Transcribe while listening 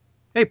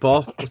Hey,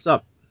 Paul, what's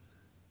up?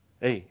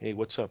 Hey,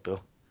 what's up,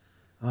 Bill?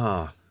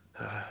 Ah,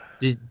 Uh,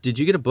 did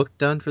you get a book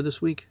done for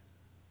this week?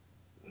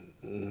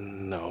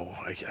 no,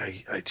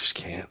 I just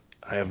can't.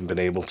 I haven't been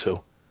able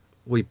to.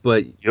 Wait,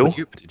 but You?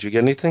 you Did you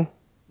get anything?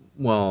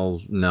 well,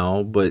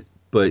 no, but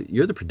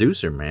you're the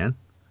producer, man.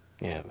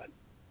 Yeah,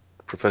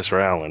 Professor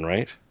Allen,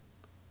 right?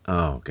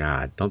 Oh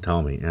God, don't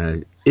tell me.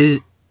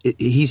 He's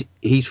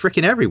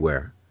freaking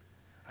everywhere.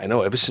 I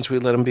know. Ever since we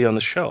let him be on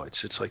the show,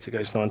 it's like the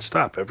guy's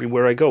nonstop.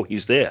 Everywhere I go,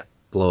 he's there.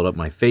 Blowing up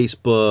my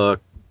Facebook,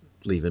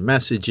 leaving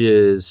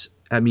messages.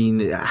 I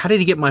mean, how did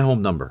he get my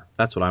home number?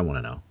 That's what I want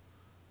to know.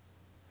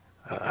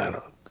 I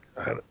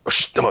don't.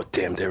 Oh,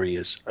 damn! There he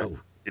is. Oh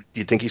Do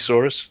you think he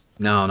saw us?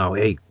 no, no,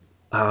 hey,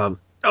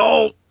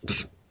 oh,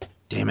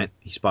 damn it,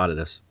 he spotted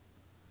us.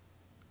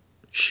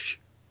 Shh.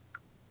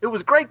 It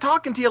was great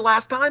talking to you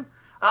last time.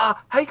 How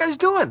you guys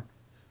doing?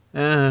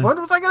 Uh, When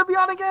was I going to be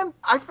on again?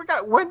 I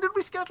forgot. When did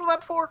we schedule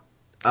that for?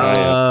 Oh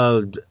yeah.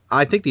 uh,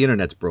 I think the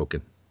internet's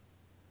broken.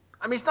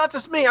 I mean, it's not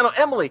just me. I know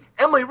Emily.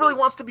 Emily really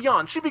wants to be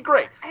on. She'd be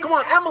great. Come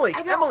on, Emily.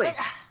 I don't. Emily.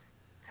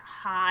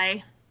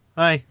 Hi.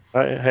 Hi.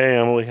 Hey,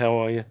 Emily, how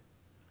are you?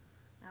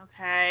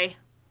 Okay.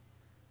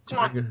 Come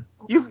on.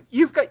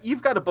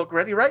 You've got a book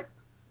ready, right?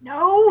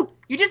 No,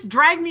 you just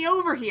dragged me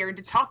over here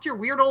to talk to your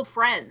weird old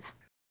friends.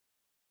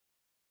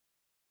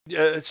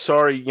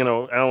 Sorry,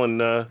 Alan.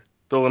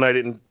 Bill and I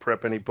didn't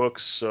prep any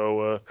books,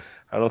 so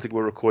I don't think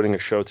we're recording a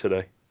show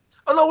today.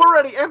 Oh no, we're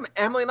ready.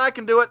 Emily and I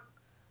can do it.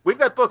 We've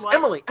got books. What?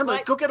 Emily,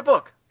 What? go get a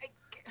book.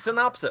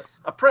 Synopsis,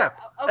 a prep,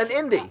 an Okay.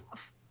 indie.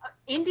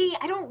 Indie?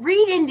 I don't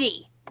read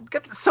indie.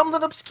 Get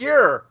something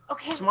obscure.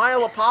 Okay.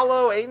 Smile,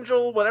 Apollo,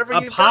 Angel, whatever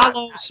you've got.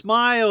 Apollo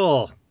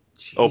Smile.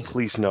 Oh, Jesus.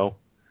 please no.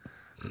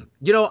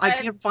 You know, I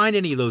Uh, can't find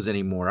any of those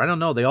anymore. I don't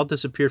know. They all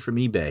disappeared from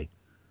eBay.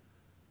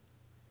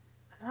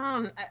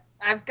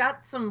 I've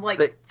got some like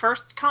They,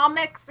 first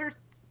comics or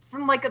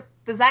from like a.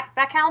 Does that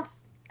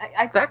counts?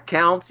 that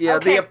counts. Yeah,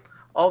 Okay.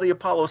 all the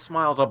Apollo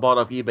Smiles I bought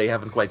off eBay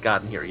haven't quite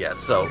gotten here yet.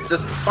 So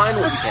just find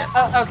what you can.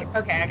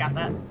 Okay. I got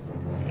that.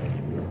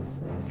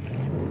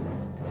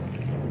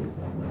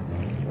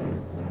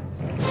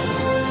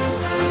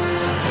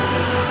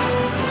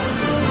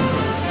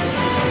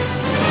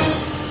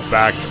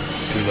 Back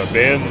to the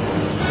bin.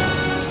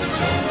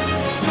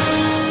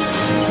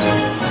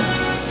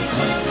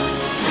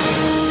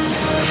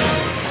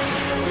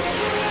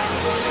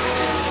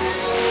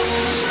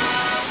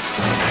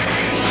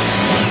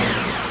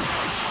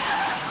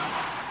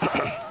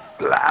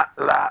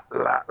 La.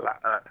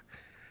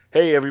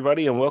 Hey,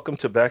 everybody, and welcome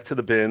to Back to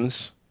the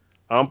Bins.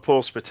 I'm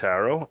Paul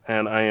Spataro,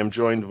 and I am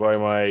joined by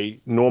my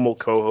normal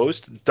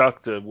co-host,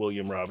 Dr.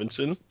 William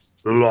Robinson,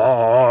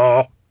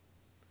 La.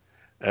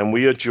 and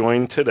we are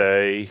joined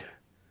today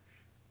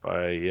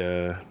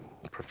by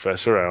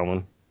Professor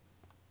Allen.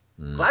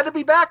 Mm. Glad to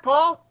be back,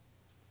 Paul.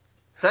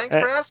 Thanks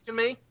And, for asking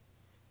me.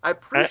 I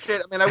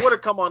appreciate it. I mean, I would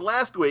have come on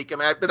last week.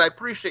 But I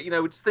appreciate,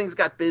 things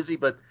got busy,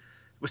 but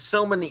with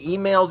so many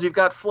emails you've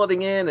got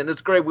flooding in, and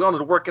it's great. We wanted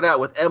to work it out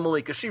with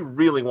Emily because she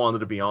really wanted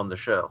to be on the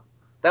show.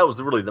 That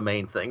was really the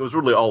main thing. It was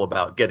really all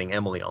about getting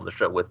Emily on the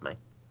show with me.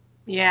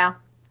 Yeah.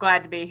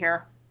 Glad to be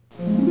here.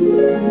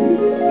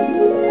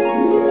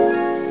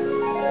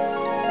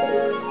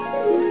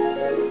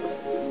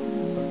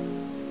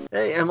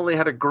 Hey, Emily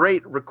had a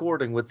great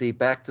recording with the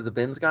Back to the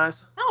Bins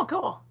guys. Oh,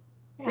 cool.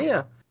 Yeah.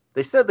 Yeah,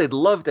 they said they'd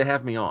love to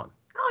have me on.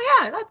 Oh,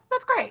 yeah.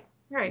 That's great.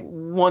 Great.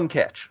 One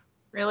catch.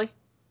 Really?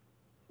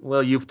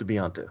 Well, you have to be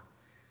on too.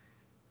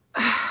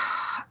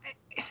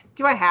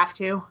 Do I have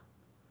to?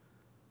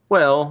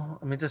 Well,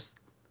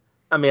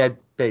 I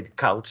paid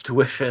college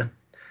tuition,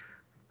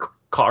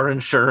 car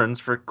insurance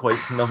for quite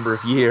a number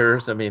of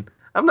years. I mean,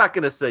 I'm not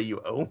going to say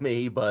you owe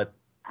me, but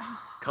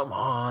come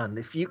on.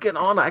 If you get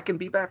on, I can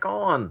be back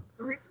on.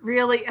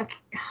 Really? Okay.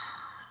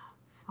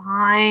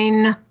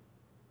 Fine.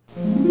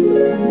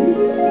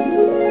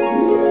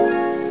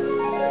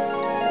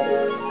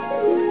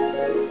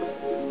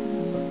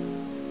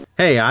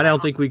 Hey, I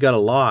don't think we got a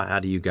law out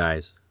of you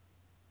guys.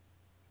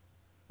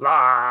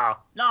 La.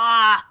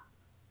 Nah,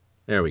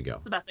 There we go.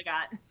 that's the best I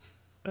got.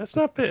 that's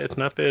not bad,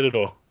 not bad at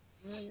all.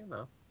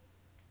 Yeah,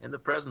 in the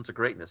presence of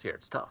greatness here,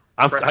 it's tough.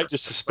 I Pressure.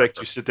 just suspect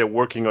you Pressure. sit there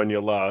working on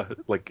your law,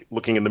 like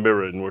looking in the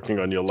mirror and working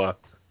on your law.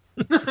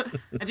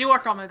 I do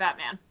work on my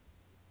Batman.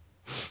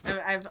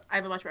 I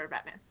have a much better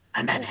Batman.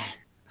 I'm Batman.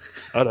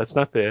 Oh, that's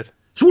not bad.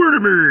 Swear to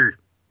me.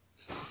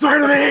 Swear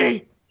to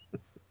me.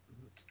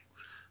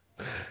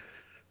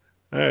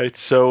 All right,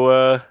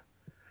 so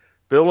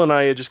Bill and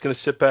I are just going to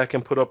sit back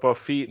and put up our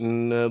feet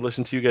and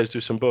listen to you guys do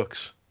some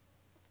books.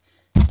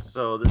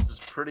 So this is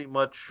pretty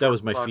much That was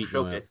Short my Box feet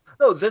going Showcase. up.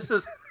 No, this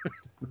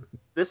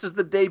is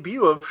the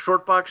debut of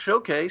Short Box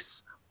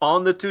Showcase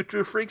on the Two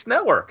True Freaks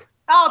Network.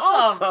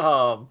 Awesome.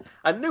 Awesome!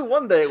 I knew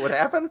one day it would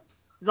happen.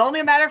 It's only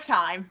a matter of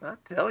time. I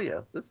tell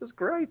you, this is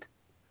great.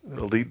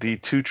 The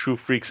Two True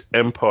Freaks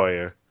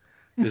empire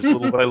is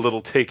little by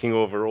little taking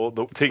over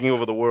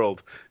the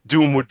world.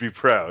 Doom would be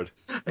proud.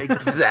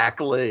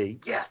 Exactly.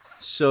 Yes.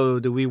 So,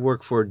 do we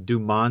work for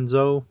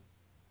Dumonzo?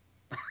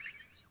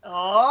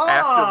 Oh.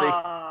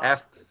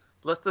 After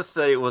let's just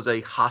say it was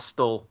a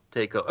hostile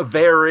takeover, a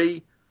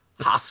very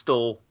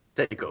hostile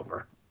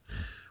takeover.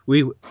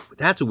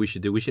 That's what we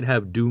should do. We should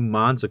have Doom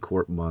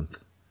Monzacorp month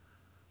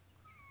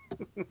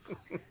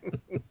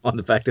on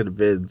the Back to the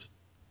Bins.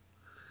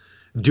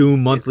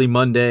 Doom monthly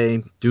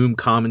Monday, Doom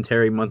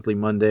commentary monthly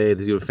Monday.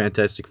 They do a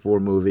Fantastic Four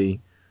movie.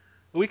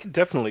 We could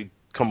definitely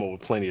come up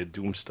with plenty of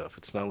Doom stuff.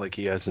 It's not like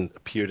he hasn't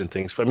appeared in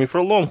things. I mean, for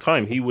a long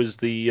time, he was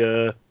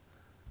the.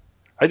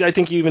 I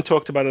think he even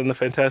talked about it in the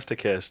Fantastic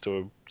Cast,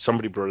 or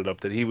somebody brought it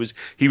up that he was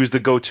the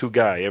go-to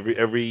guy.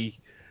 Every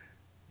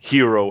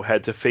hero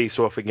had to face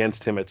off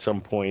against him at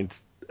some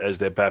point as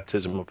their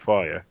baptism of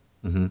fire.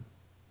 Mm-hmm.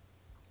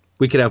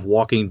 We could have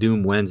Walking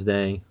Doom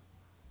Wednesday.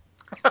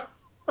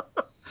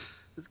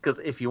 Because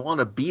if you want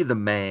to be the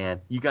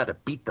man, you got to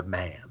beat the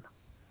man.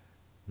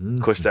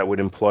 Of course, that would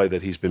imply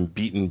that he's been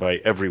beaten by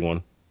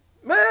everyone.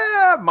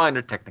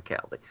 Minor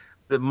technicality.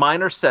 The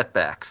minor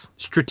setbacks.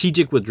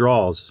 Strategic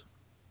withdrawals.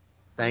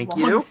 Thank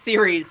Long you.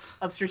 series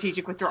of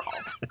strategic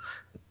withdrawals.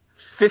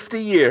 50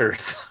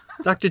 years.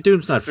 Dr.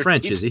 Doom's not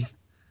French, is he?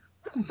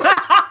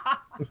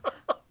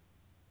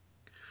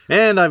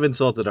 And I've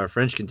insulted our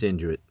French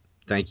contingent.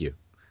 Thank you.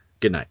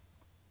 Good night.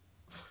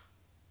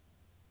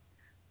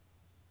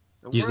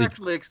 We're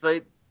actually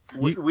excited.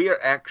 We are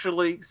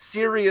actually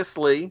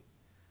seriously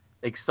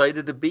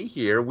excited to be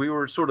here. We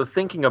were sort of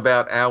thinking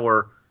about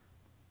our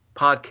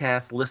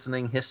podcast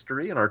listening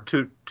history and our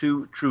two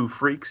true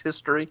freaks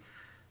history.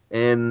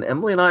 And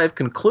Emily and I have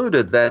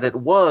concluded that it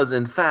was,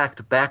 in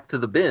fact, Back to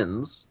the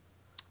Bins.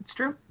 It's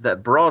true.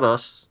 That brought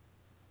us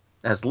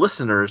as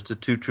listeners to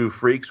Two True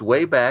Freaks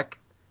way back,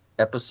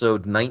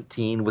 episode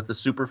 19 with the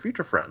Super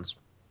Future Friends.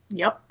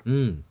 Yep.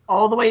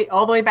 All the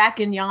way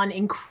back in yon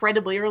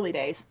incredibly early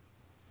days.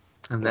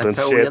 And that's how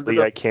sadly, we ended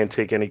up. I can't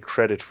take any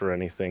credit for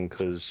anything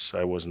because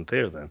I wasn't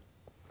there then.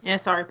 Yeah,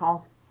 sorry,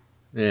 Paul.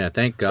 Yeah,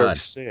 thank God.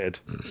 It's very sad.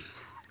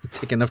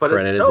 Take enough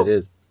credit as it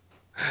is.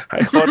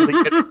 I hardly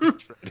get any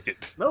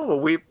credit. No,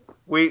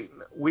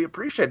 we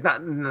appreciate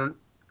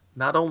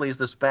not only is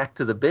this Back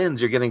to the Bins,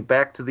 you're getting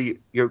back to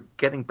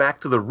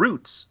the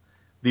roots,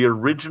 the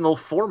original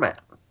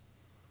format,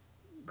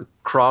 the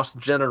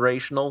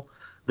cross-generational,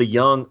 the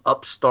young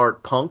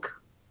upstart punk,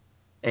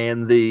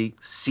 and the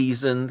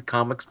seasoned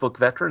comics book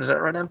veteran. Is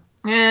that right,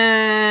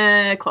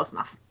 Em? Close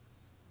enough.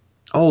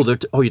 Oh, you're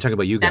talking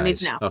about you guys. That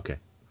means no. Okay.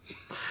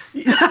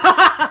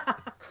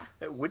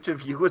 Which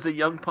of you was a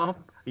young punk,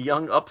 a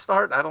young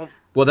upstart? I don't.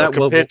 Well,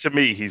 compared to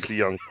me, he's the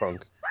young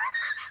punk.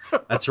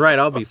 That's right.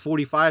 I'll be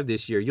 45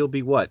 this year. You'll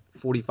be what?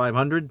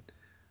 4,500?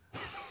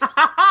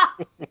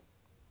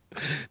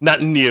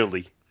 Not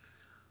nearly.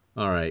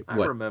 All right. I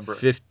what? remember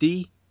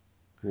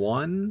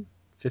 51?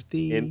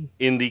 50?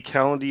 In the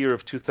calendar year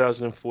of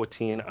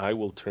 2014, I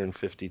will turn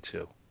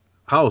 52.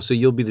 Oh, so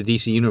you'll be the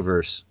DC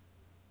Universe.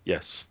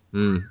 Yes.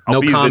 No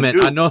comment.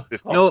 No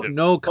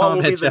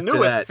comments will be the after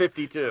newest that.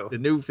 52. The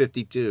new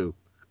 52.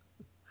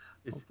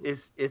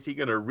 Is he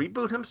going to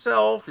reboot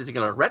himself? Is he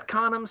going to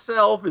retcon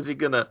himself? Is he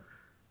going to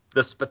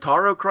the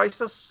Spataro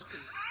crisis?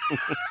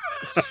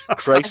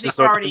 Crisis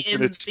already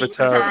in the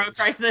Spataro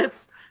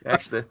crisis.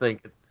 Actually, I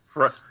think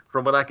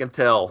from what I can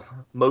tell,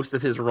 most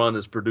of his run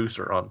as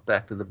producer on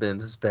Back to the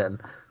Bins has been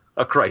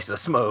a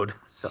crisis mode.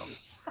 So,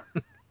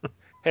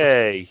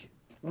 hey,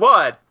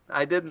 what?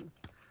 I didn't.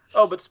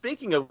 Oh, but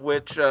speaking of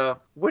which of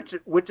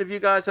you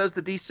guys has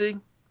the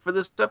DC for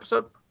this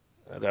episode?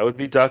 That would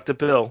be Dr.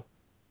 Bill.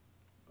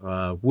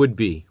 Would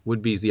be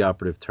is the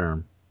operative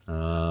term.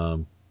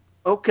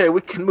 Okay,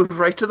 we can move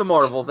right to the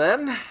Marvel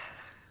then.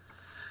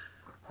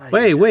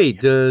 Wait.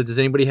 Does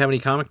anybody have any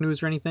comic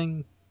news or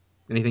anything?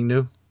 Anything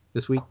new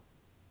this week?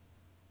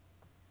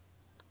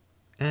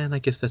 And I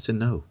guess that's a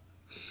no.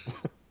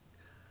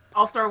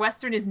 All-Star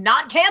Western is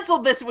not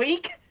canceled this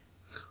week.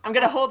 I'm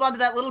going to hold on to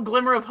that little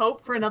glimmer of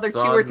hope for another 2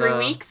 or 3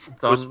 weeks.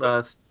 It's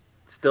on,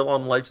 still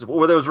on life support.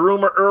 Well, there was a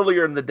rumor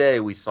earlier in the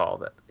day we saw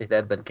that it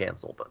had been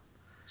canceled. But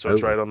so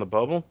it's right on the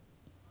bubble?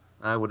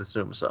 I would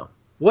assume so.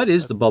 What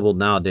is the bubble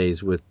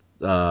nowadays with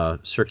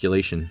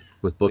circulation,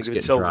 with books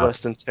getting dropped? It sells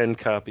less than 10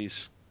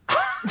 copies.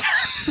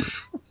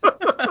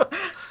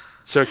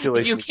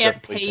 Circulation. You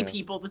can't pay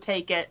people to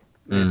take it.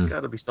 It's got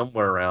to be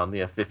somewhere around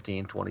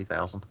 15,000,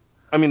 20,000.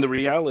 I mean, the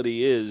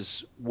reality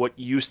is what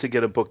used to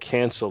get a book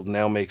canceled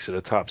now makes it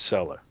a top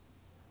seller.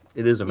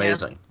 It is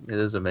amazing. Yeah. It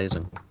is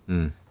amazing.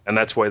 And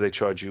that's why they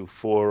charge you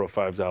 $4 or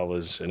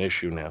 $5 an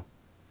issue now.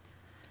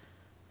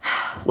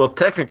 Well,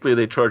 technically,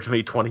 they charge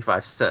me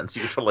 25 cents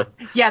usually.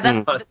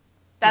 Yeah,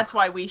 that's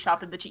why we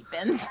shop in the cheap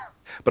bins.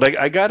 But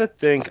I got to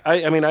think,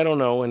 I mean, I don't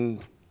know,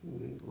 and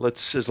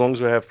as long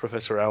as we have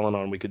Professor Allen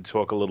on, we could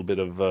talk a little bit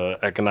of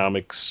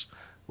economics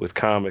with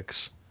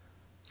comics.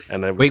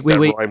 And that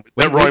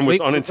rhyme was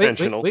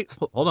unintentional. Wait.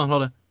 Hold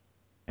on.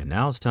 And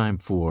now it's time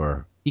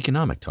for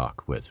Economic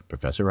Talk with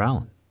Professor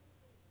Allen.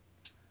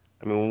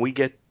 I mean, when we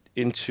get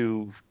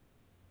into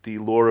the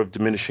law of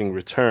diminishing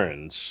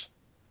returns,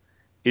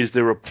 is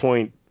there a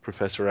point,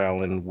 Professor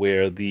Allen,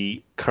 where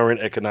the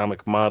current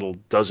economic model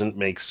doesn't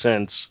make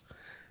sense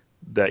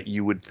that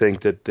you would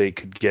think that they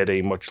could get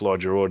a much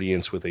larger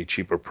audience with a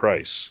cheaper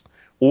price?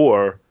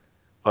 Or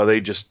are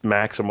they just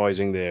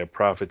maximizing their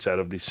profits out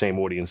of the same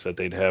audience that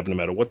they'd have no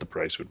matter what the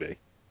price would be?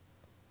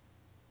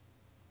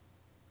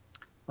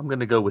 I'm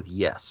going to go with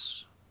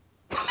yes.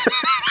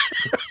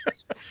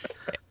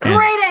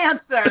 Great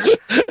answer.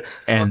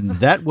 And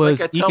that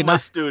was like I tell my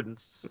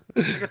students.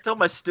 Like I tell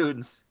my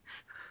students,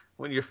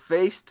 when you're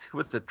faced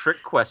with the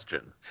trick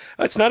question,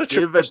 It's not a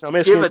trick give question. I'm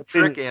asking give an a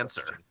trick opinion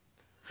answer. question.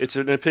 It's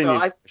an opinion No,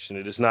 question.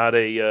 It is not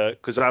a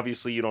because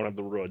obviously you don't have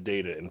the raw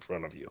data in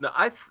front of you. No,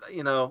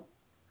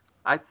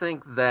 I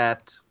think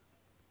that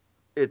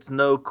it's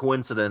no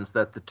coincidence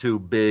that the two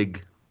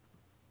big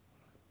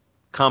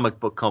comic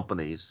book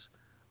companies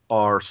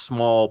are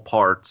small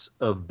parts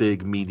of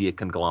big media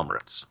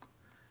conglomerates.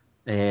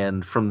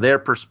 And from their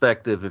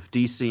perspective, if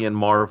DC and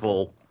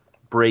Marvel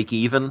break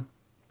even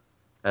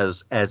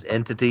as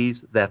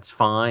entities, that's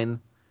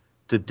fine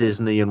to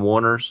Disney and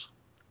Warner's,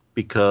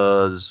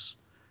 because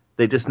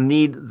they just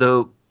need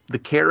the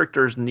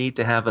characters need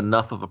to have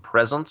enough of a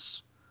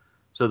presence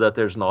so that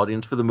there's an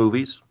audience for the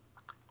movies,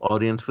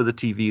 audience for the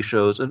TV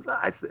shows, and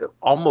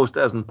almost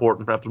as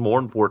important, perhaps more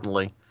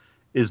importantly,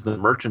 is the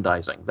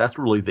merchandising. That's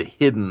really the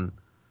hidden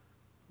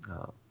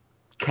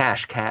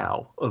cash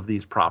cow of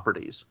these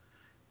properties.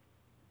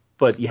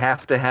 But you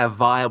have to have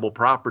viable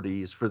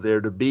properties for there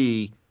to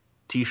be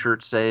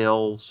T-shirt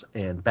sales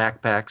and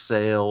backpack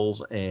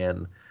sales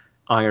and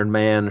Iron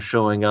Man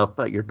showing up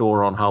at your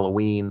door on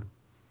Halloween.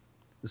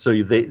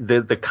 So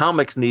the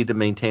comics need to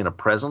maintain a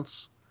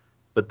presence,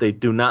 but they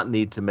do not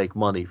need to make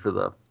money for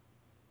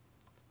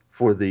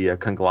the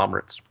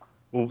conglomerates.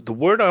 Well, the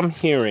word I'm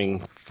hearing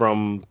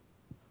from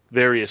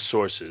various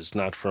sources,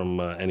 not from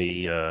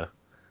any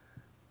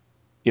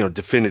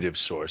definitive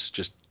source,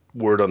 just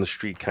word on the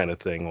street kind of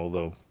thing.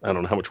 Although I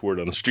don't know how much word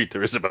on the street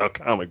there is about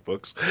comic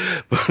books,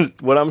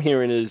 but what I'm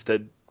hearing is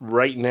that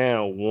right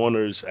now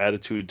Warner's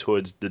attitude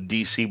towards the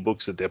DC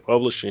books that they're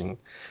publishing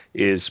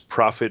is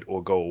profit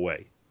or go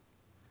away.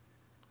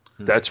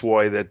 That's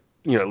why at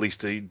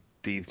least the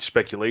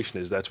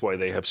speculation is that's why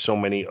they have so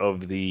many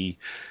of the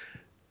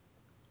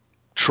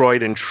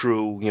tried and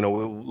true,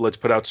 let's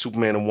put out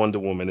Superman and Wonder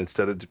Woman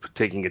instead of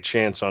taking a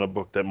chance on a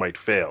book that might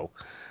fail.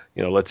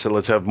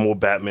 Let's have more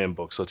Batman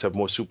books, let's have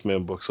more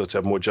Superman books, let's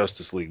have more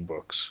Justice League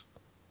books.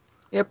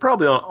 Yeah,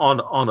 probably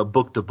on a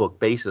book to book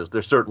basis.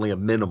 There's certainly a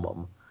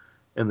minimum,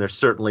 and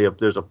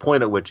there's a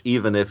point at which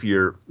even if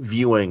you're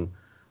viewing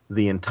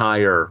the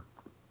entire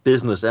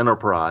business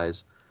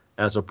enterprise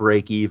as a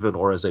break even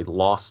or as a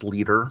loss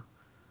leader,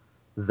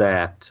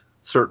 that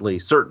certainly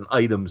certain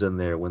items in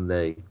there, when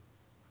they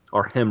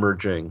are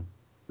hemorrhaging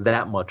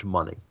that much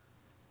money,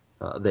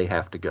 they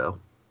have to go.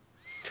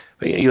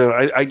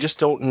 I just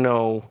don't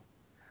know.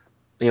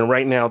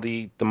 Right now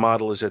the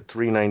model is at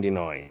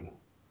 $3.99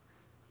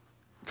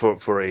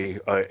 for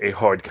a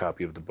hard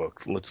copy of the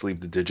book. Let's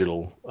leave the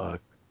digital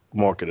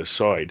market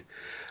aside.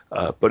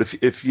 But if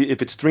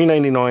it's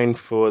 $3.99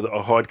 for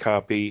a hard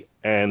copy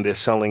and they're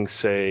selling,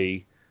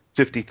 say,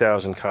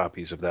 50,000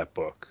 copies of that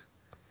book,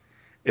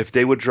 if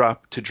they would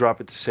drop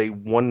it to say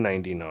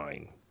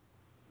 $1.99,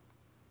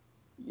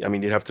 I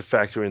mean, you'd have to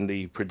factor in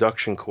the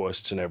production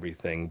costs and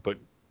everything,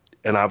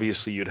 and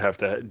obviously you'd have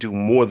to do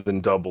more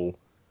than double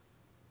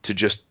to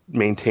just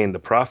maintain the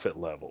profit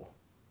level.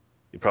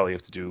 You probably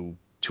have to do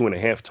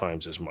 2.5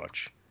 times as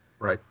much.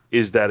 Right.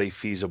 Is that a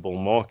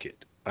feasible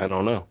market? I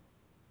don't know.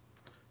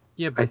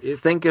 Yeah, but I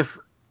think if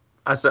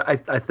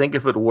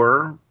it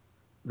were,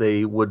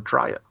 they would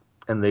try it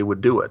and they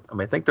would do it. I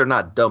mean, I think they're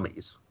not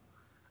dummies.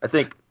 I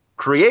think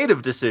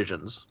creative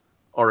decisions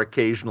are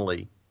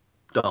occasionally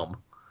dumb.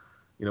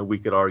 We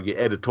could argue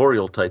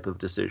editorial type of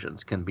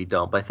decisions can be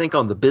dumb. But I think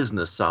on the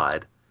business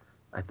side,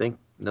 I think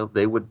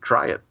they would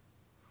try it.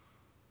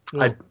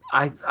 Well,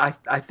 I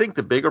think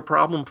the bigger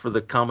problem for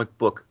the comic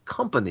book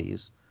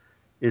companies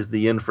is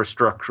the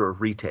infrastructure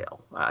of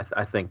retail.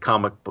 I think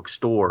comic book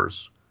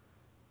stores,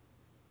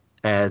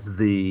 as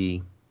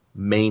the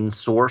main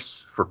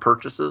source for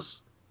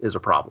purchases, is a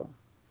problem.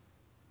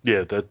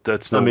 Yeah,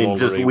 that's no I mean,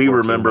 longer just a we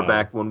working remember model.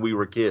 back when we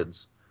were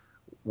kids,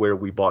 where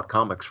we bought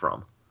comics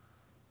from,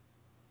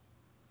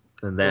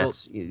 and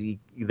that's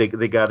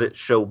they got it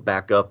show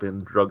back up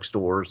in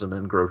drugstores and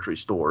in grocery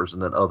stores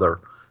and in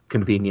other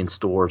convenience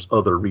stores,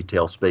 other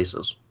retail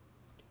spaces.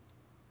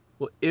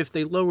 Well, if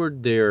they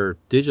lowered their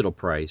digital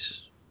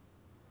price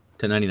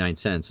to 99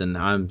 cents, and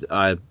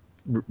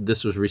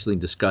this was recently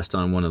discussed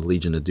on one of the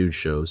Legion of Dudes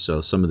shows,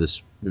 so some of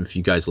this, if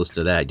you guys listen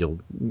to that,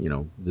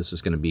 this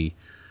is going to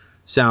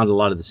sound a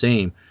lot of the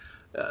same.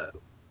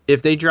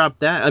 If they drop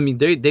that, I mean,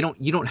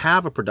 you don't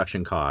have a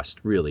production cost,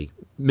 really,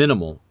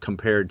 minimal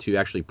compared to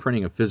actually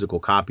printing a physical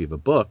copy of a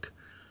book,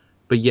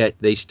 but yet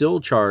they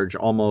still charge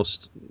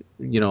almost,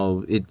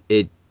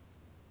 the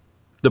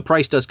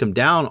price does come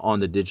down on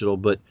the digital,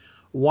 but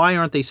why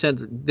aren't they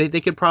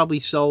they could probably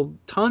sell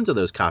tons of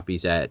those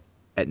copies at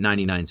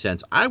 99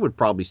 cents. I would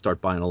probably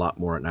start buying a lot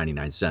more at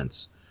 99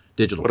 cents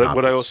digital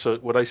copies.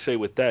 What I say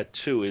with that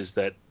too is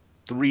that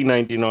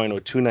 $3.99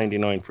 or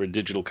 $2.99 for a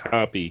digital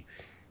copy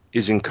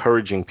is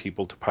encouraging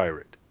people to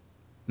pirate.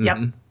 Yep.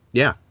 Mhm.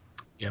 Yeah.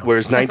 Yeah.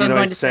 Whereas That's what I was 99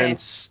 going to say.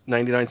 cents,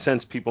 99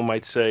 cents, people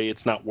might say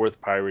it's not worth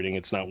pirating.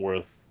 It's not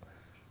worth,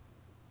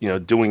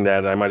 doing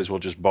that. I might as well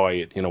just buy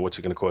it. What's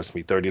it going to cost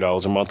me?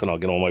 $30 a month, and I'll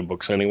get all my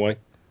books anyway.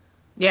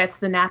 Yeah, it's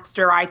the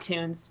Napster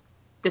iTunes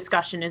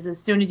discussion is as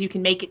soon as you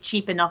can make it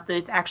cheap enough that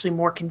it's actually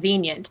more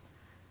convenient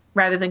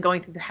rather than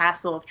going through the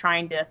hassle of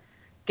trying to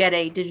get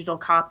a digital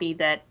copy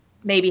that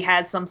maybe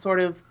has some sort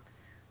of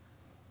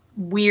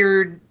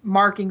weird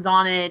markings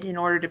on it in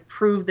order to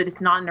prove that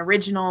it's not an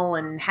original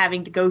and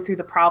having to go through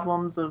the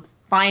problems of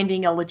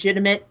finding a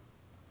legitimate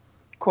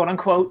quote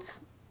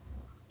unquote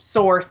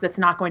source that's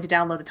not going to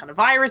download a ton of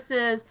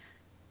viruses.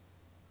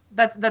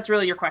 That's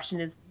really your question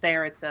is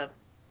there.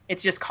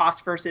 It's just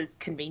cost versus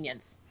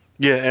convenience.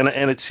 Yeah,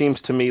 and it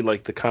seems to me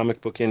like the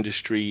comic book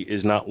industry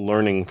is not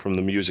learning from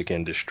the music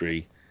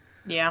industry.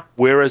 Yeah.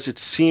 Whereas it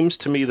seems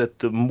to me that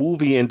the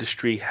movie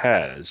industry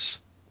has.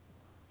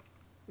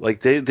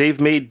 Like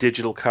they've made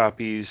digital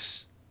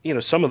copies.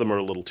 Some of them are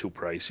a little too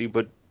pricey,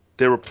 but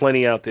there are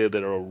plenty out there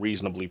that are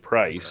reasonably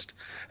priced.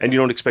 And you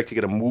don't expect to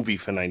get a movie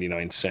for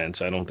 99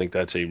 cents. I don't think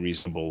that's a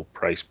reasonable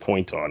price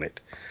point on it.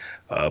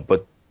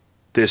 But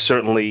there's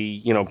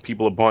certainly,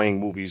 people are buying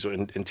movies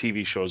and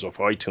TV shows off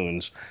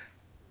iTunes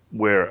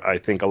where I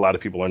think a lot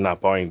of people are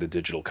not buying the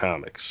digital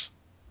comics.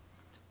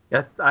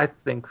 Yeah, I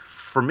think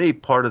for me,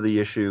 part of the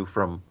issue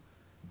from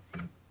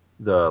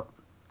the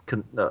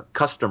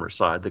customer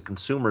side, the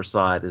consumer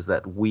side, is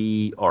that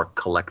we are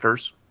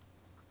collectors.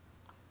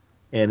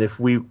 And if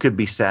we could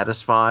be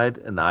satisfied,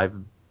 and I've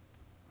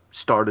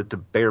started to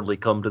barely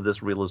come to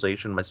this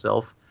realization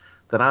myself,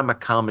 that I'm a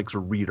comics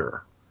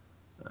reader.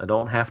 I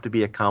don't have to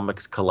be a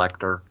comics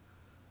collector,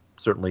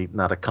 certainly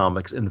not a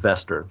comics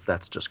investor.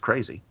 That's just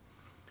crazy.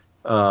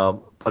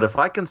 But if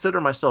I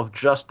consider myself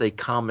just a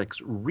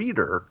comics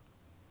reader,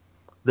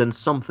 then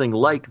something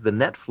like the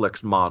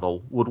Netflix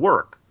model would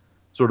work.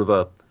 Sort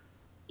of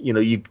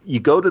you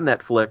go to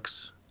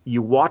Netflix,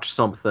 you watch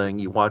something,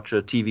 you watch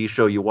a TV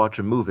show, you watch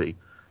a movie.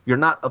 You're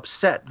not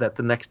upset that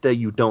the next day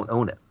you don't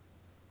own it.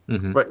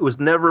 Mhm. Right? It was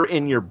never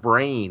in your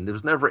brain. It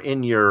was never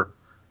in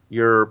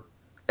your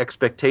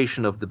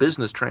expectation of the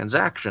business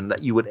transaction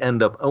that you would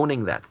end up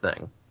owning that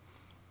thing.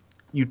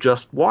 You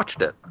just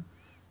watched it.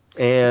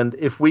 And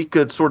if we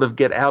could sort of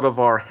get out of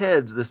our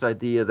heads this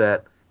idea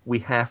that we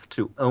have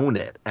to own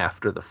it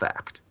after the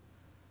fact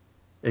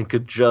and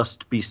could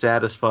just be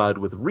satisfied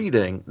with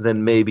reading,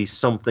 then maybe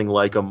something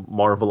like a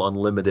Marvel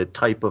Unlimited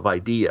type of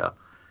idea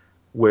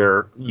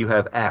where you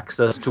have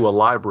access to a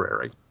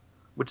library,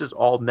 which is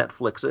all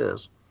Netflix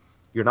is.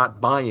 You're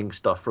not buying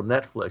stuff from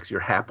Netflix. You're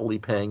happily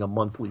paying a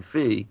monthly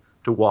fee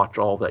to watch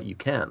all that you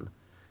can.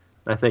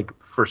 I think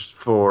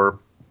for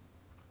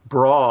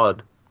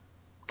broad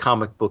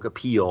comic book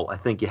appeal, I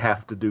think you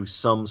have to do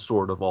some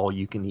sort of all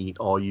you can eat,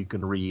 all you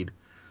can read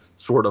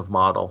sort of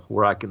model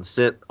where I can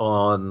sit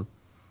on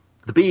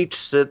the beach,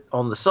 sit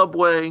on the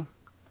subway,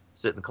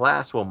 sit in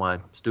class while my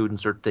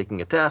students are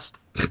taking a test,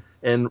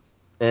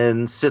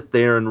 and sit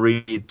there and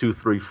read 2,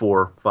 3,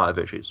 4, 5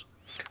 issues.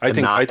 I And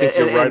think I not think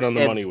you're right and on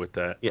the and money with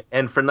that. yeah,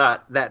 and for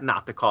not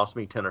to cost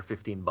me $10 or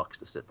 $15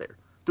 to sit there.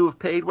 To have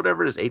paid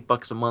whatever it is,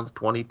 $8 a month,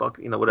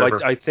 $20, Well,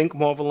 whatever. I think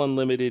Marvel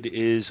Unlimited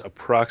is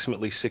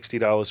approximately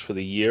 $60 for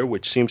the year,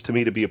 which seems to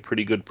me to be a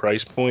pretty good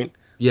price point.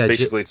 Yeah.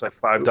 Basically, it's like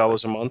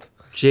 $5 a month.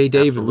 J.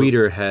 David Absolutely.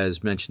 Reeder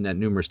has mentioned that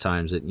numerous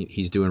times that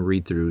he's doing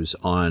read-throughs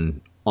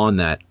on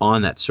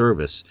that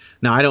service.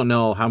 Now I don't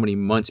know how many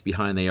months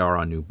behind they are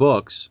on new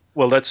books.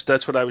 Well, that's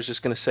what I was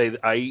just going to say.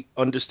 I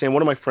understand.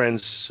 One of my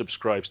friends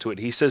subscribes to it.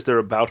 He says they're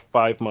about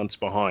 5 months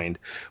behind,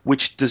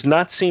 which does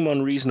not seem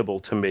unreasonable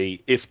to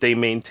me if they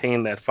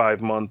maintain that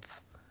 5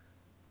 month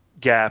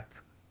gap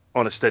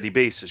on a steady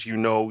basis. You're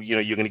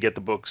going to get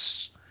the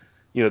books.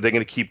 They're going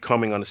to keep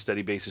coming on a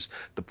steady basis.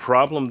 The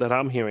problem that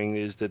I'm hearing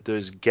is that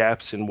there's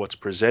gaps in what's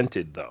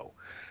presented, though.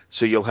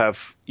 So you'll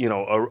have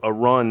a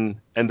run,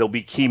 and there'll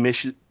be key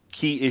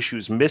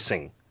issues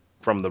missing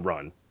from the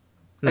run.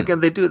 Hmm. Again,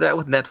 they do that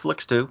with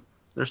Netflix too.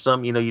 There's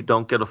some, you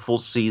don't get a full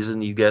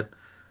season. You get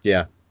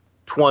Yeah.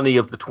 20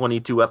 of the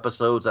 22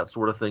 episodes, that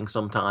sort of thing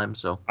sometimes.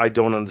 So I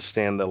don't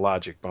understand the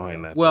logic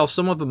behind that, Well, though.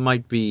 some of them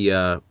might be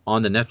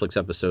on the Netflix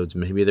episodes.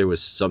 Maybe there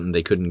was something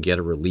they couldn't get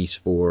a release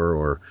for,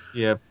 or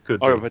yeah,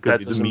 could All right, be. but Could that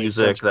be the doesn't make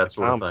music, sense with the that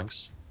sort of thing.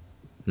 comics.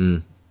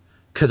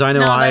 because I know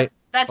No, I.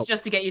 that's Oh,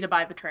 just to get you to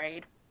buy the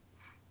trade.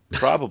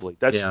 Probably.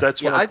 That's yeah.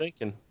 that's what Yeah, I'm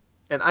thinking.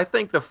 and I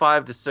think the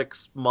 5 to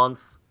 6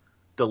 month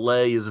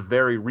delay is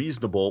very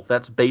reasonable.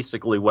 That's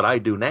basically what I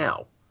do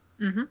now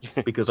Hmm.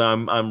 because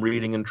I'm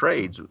reading in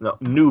trades. Now,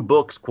 new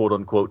books, quote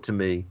unquote, to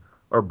me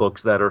are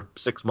books that are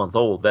 6 month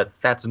old.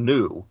 That's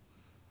new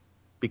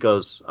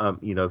because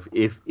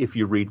if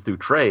you read through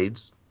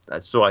trades,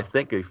 so I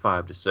think a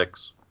 5 to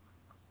 6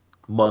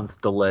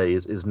 month delay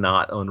is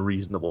not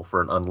unreasonable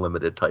for an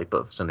unlimited type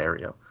of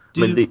scenario. I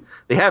mean, Do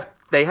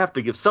they have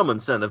to give some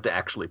incentive to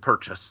actually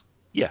purchase.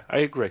 Yeah, I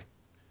agree.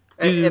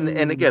 And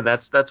do again,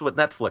 that's what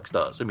Netflix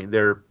does. I mean,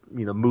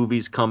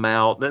 movies come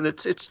out, and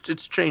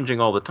it's changing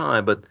all the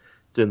time. But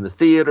it's in the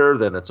theater,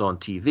 then it's on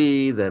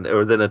TV, then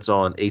it's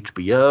on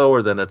HBO,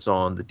 or then it's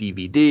on the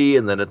DVD,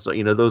 and then it's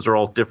those are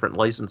all different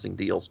licensing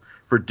deals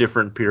for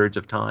different periods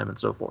of time and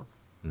so forth.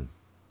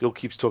 Bill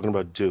keeps talking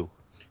about do.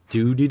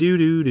 Do do do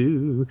do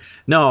do.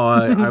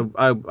 No,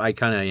 I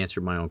kind of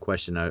answered my own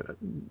question. Okay.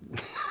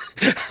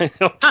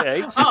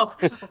 Oh,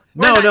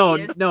 No.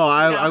 No.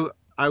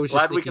 I was just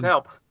Glad we could thinking,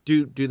 help.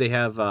 do they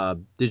have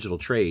digital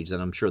trades?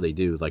 And I'm sure they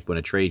do. Like when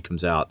a trade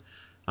comes out,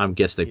 I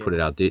guess they put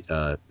it out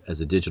as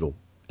a digital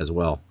as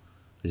well.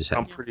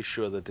 I'm pretty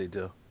sure that they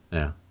do.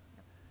 Yeah.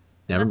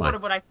 That's Never sort mind.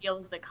 of what I feel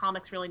is that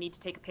comics really need to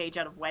take a page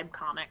out of web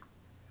comics,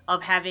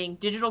 of having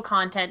digital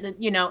content that,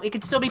 it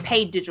could still be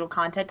paid digital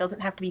content, doesn't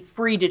have to be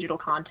free digital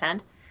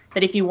content.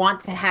 That if you want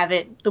to have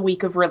it the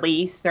week of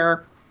release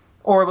or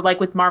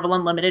like with Marvel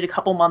Unlimited, a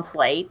couple months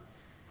late,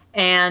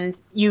 and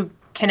you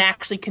can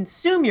actually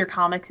consume your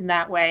comics in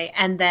that way,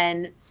 and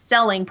then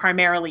selling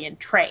primarily in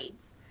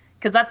trades.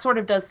 Because that sort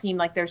of does seem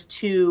like there's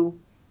two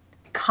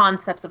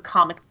concepts of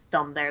comics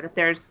done there, that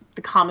there's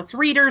the comics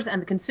readers and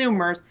the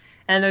consumers,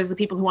 and there's the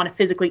people who want to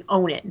physically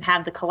own it and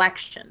have the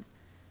collections.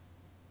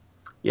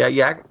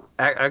 Yeah.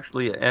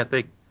 Actually, I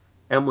think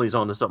Emily's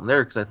onto something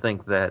there, because I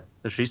think that,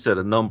 as she said,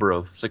 a number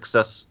of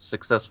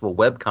successful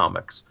web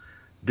comics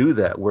do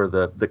that, where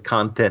the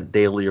content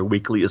daily or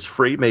weekly is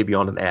free, maybe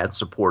on an ad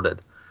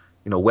supported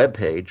web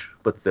page,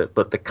 but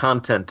the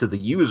content to the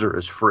user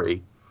is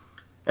free.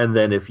 And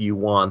then if you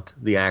want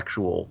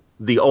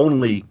the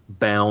only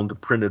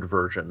bound printed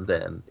version,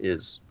 then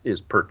is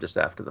purchased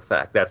after the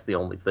fact. That's the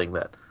only thing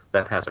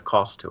that has a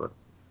cost to it.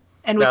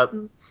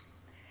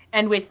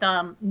 And with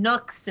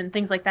Nooks and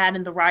things like that,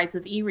 and the rise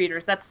of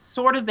e-readers, that's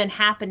sort of been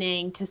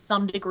happening to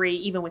some degree,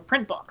 even with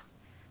print books.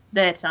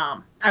 That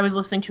I was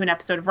listening to an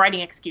episode of Writing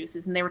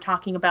Excuses, and they were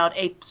talking about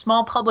a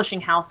small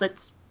publishing house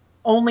that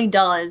only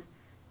does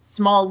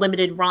small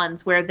limited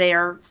runs where they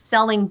are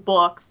selling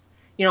books,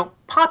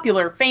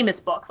 popular, famous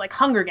books like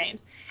Hunger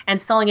Games,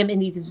 and selling them in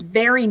these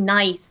very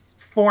nice,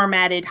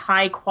 formatted,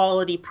 high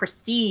quality,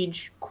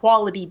 prestige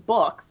quality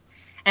books,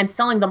 and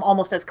selling them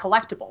almost as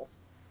collectibles.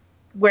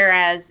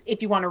 Whereas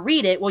if you want to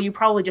read it, well, you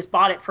probably just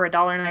bought it for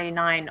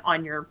 $1.99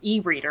 on your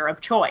e-reader of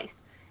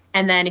choice.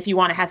 And then if you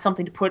want to have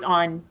something to put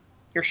on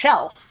your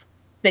shelf,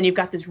 then you've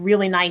got this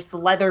really nice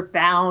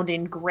leather-bound,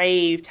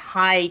 engraved,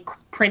 high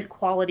print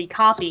quality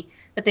copy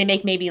that they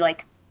make maybe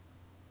like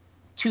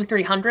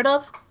 200-300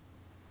 of,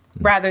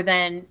 rather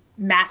than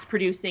mass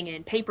producing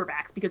in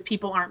paperbacks, because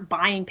people aren't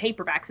buying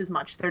paperbacks as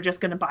much. They're just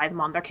going to buy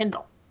them on their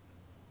Kindle.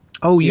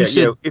 Oh, you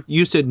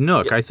said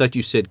Nook. Yeah. I thought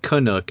you said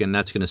Canuck, and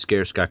that's going to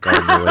scare Scott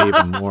Gardner away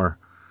even more.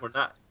 We're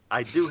not.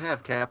 I do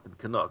have Captain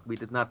Canuck. We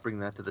did not bring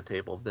that to the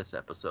table of this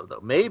episode,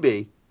 though.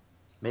 Maybe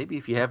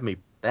if you have me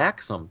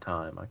back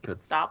sometime, I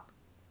could stop.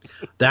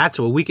 That's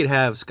what we could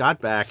have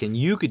Scott back, and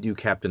you could do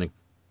Captain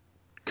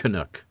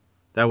Canuck.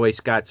 That way,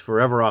 Scott's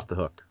forever off the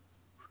hook.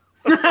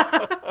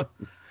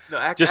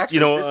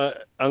 No,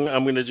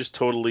 I'm going to just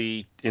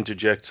totally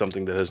interject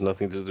something that has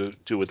nothing to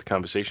do with the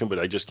conversation, but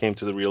I just came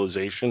to the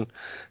realization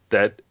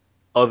that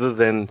other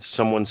than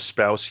someone's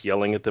spouse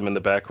yelling at them in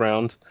the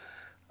background,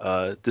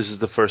 this is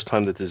the first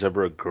time that there's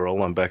ever a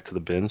girl on Back to the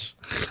Bins.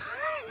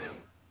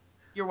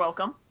 You're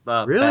welcome.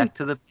 Really? Back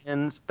to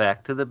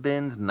the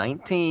Bins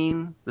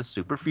 19, the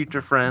Super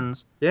Future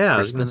Friends. Yeah,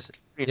 I was gonna say,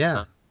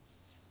 yeah.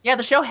 Yeah,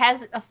 the show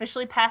has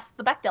officially passed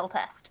the Bechdel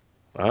test.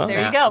 Oh.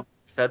 There you go.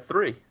 Had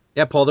 3.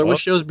 Yeah, Paul, there was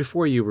shows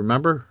before you,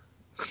 remember?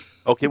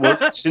 Okay,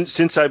 well,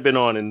 since I've been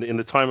on, in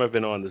the time I've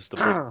been on, this is the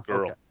first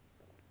girl.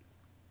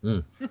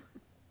 Okay.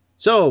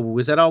 So,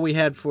 was that all we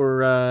had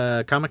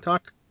for Comic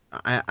Talk?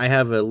 I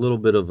have a little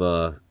bit of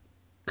a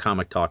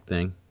Comic Talk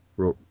thing,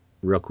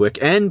 real quick.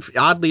 And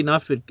oddly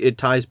enough, it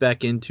ties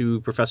back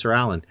into Professor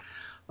Allen.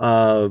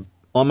 On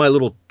my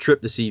little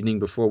trip this evening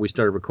before we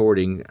started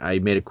recording, I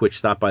made a quick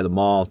stop by the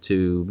mall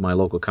to my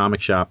local comic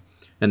shop,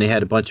 and they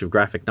had a bunch of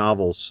graphic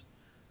novels,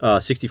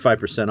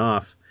 65%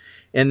 off.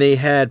 And they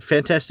had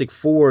Fantastic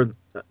Four,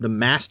 The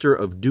Master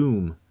of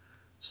Doom.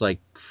 It's like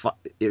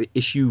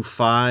issue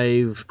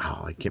 5. Oh,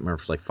 I can't remember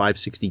if it's like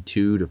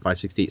 562 to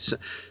 568,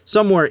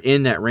 somewhere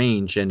in that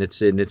range. And it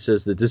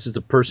says that this is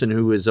the person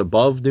who is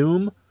above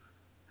Doom.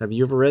 Have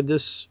you ever read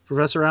this,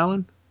 Professor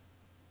Allen?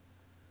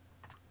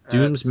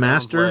 Doom's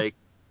Master.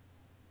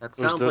 That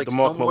sounds like the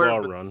Mark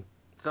Millar run.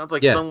 Sounds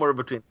like somewhere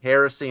between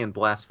heresy and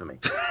blasphemy.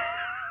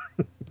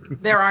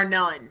 There are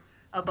none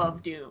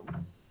above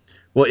Doom.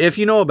 Well, if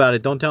you know about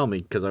it, don't tell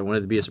me, because I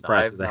wanted to be a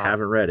surprise, because I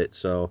haven't read it.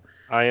 So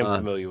I am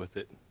familiar with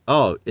it.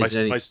 Oh,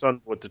 my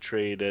son bought the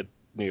trade at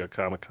New York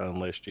Comic Con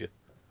last year.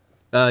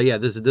 Yeah,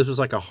 this was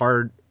like a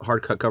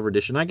hardcut cover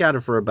edition. I got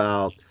it for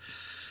about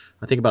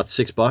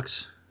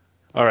 $6.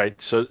 All right,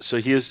 so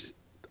here's,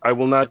 I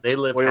will not they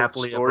live spoil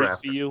happily the story ever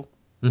after. for you,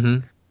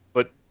 mm-hmm.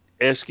 But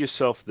ask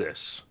yourself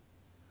this: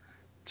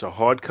 it's a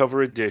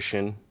hardcover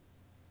edition,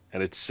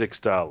 and it's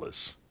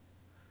 $6.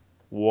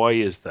 Why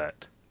is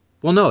that?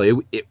 Well,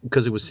 no,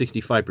 because it was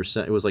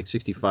 65%. It was like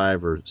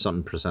 65 or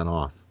something percent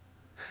off.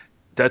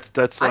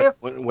 That's like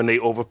when they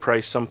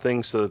overprice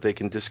something so that they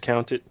can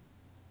discount it.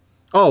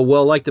 Oh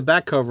well, like the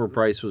back cover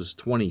price was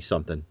 20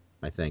 something,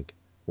 I think,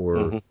 or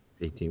Mm-hmm.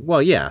 18.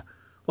 Well, yeah.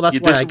 Well, that's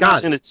Yeah, why there's I a got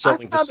reason it. it's I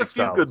selling for found a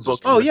few good $6.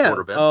 books in Oh the yeah.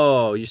 quarter bin.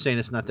 Oh, you're saying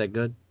it's not that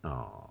good?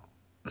 Oh.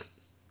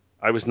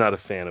 I was not a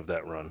fan of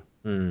that run.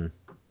 Hmm.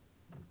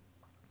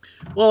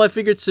 Well, I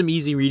figured some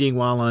easy reading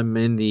while I'm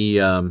in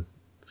the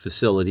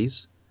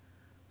facilities,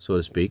 so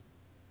to speak.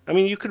 I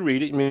mean, you could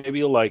read it. Maybe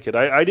you'll like it.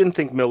 I didn't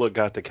think Miller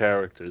got the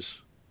characters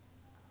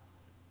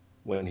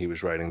when he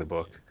was writing the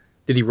book.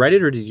 Did he write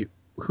it, or did you?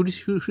 Who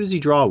does he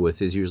draw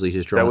with? Is usually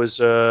his That drawing.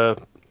 was, I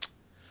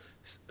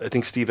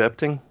think, Steve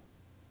Epting.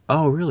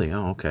 Oh, really?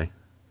 Oh, okay.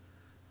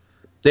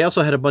 They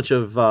also had a bunch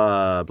of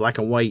black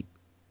and white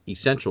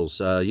essentials.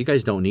 You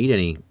guys don't need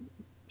any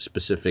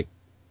specific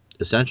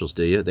essentials,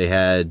 do you? They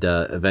had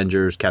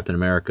Avengers, Captain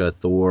America,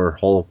 Thor,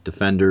 Hulk,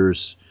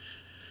 Defenders,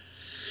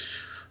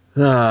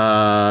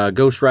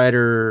 Ghost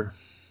Rider,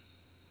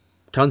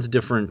 tons of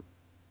different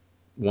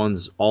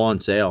ones, all on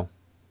sale.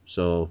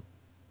 So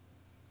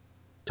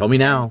tell me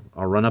now.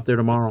 I'll run up there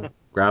tomorrow,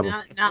 grab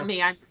them. Not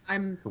me.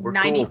 I'm We're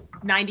 95%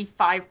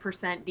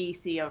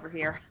 DC over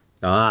here.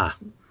 Ah,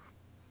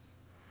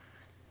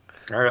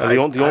 The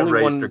only raised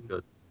her one,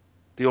 good.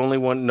 the only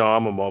one. No,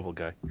 I'm a Marvel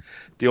guy.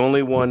 The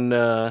only one.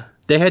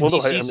 they had Well,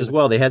 DCs as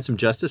well. They had some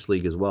Justice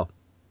League as well.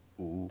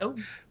 ooh. Oh,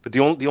 But the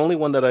only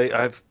one that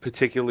I've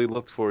particularly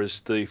looked for is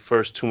the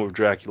first Tomb of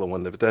Dracula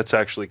one. But that's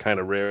actually kind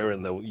of rare,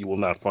 and you will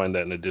not find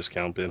that in a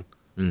discount bin.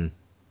 Mm.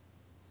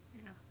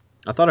 yeah.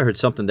 I thought I heard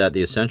something that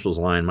the Essentials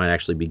line might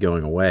actually be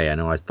going away. I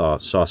know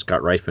saw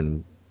Scott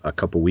Rifen a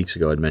couple weeks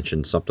ago had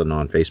mentioned something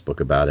on Facebook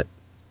about it.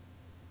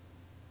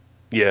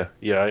 Yeah,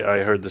 I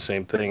heard the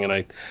same thing, and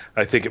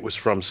I think it was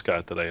from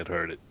Scott that I had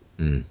heard it.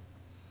 Mm.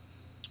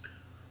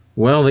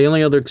 Well, the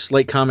only other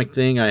slight comic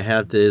thing I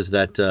have is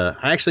that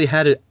I actually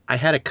had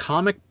a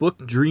comic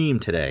book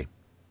dream today.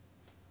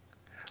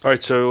 All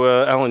right, so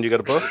Alan, you got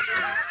a book?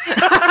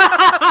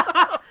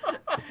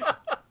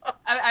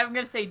 I'm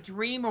going to say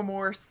dream or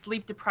more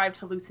sleep deprived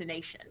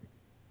hallucination.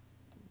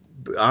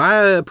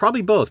 I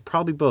probably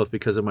both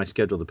because of my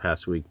schedule the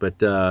past week. But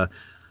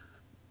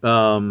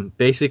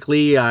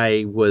basically,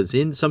 I was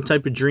in some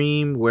type of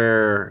dream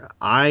where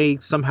I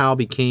somehow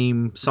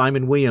became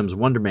Simon Williams,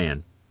 Wonder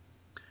Man.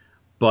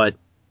 But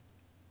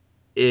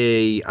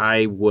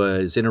I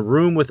was in a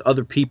room with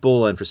other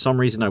people, and for some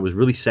reason, I was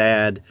really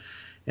sad.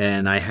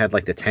 And I had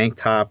like the tank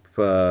top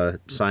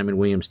Simon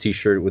Williams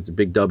T-shirt with the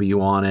big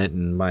W on it,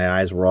 and my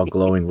eyes were all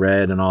glowing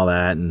red and all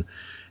that, and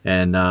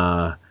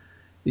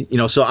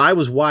so I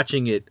was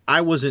watching it.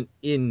 I wasn't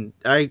in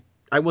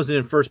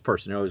first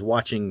person. I was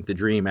watching the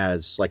dream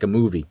as like a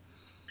movie.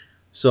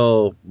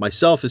 So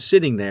myself is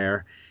sitting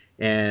there,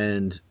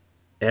 and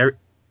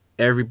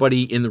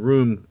everybody in the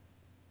room,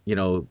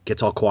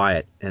 gets all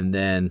quiet, and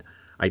then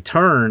I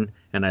turn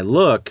and I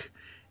look,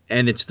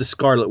 and it's the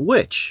Scarlet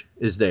Witch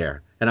is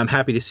there, and I'm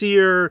happy to see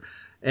her.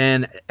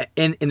 And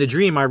in the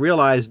dream, I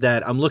realized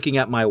that I'm looking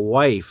at my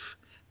wife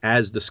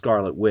as the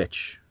Scarlet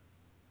Witch.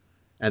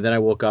 And then I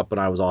woke up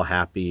and I was all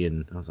happy,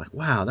 and I was like,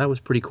 "Wow, that was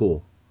pretty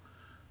cool."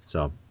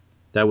 So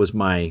that was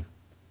my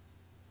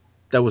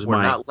We're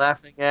not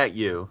laughing at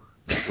you.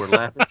 We're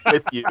laughing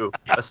with you,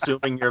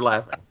 assuming you're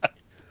laughing.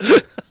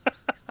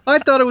 I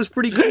thought it was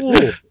pretty cool.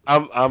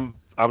 I'm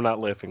not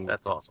laughing with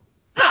That's you. awesome.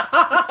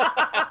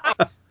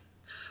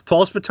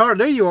 Paul Spataro,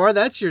 there you are.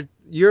 That's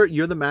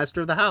you're the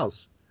master of the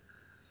house.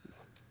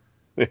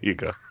 There you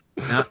go.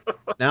 Now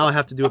now I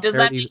have to do a Does that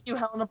parody. make you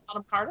Helena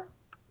Bonham Carter?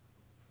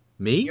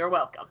 Me? You're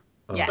welcome.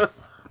 Oh.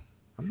 Yes.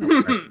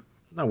 I'm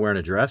not wearing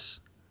a dress.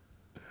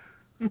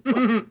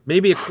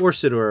 Maybe a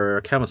corset or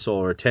a camisole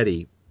or a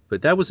teddy,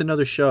 but that was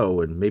another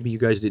show, and maybe you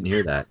guys didn't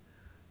hear that.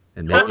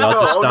 And maybe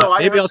I'll just stop. I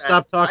Maybe heard I'll that.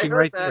 stop I talking heard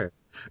right that. there.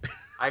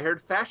 I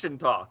heard Fashion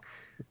Talk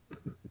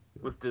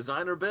with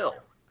Designer Bill.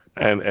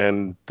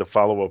 And the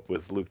follow up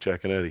with Luke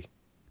Giaconetti.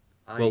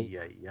 Well, Ay,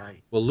 ay,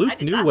 ay. Well, I Luke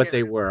did knew not what hear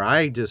they that. were.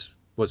 I just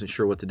wasn't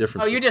sure what the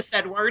difference Oh, was. you just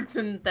said words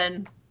and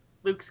then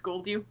Luke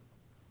schooled you?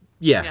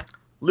 Yeah. Yeah.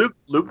 Luke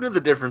knew the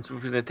difference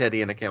between a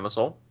teddy and a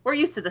camisole. We're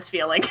used to this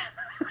feeling.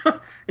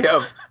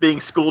 Yeah, being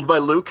schooled by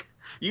Luke.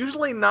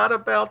 Usually not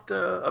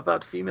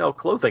about female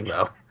clothing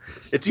though.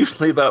 It's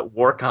usually about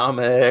war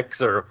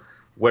comics or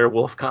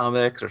werewolf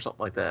comics or something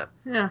like that.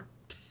 Yeah.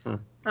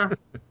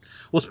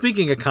 Well,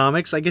 speaking of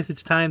comics, I guess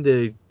it's time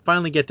to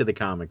finally get to the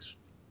comics.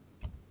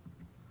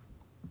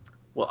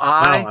 Well,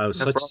 Wow, I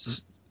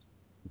was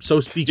so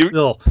speaks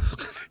Bill.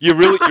 You're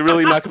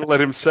really not going to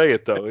let him say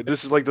it though.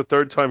 This is like the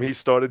third time he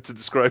started to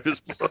describe his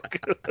book.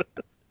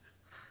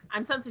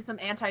 I'm sensing some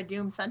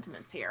anti-Doom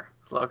sentiments here.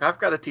 Look, I've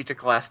got to teach a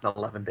class in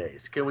 11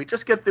 days. Can we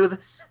just get through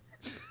this?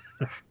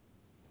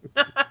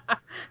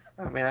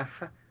 I mean,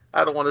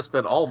 I don't want to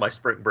spend all my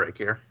spring break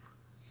here.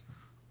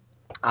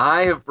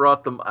 I've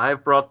brought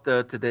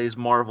today's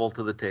Marvel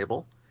to the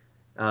table.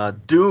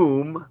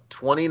 Doom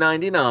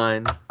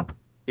 2099,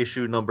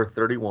 issue number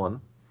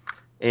 31.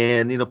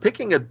 And,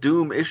 picking a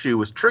Doom issue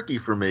was tricky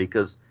for me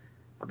because,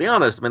 I'll be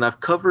honest, I mean, I've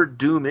covered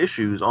Doom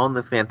issues on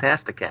the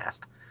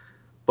Fantasticast.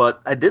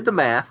 But I did the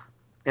math,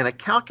 and I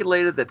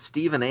calculated that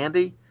Steve and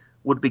Andy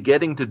would be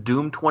getting to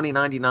Doom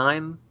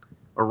 2099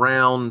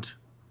 around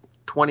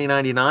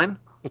 2099.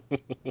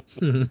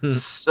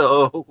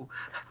 So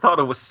I thought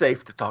it was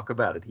safe to talk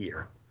about it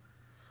here.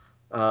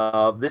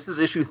 This is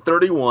issue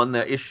 31.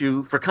 Now,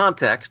 for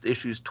context,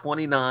 issues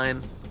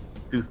 29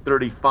 through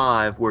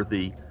 35 were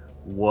the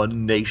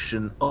One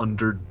Nation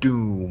Under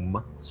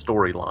Doom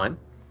storyline.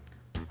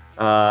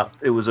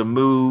 It was a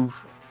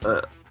move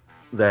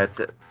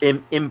that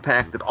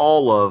impacted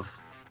all of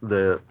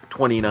the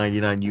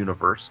 2099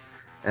 universe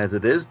as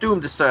it is. Doom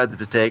decided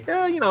to take,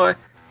 a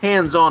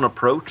hands-on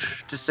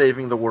approach to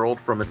saving the world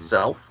from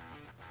itself.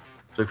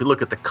 So if you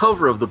look at the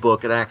cover of the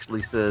book, it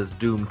actually says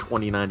Doom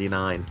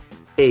 2099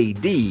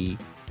 AD,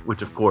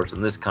 which of course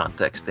in this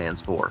context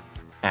stands for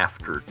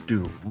After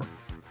Doom.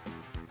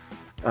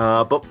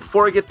 But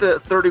before I get to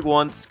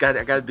 31,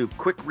 I got to do a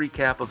quick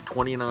recap of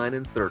 29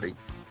 and 30.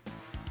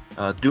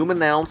 Doom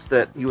announced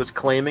that he was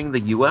claiming the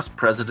U.S.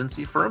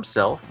 presidency for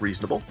himself,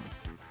 reasonable,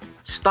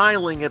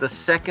 styling it a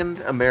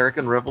second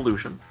American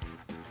Revolution,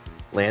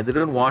 landed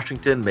in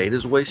Washington, made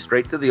his way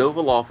straight to the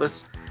Oval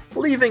Office,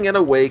 leaving in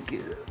a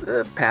wake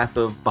a path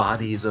of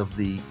bodies of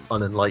the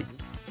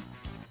unenlightened.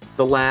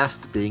 The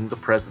last being the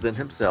president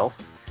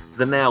himself,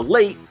 the now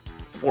late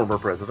former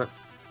president,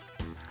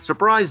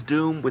 surprised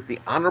Doom with the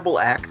honorable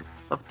act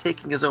of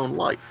taking his own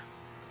life.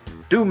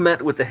 Doom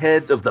met with the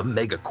heads of the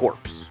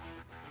megacorps,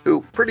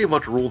 who pretty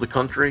much rule the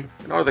country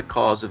and are the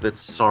cause of its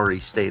sorry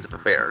state of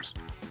affairs.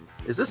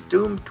 Is this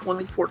Doom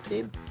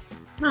 2014?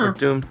 No. Or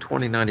Doom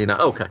 2099?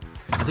 Okay.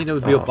 I think that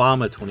would be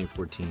Obama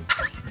 2014.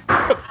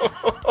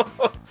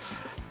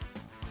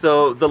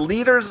 So the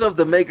leaders of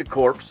the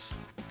megacorps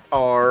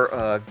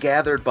are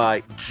gathered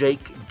by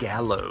Jake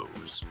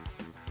Gallows,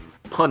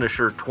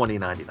 Punisher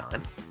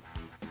 2099,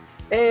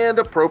 and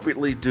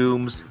appropriately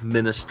Doom's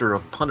Minister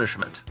of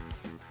Punishment.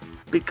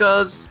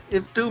 Because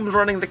if Doom's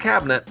running the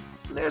cabinet,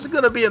 there's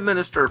going to be a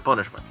Minister of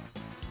Punishment.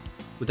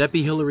 Would that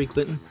be Hillary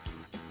Clinton?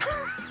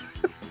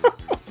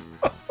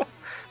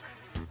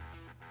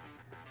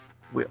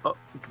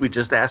 We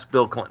just asked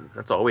Bill Clinton.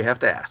 That's all we have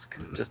to ask.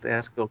 Just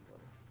ask Bill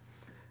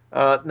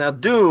Clinton. Now,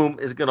 Doom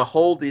is going to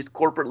hold these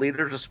corporate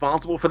leaders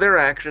responsible for their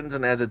actions,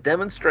 and as a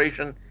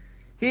demonstration,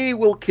 he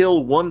will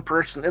kill one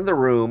person in the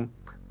room,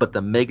 but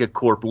the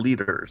megacorp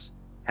leaders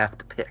have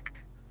to pick.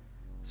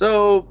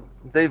 So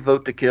they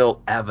vote to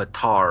kill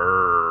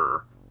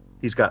Avatar.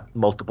 He's got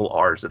multiple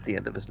R's at the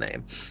end of his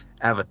name.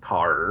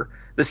 Avatar,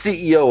 the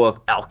CEO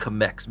of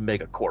Alchemex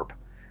Megacorp.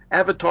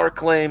 Avatar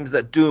claims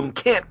that Doom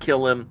can't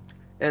kill him,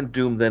 and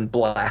Doom then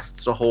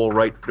blasts a hole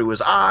right through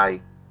his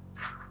eye.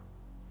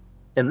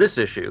 And this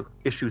issue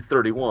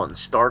 31,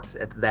 starts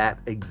at that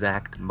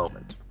exact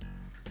moment.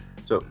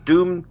 So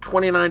Doom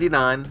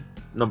 2099,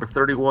 number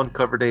 31,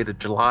 cover dated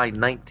July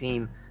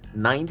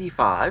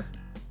 1995,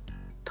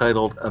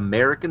 titled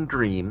American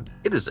Dream.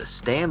 It is a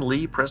Stan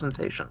Lee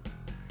presentation.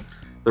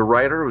 The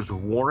writer was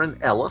Warren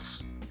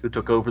Ellis, who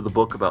took over the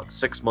book about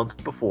 6 months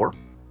before.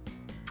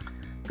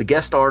 The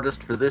guest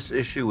artist for this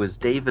issue is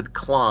David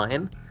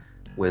Klein,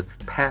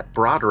 with Pat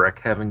Broderick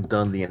having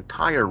done the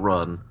entire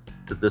run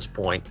to this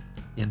point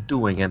and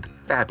doing a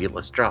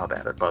fabulous job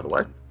at it, by the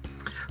way.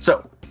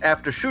 So,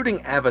 after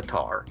shooting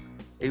Avatar,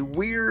 a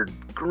weird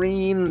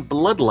green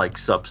blood-like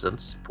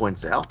substance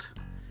points out.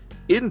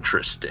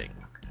 Interesting,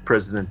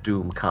 President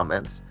Doom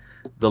comments.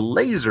 The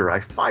laser I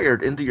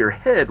fired into your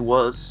head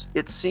was,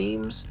 it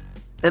seems,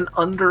 an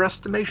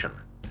underestimation.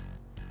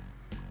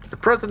 The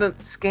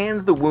president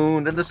scans the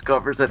wound and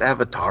discovers that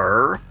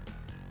Avatar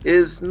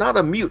is not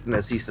a mutant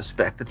as he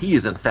suspected. He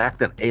is in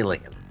fact an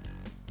alien.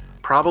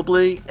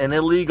 Probably an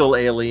illegal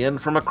alien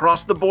from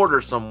across the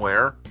border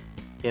somewhere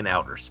in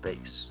outer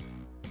space.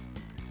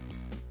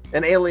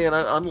 An alien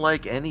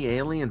unlike any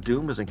alien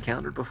Doom has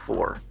encountered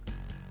before.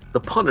 The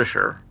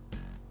Punisher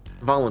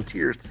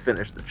volunteers to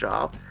finish the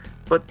job,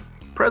 but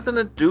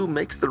President Doom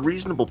makes the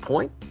reasonable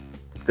point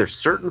that there's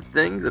certain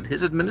things that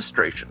his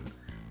administration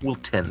will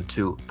tend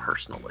to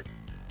personally.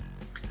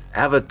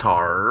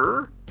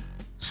 Avatar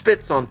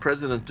spits on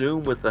President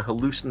Doom with a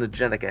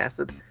hallucinogenic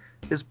acid.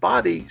 His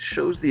body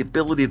shows the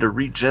ability to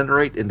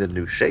regenerate into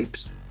new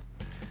shapes.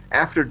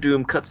 After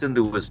Doom cuts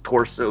into his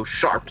torso,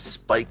 sharp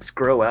spikes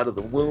grow out of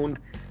the wound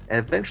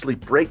and eventually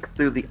break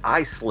through the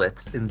eye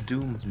slits in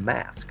Doom's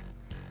mask.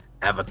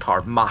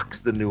 Avatar mocks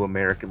the new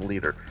American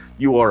leader.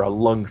 You are a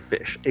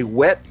lungfish, a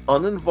wet,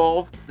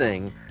 uninvolved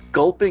thing,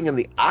 gulping in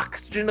the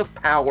oxygen of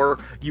power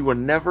you were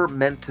never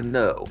meant to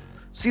know.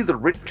 See the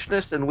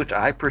richness in which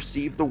I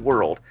perceive the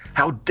world.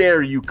 How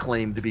dare you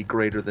claim to be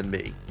greater than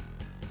me?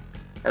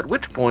 At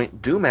which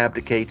point, Doom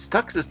abdicates,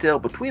 tucks his tail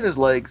between his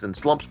legs, and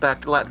slumps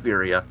back to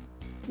Latveria.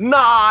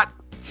 Not!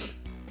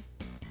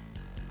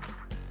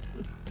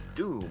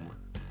 Doom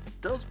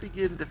does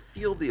begin to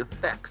feel the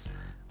effects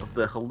of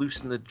the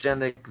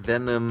hallucinogenic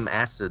venom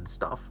acid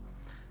stuff,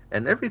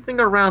 and everything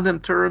around him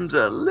turns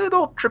a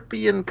little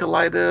trippy and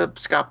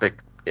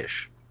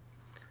kaleidoscopic-ish.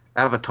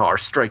 Avatar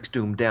strikes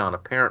Doom down,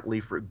 apparently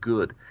for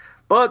good,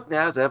 but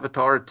as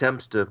Avatar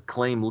attempts to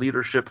claim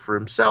leadership for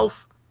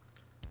himself,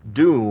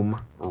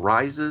 Doom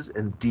rises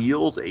and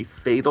deals a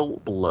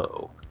fatal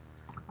blow.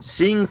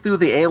 Seeing through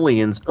the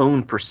alien's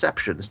own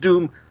perceptions,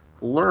 Doom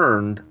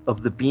learned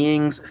of the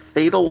being's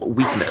fatal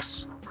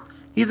weakness.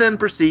 He then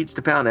proceeds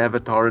to pound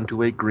Avatar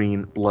into a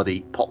green,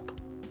 bloody pulp.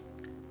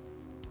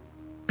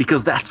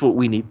 Because that's what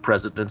we need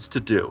presidents to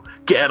do.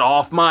 Get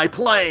off my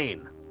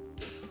plane!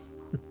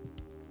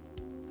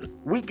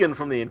 Weakened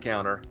from the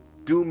encounter,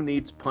 Doom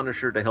needs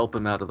Punisher to help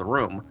him out of the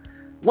room.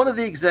 One of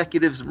the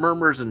executives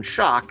murmurs in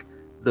shock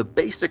the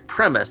basic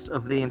premise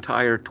of the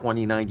entire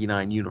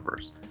 2099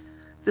 universe.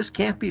 This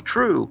can't be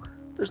true.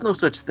 There's no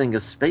such thing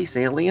as space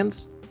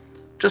aliens.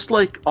 Just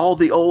like all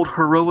the old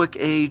heroic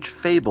age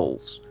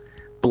fables.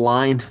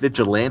 Blind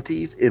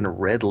vigilantes in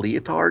red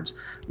leotards,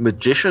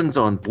 magicians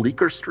on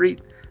Bleecker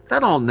Street,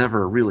 that all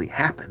never really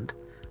happened.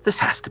 This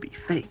has to be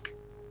fake.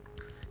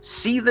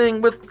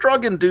 Seething with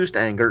drug-induced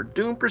anger,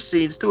 Doom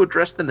proceeds to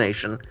address the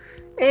nation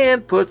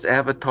and puts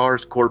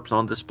Avatar's corpse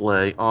on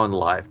display on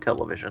live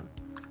television.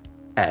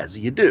 As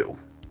you do.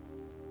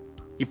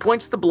 He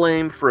points the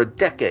blame for a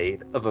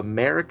decade of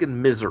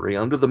American misery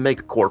under the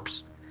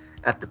megacorps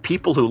at the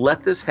people who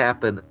let this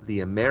happen, the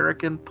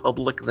American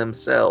public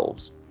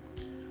themselves.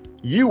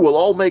 You will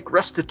all make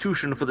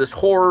restitution for this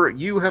horror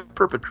you have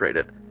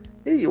perpetrated.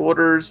 He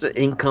orders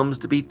incomes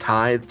to be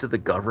tithed to the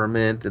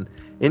government and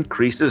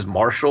increases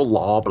martial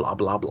law, blah,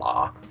 blah,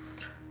 blah.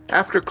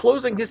 After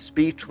closing his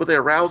speech with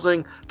a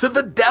rousing, "To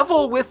the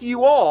devil with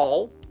you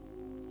all,"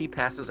 he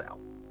passes out.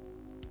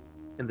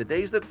 In the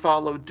days that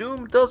follow,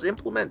 Doom does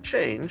implement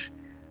change.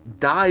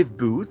 Dive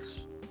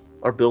booths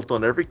are built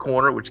on every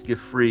corner, which give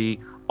free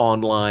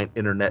online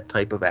internet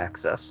type of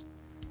access,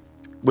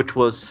 which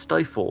was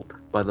stifled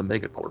by the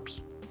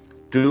megacorps.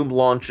 Doom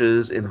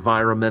launches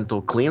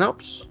environmental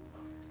cleanups.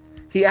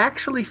 He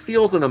actually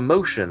feels an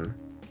emotion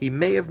he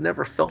may have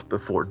never felt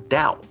before,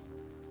 doubt,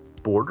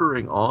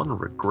 bordering on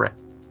regret.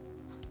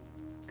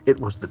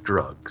 It was the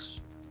drugs.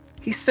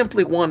 He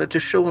simply wanted to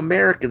show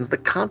Americans the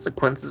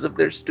consequences of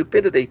their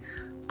stupidity,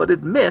 but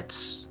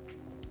admits,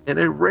 in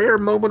a rare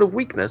moment of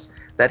weakness,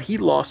 that he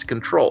lost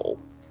control.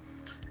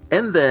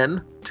 And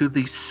then, to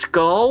the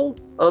skull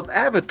of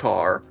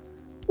Avatar,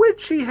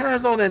 which he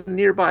has on a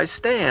nearby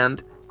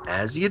stand,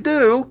 as you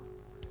do,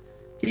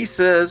 he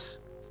says,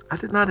 "I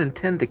did not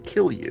intend to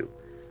kill you.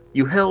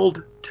 You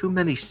held too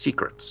many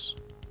secrets."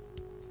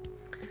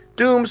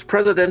 Doom's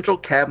presidential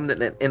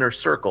cabinet and inner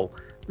circle,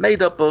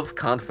 made up of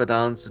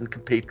confidants and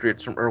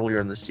compatriots from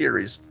earlier in the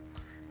series,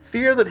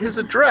 fear that his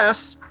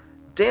address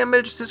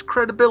damaged his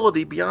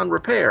credibility beyond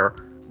repair,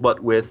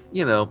 but with,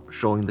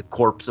 showing the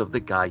corpse of the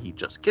guy he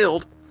just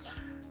killed.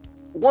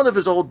 One of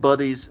his old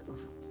buddies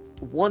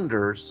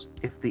wonders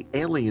if the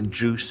alien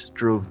juice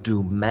drove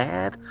Doom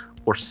mad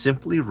or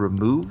simply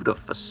removed a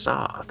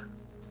facade.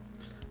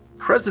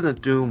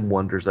 President Doom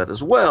wonders that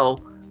as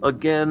well,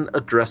 again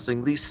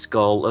addressing the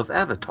skull of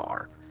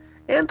Avatar,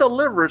 and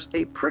delivers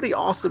a pretty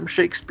awesome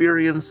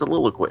Shakespearean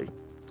soliloquy.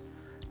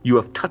 "You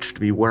have touched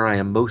me where I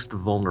am most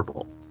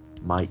vulnerable,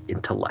 my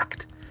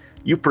intellect.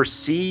 You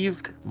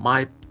perverted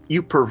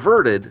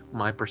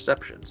my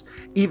perceptions.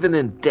 Even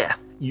in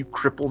death, you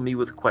cripple me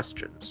with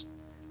questions.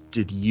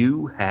 Did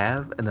you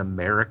have an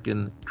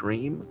American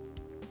dream?"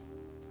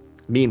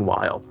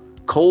 Meanwhile,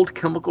 cold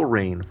chemical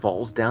rain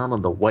falls down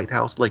on the White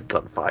House like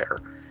gunfire.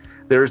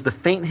 There is the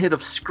faint hit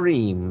of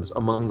screams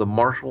among the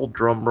martial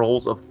drum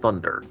rolls of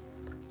thunder.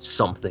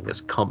 Something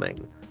is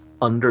coming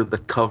under the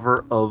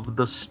cover of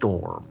the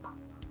storm.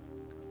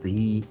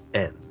 The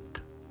end.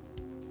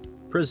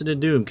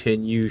 President Doom,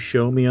 can you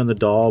show me on the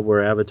doll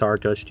where Avatar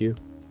touched you?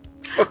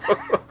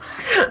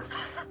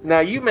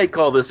 Now, you may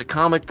call this a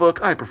comic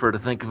book. I prefer to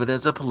think of it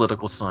as a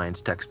political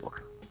science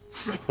textbook.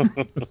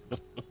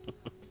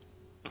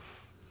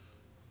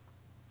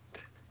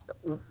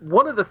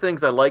 One of the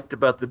things I liked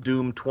about the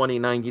Doom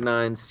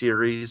 2099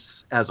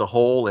 series as a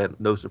whole, and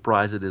no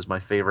surprise it is my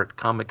favorite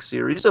comic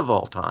series of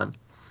all time,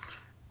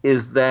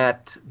 is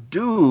that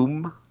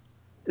Doom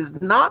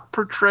is not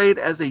portrayed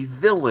as a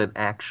villain,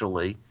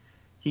 actually.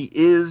 He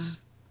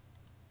is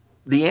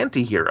the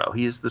anti-hero.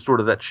 He is the sort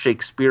of that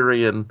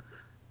Shakespearean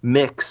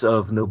mix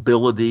of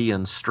nobility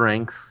and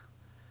strength.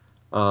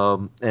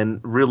 And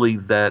really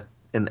that,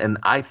 and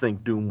I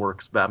think Doom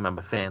works best. I'm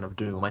a fan of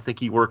Doom. I think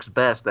he works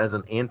best as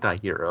an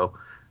anti-hero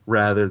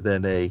rather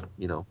than a,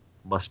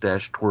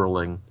 mustache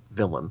twirling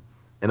villain.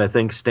 And I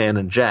think Stan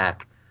and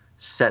Jack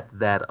set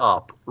that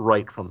up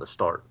right from the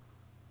start.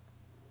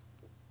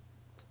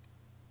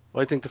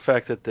 Well, I think the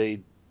fact that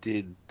they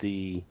did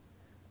the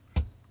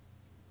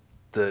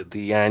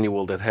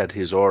annual that had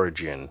his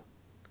origin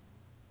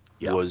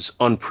Yeah. was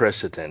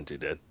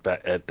unprecedented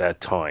at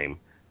that time,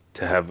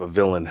 to have a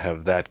villain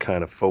have that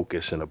kind of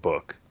focus in a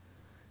book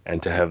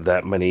and to have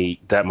that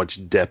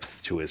much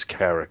depth to his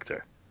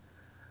character.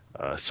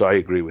 So I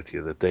agree with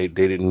you that they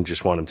didn't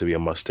just want him to be a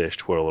mustache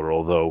twirler,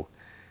 although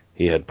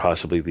he had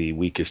possibly the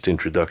weakest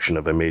introduction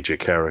of a major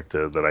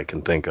character that I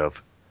can think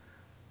of.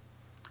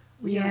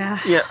 Yeah.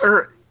 Yeah,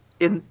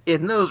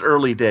 in those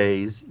early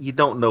days, you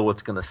don't know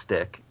what's going to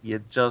stick.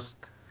 You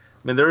just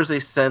mean, there is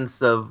a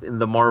sense of in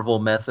the Marvel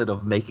method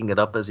of making it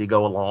up as you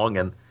go along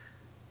and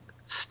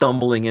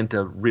stumbling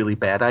into really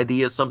bad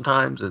ideas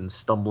sometimes and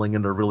stumbling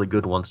into really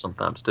good ones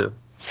sometimes too.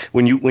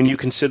 When you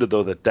consider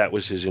though that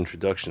was his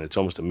introduction, it's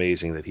almost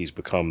amazing that he's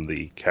become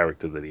the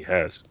character that he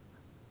has.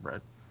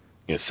 Right.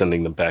 You know,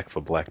 sending them back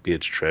for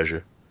Blackbeard's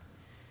treasure,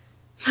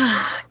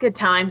 Good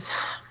times.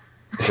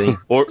 See?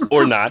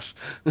 or not.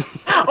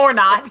 Or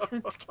not.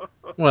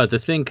 Well, the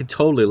thing could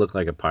totally look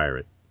like a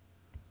pirate.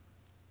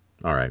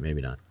 All right,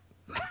 maybe not.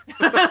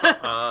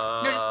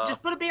 No,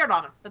 just put a beard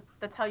on him.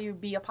 That's how you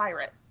be a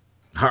pirate.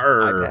 Eye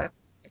Arr. patch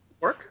could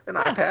work. An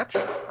eye patch.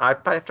 Eye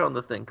patch on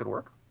the thing could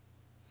work.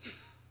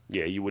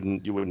 Yeah, you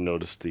wouldn't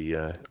notice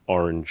the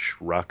orange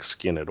rock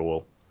skin at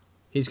all.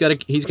 He's got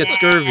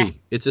scurvy.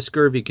 It's a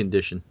scurvy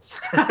condition.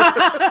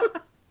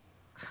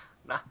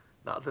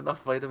 Not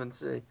enough vitamin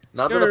C.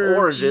 Not enough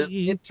oranges.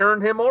 Scurvy. It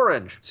turned him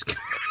orange.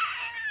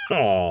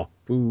 Oh,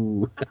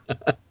 boo.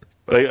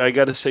 But I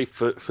got to say,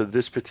 for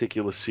this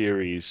particular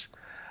series,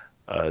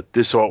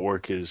 this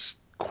artwork is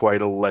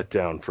quite a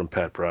letdown from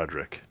Pat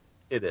Broderick.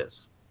 It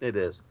is. It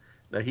is.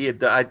 Now he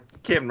had. I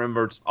can't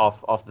remember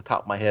off the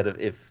top of my head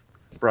if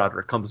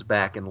Broderick comes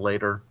back in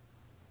later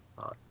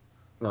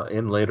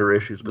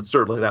issues, but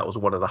certainly that was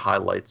one of the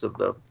highlights of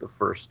the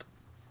first,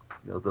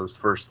 those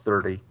first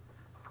 30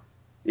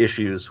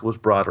 issues was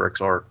Broderick's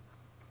art.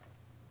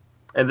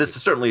 And this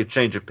is certainly a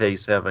change of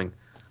pace having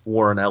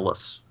Warren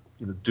Ellis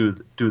do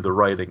the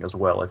writing as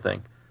well. I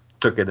think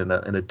took it in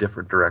a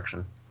different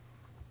direction.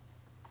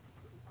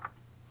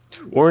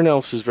 Warren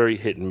Ellis is very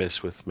hit and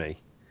miss with me.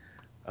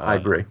 I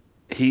agree.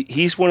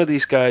 He's one of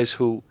these guys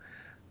who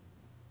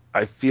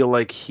I feel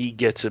like he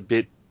gets a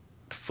bit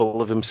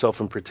full of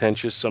himself and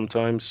pretentious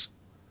sometimes.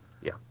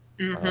 Yeah.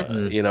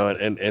 You know,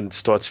 and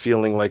starts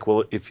feeling like,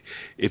 well, if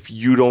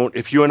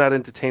you're not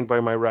entertained by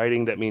my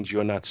writing, that means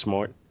you're not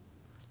smart.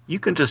 You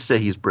can just say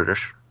he's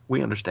British.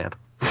 We understand.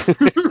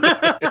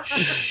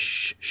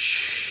 Shh,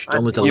 shh.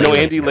 Don't let the You know,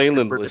 lady. Andy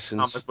Leyland British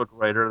listens. comic book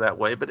writer that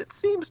way, but it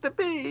seems to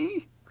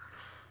be.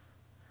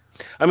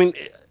 I mean,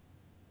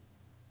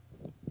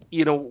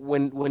 you know,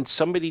 when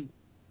somebody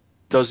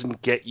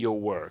doesn't get your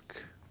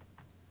work,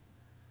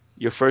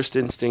 your first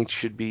instinct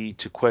should be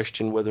to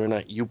question whether or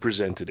not you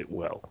presented it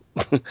well,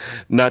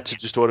 not to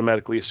just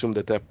automatically assume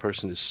that that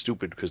person is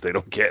stupid because they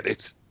don't get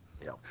it.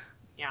 Yeah.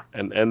 Yeah.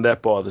 And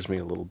that bothers me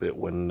a little bit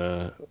when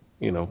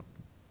you know,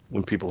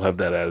 when people have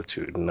that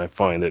attitude, and I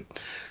find that,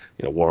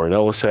 you know, Warren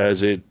Ellis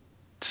has it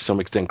to some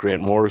extent.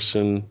 Grant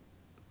Morrison,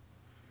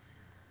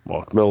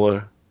 Mark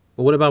Miller.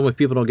 Well, what about when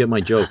people don't get my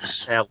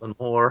jokes? Alan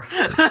Moore.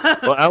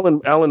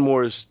 Well, Alan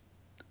Moore is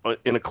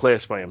in a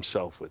class by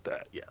himself with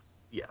that. Yes.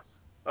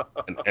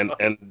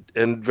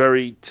 And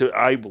very,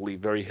 I believe,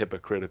 very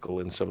hypocritical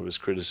in some of his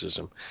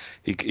criticism.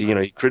 He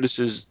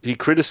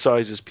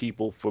criticizes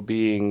people for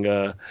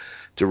being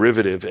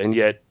derivative, and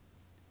yet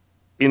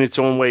in its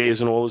own way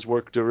isn't all his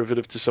work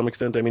derivative to some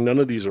extent. I mean, none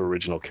of these are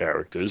original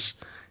characters.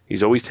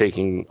 He's always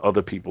taking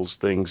other people's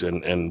things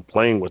and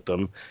playing with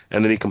them,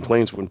 and then he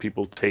complains when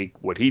people take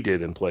what he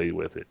did and play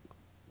with it.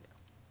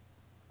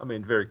 I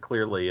mean, very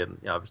clearly, and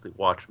obviously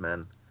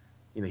Watchmen.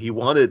 He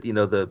wanted,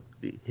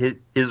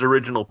 his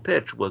original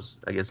pitch was,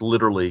 I guess,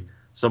 literally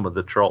some of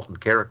the Charlton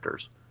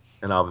characters,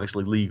 and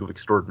obviously League of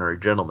Extraordinary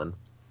Gentlemen,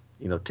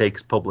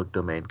 takes public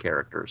domain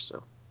characters.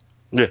 So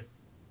Yeah,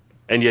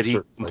 and yet he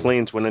certainly,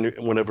 complains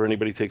whenever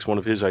anybody takes one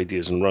of his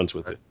ideas and runs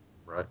with it.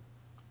 right?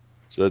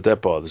 So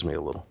that bothers me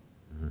a little.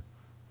 Mm-hmm.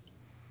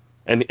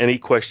 And he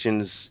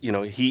questions, you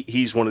know,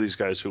 he's one of these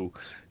guys who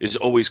is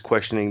always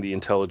questioning the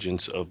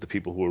intelligence of the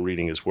people who are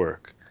reading his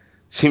work.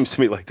 Seems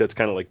to me like that's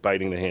kind of like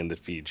biting the hand that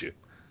feeds you.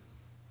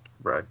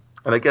 Right.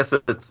 And I guess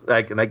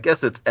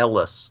it's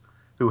Ellis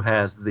who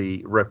has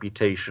the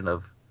reputation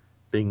of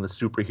being the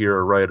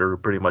superhero writer who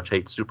pretty much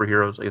hates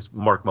superheroes. I guess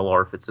Mark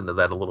Millar fits into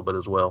that a little bit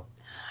as well.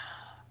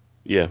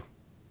 Yeah.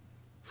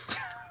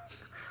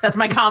 That's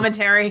my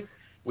commentary.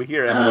 We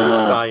hear Emily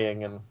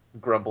sighing and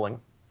grumbling.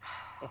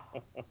 I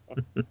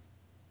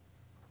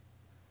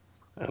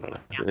don't know.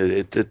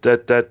 Yeah.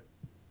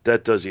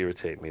 That does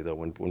irritate me though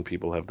when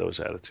people have those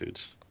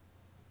attitudes.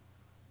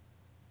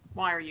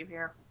 Why are you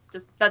here?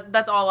 Just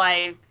that's all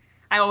I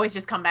always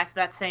just come back to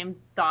that same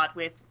thought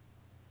with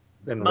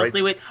Then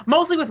mostly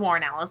with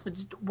Warren Ellis, but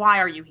just why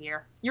are you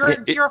here?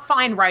 You're a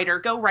fine writer.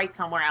 Go write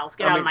somewhere else.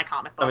 Get out of my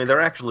comic book. I mean, there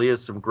actually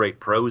is some great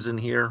prose in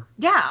here.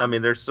 Yeah. I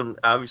mean, there's some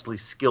obviously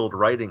skilled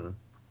writing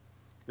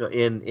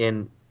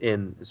in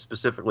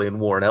specifically in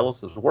Warren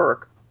Ellis's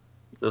work.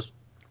 Just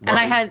and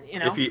I had,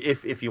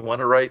 if you want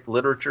to write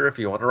literature, if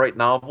you want to write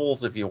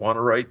novels, if you want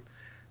to write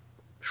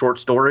short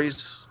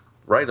stories,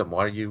 write them.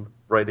 Why are you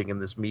writing in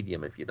this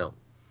medium if you don't?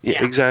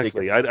 Yeah,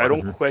 exactly. I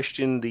don't Mm-hmm.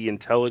 question the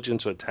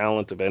intelligence or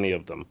talent of any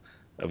of them,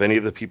 of any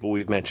of the people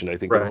we've mentioned. I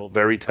think they're Right. all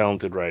very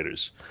talented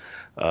writers.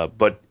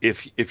 But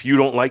if you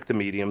don't like the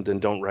medium, then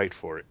don't write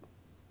for it.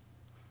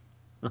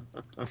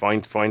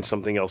 Find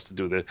something else to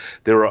do.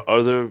 There are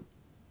other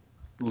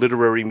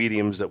literary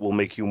mediums that will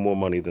make you more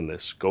money than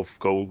this.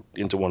 Go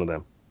into one of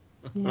them.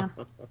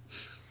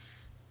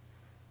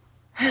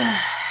 yeah.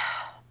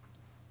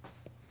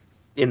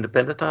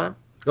 Independent time.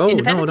 Oh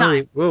Independent no!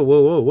 time. Whoa!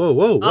 Whoa! Whoa! Whoa!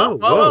 Whoa! Oh, Whoa! whoa, whoa,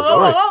 Whoa! whoa, Whoa!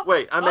 whoa, whoa.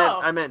 Wait, Whoa.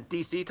 I meant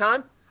DC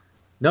time.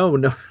 No!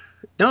 No!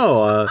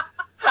 No!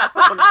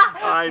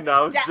 I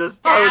know. I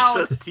Down.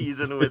 was just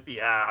teasing with you.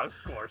 Yeah, of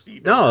course.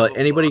 You know No! the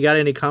Anybody book. got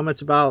any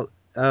comments about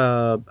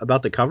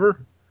the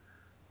cover?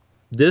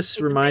 This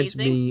It's reminds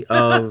amazing. me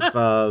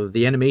of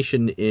the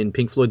animation in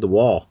Pink Floyd: The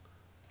Wall,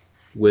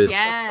 with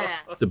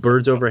Yes. the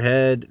birds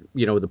overhead,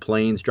 the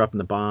planes dropping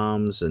the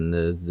bombs, and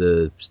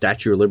the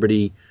Statue of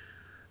Liberty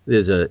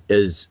is a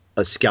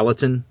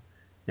skeleton,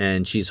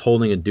 and she's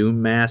holding a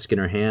Doom mask in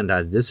her hand.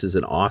 This is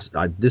an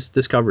awesome.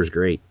 This cover is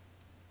great.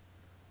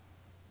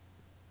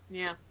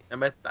 Yeah. I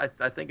mean,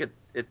 I think it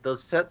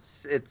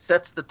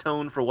sets the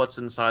tone for what's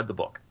inside the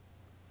book,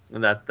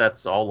 and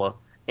that's all.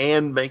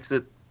 And makes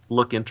it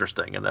look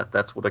interesting, and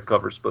that's what a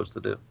cover's supposed to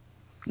do.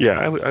 Yeah,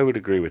 I would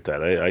agree with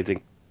that. I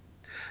think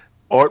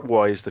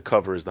art-wise, the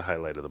cover is the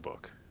highlight of the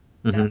book.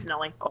 Mm-hmm.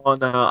 Definitely.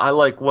 I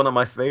like one of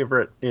my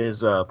favorite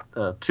is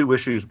 2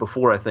 issues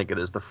before, I think it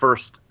is the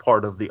first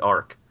part of the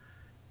arc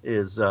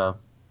is a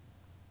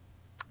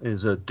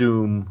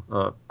Doom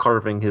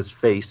carving his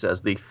face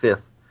as the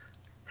 5th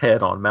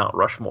head on Mount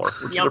Rushmore,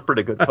 which is a Yep.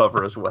 pretty good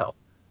cover as well.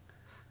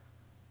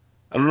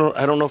 I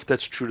don't know if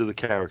that's true to the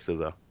character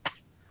though,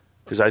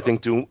 because I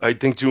think Doom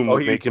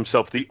would make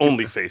himself the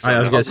only face I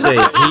on was Mount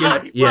gonna say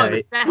Yeah,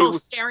 yeah, That he whole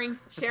was-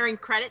 sharing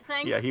credit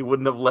thing? Yeah, he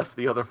wouldn't have left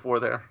the other 4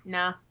 there.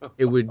 No.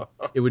 it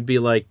would be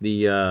like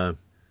the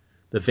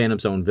Phantom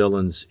Zone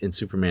villains in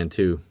Superman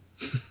 2.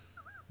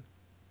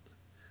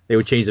 They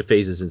would change the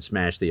faces and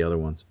smash the other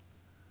ones.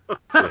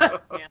 Yeah.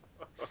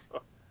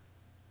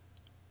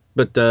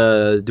 But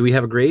do we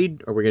have a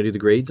grade? Are we gonna do the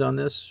grades on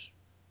this?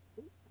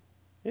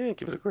 Yeah,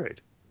 give it a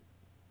grade.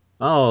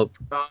 Oh,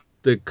 Uh,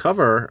 the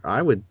cover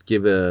I would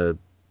give a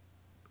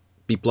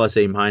B plus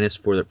A minus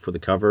for the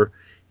cover.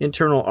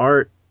 Internal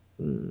art,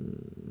 Yeah,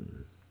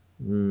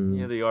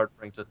 the art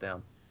brings it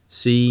down.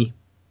 C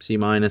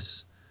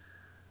minus.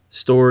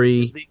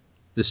 Story, The, the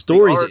the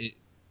story's art,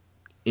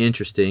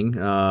 interesting.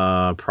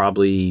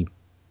 Probably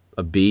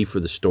a B for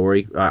the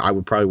story. I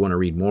would probably want to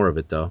read more of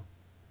it though.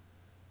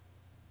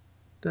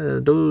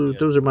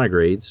 Those are my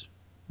grades.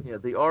 yeah,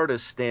 the art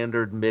is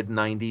standard mid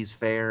 '90s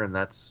fare, and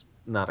that's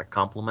not a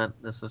compliment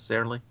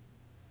necessarily.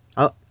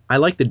 I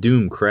like the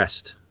Doom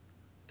crest.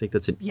 I think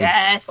that's an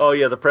Yes. Oh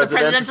yeah, the The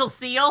presidential. presidential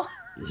seal.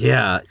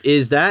 yeah.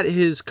 Is that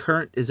his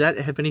current? Does that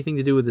have anything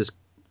to do with his?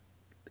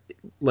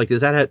 Like,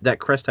 does that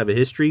crest have a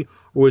history,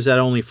 or is that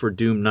only for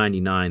Doom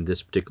 99?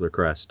 This particular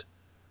crest,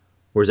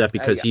 or is that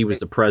because Yeah, he was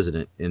the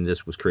president and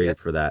this was yeah, created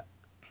for that?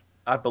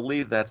 I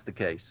believe that's the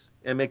case.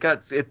 I mean,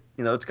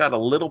 it's got a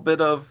little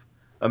bit of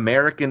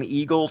American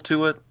Eagle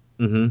to it.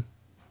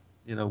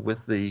 Mm-hmm.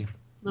 With the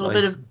Little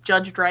bit nice. of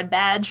Judge Dredd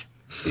badge.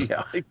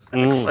 Yeah,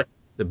 exactly.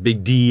 The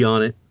big D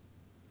on it.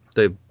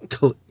 The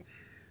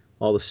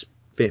all the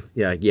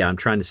yeah. I'm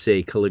trying to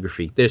say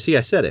calligraphy. There, see,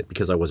 I said it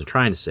because I wasn't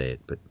trying to say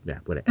it, but yeah,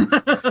 whatever.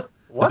 The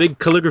What? big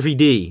calligraphy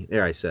D.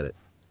 There, I said it.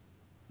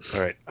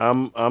 All right,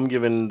 I'm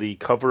giving the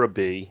cover a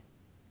B,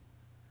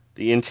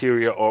 the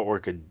interior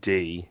artwork a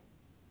D,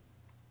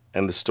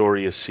 and the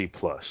story a C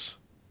plus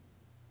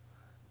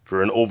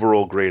for an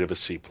overall grade of a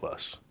C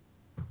plus.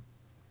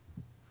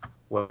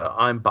 Well,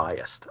 I'm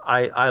biased.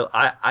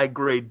 I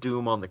grade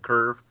Doom on the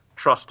curve.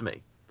 Trust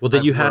me. Well, then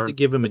I've you have to learned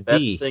give him the a best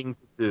D thing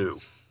to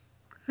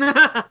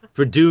do.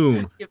 for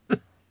Doom.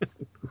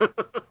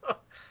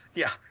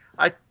 Yeah,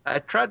 I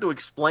tried to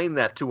explain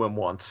that to him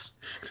once.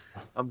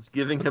 I was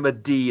giving him a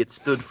D. It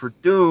stood for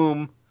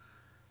Doom.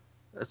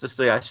 That's to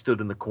say, I stood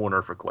in the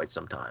corner for quite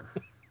some time.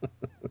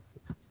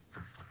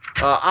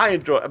 I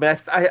enjoy. I mean,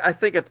 I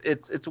think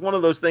it's one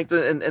of those things,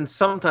 and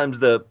sometimes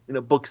the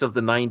books of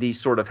the '90s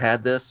sort of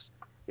had this.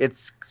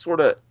 It's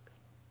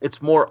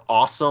it's more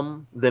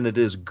awesome than it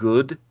is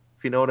good,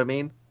 if you know what I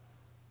mean.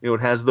 It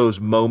has those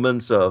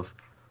moments of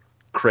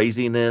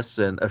craziness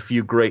and a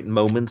few great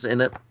moments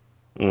in it.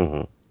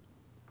 Mm-hmm.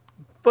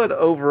 But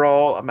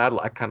overall,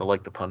 I kind of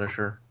like the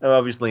Punisher.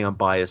 Obviously, I'm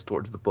biased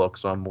towards the book,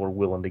 so I'm more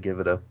willing to give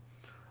it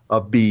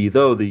a B.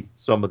 Though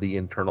some of the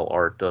internal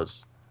art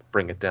does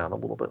bring it down a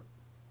little bit.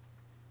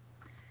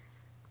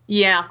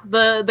 Yeah,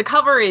 the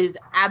cover is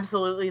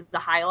absolutely the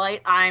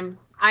highlight. I'm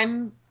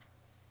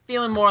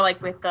feeling more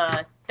like with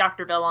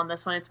Dr. Bill on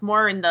this one. It's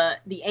more in the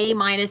A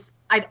minus.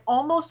 I'd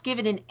almost give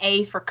it an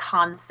A for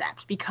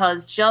concept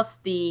because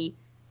just the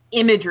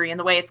imagery and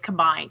the way it's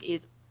combined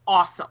is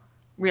awesome.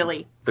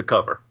 Really. The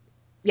cover.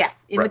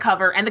 Yes, in Right. the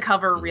cover and the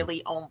cover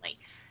really only.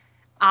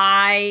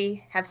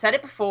 I have said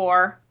it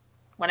before.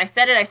 When I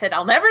said it, I said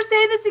I'll never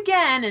say this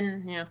again,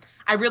 and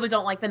I really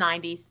don't like the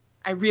 '90s.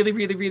 I really,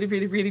 really, really,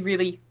 really, really,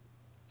 really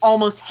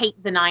almost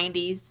hate the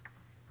 '90s.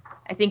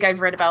 I think I've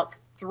read about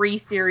 3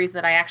 series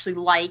that I actually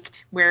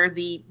liked, where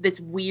this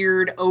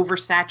weird,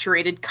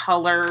 oversaturated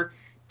color,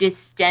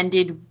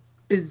 distended,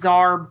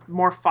 bizarre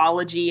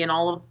morphology, and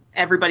all of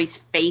everybody's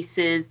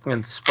faces And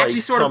actually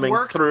spikes sort of coming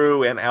worked.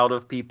 through and out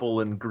of people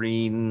and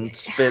green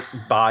spit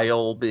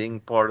bile being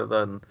part of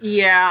the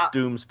Yeah.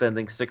 Doom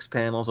spending 6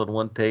 panels on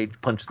one page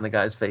punching the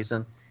guy's face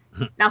in.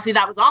 Now, see,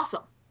 that was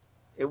awesome.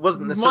 It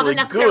wasn't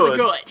necessarily,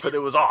 good. but it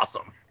was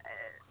awesome.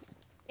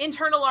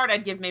 Internal art,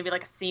 I'd give maybe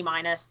like a C-.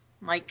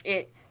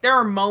 Like there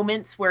are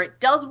moments where it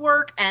does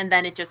work, and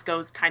then it just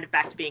goes kind of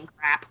back to being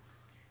crap.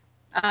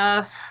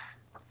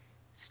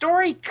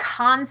 Story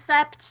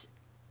concept,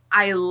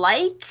 I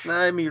like.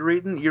 I mean,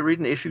 you're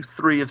reading issue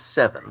 3 of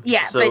 7.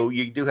 Yeah, so but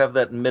you do have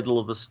that middle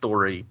of the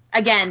story.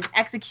 Again,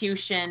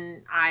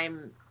 execution, I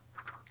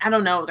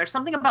don't know. There's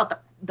something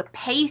about the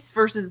pace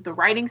versus the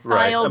writing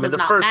style does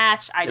not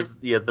match.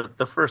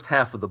 The first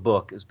half of the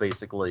book is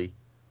basically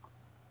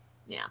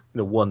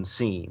one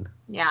scene.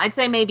 Yeah, I'd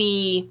say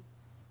maybe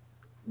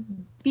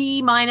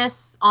B-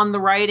 on the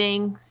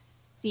writing,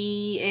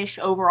 C-ish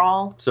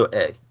overall. So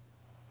A.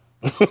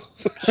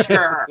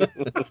 Sure.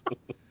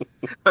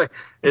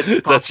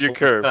 That's your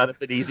curve.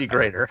 Not an easy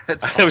grader.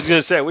 I was going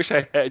to say, I wish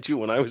I had you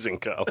when I was in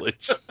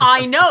college.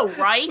 I know,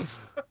 right?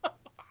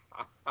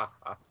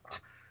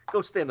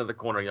 Go stand in the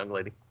corner, young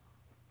lady.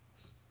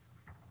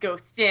 Go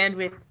stand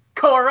with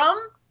Corum?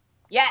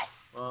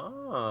 Yes.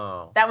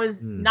 Oh. That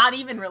was not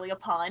even really a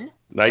pun.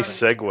 Nice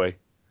segue.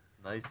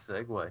 Nice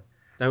segue.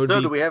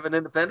 Do we have an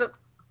independent?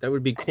 That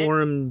would be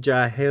Corum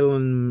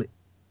Jahelum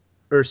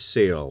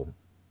Ursil.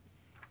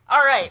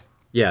 All right.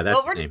 Yeah,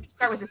 that's we're his just name. going to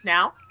start with this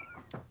now.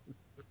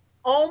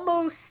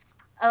 Almost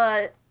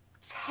 10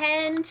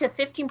 to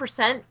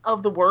 15%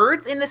 of the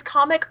words in this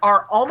comic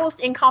are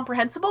almost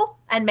incomprehensible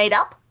and made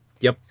up.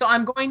 Yep. So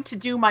I'm going to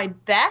do my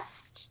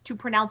best to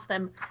pronounce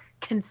them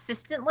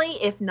consistently,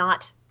 if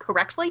not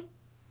correctly.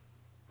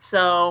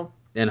 So.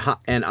 And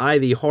I,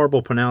 the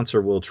horrible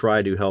pronouncer, will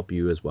try to help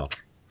you as well.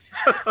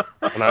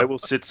 And I will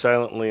sit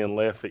silently and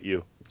laugh at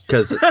you.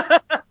 Because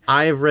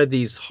I have read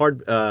these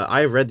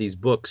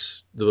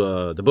books,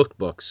 the book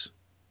books,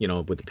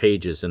 with the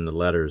pages and the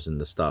letters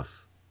and the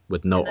stuff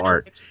with no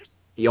art. No pictures?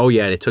 Oh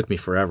yeah, it took me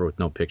forever with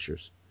no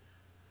pictures.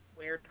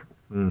 Weird.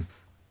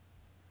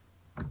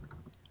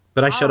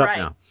 But I shut up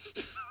now.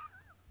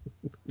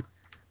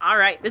 All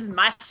right, this is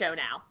my show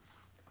now.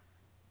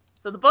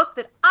 So the book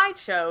that I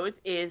chose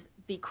is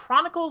The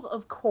Chronicles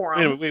of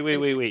Corum.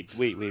 Wait.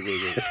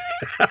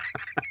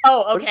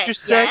 Oh, okay. What did you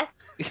say?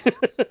 Yes.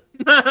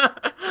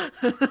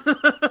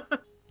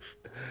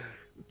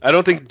 I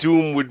don't think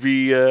Doom would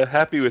be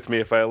happy with me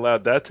if I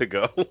allowed that to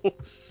go.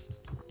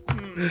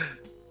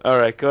 All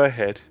right, go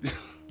ahead.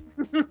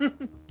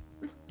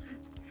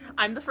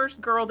 I'm the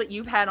first girl that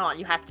you've had on.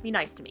 You have to be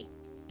nice to me.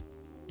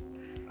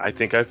 I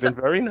think I've been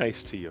very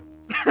nice to you.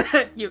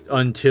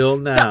 Until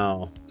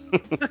now.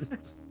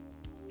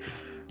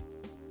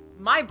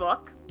 My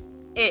book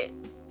is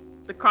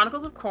The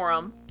Chronicles of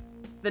Corum,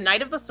 The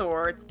Knight of the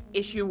Swords,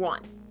 Issue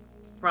 1,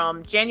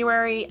 from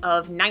January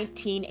of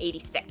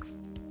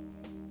 1986.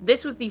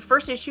 This was the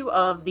first issue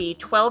of the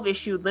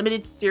 12-issue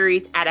limited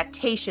series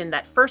adaptation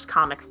that First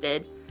Comics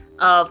did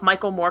of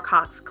Michael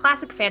Moorcock's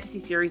classic fantasy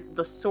series,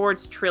 The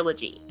Swords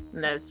Trilogy.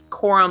 And there's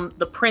Corum,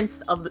 the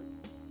Prince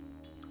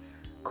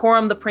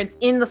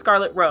in the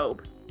Scarlet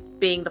Robe,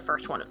 being the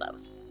first one of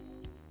those.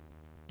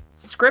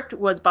 Script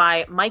was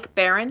by Mike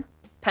Barron,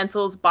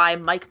 pencils by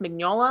Mike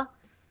Mignola,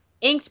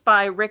 inked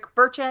by Rick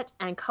Burchett,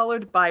 and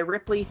colored by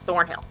Ripley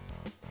Thornhill.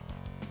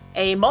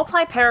 A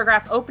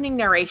multi-paragraph opening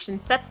narration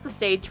sets the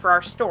stage for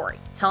our story,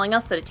 telling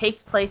us that it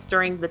takes place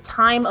during the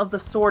time of the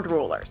Sword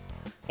Rulers,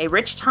 a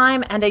rich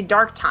time and a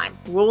dark time,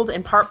 ruled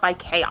in part by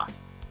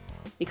chaos.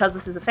 Because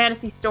this is a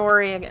fantasy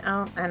story, and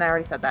I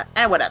already said that.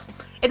 What else?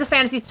 It's a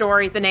fantasy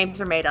story, the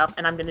names are made up,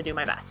 and I'm going to do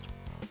my best.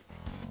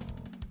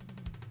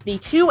 The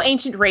two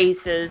ancient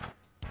races,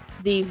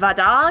 the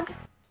Vadag,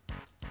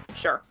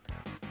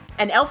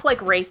 an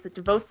elf-like race that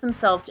devotes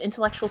themselves to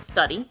intellectual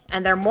study,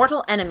 and their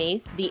mortal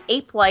enemies, the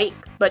ape-like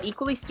but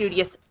equally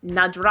studious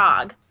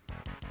Nadrag,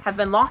 have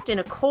been locked in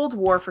a cold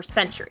war for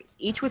centuries,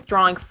 each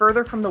withdrawing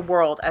further from the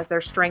world as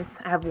their strengths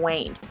have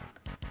waned.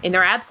 In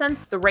their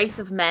absence, the race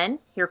of men,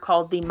 here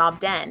called the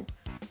Mabden,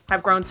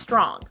 have grown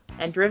strong,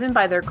 and driven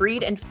by their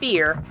greed and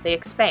fear, they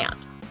expand.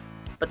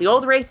 But the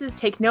old races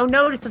take no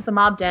notice of the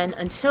Mabden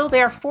until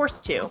they are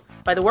forced to,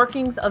 by the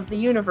workings of the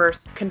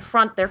universe,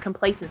 confront their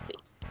complacency.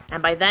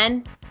 And by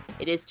then,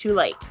 it is too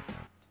late.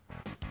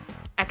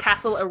 At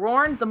Castle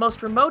Arorn, the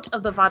most remote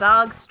of the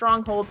Vadag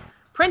strongholds,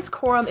 Prince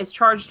Corum is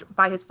charged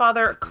by his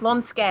father,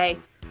 Klonskay,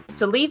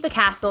 to leave the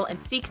castle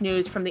and seek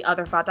news from the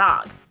other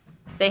Vadag.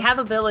 They have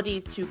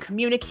abilities to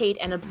communicate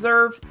and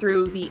observe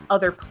through the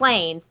other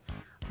planes,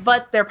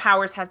 but their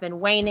powers have been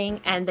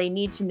waning, and they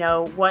need to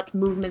know what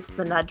movements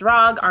the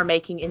Nadrag are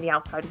making in the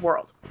outside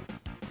world.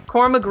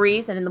 Corum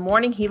agrees, and in the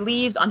morning he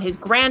leaves on his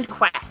grand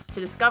quest to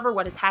discover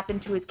what has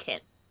happened to his kin.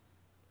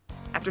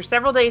 After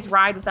several days'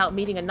 ride without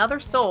meeting another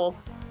soul,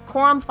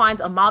 Corum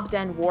finds a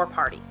Mabden war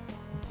party.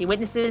 He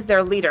witnesses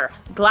their leader,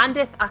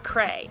 Glandith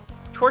Akre,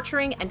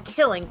 torturing and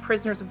killing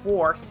prisoners of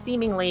war,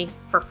 seemingly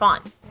for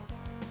fun.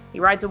 He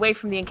rides away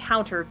from the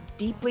encounter,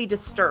 deeply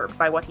disturbed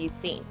by what he's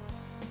seen.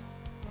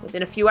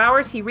 Within a few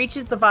hours, he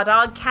reaches the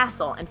Vadag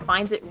castle and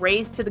finds it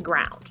razed to the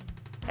ground.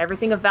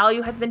 Everything of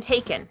value has been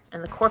taken,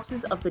 and the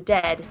corpses of the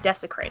dead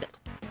desecrated.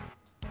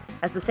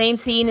 As the same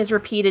scene is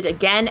repeated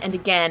again and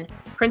again,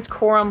 Prince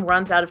Coram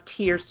runs out of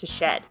tears to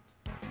shed.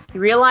 He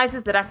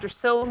realizes that after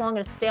so long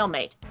a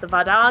stalemate, the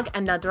Vadag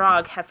and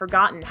Nadrag have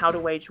forgotten how to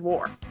wage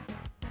war.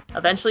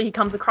 Eventually, he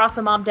comes across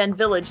a Mobden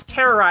village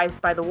terrorized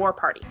by the war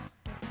party.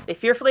 They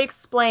fearfully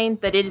explain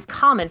that it is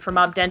common for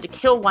Mobden to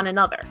kill one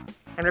another,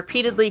 and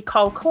repeatedly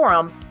call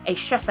Coram a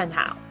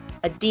Shefenhau,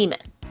 a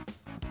demon.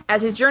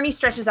 As his journey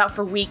stretches out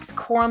for weeks,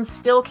 Coram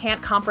still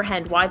can't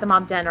comprehend why the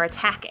Mobden are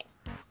attacking.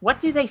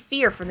 What do they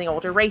fear from the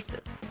older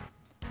races?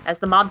 As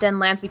the Mobden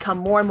lands become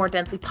more and more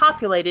densely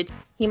populated,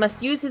 he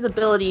must use his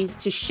abilities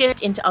to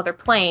shift into other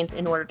planes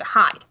in order to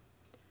hide.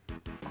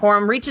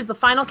 Coram reaches the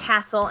final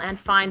castle and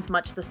finds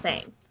much the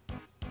same.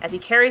 As he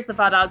carries the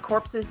Vadag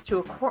corpses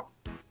to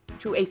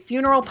a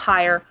funeral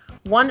pyre,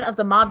 one of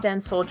the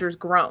Mobden soldiers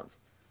groans.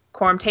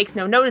 Coram takes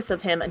no notice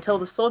of him until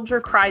the soldier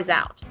cries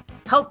out,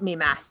 "Help me,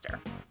 master."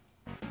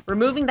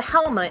 Removing the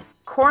helmet,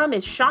 Coram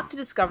is shocked to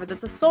discover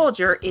that the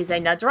soldier is a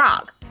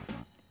Nadrag.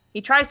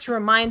 He tries to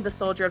remind the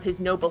soldier of his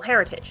noble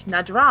heritage.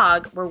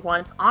 Nadrag were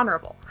once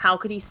honorable. How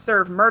could he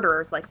serve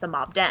murderers like the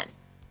Mobden?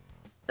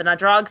 The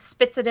Nadrag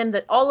spits at him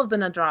that all of the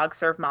Nadrag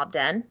serve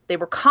Mobden. They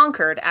were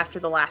conquered after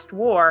the last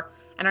war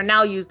and are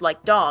now used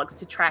like dogs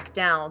to track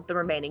down the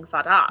remaining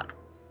Vadag.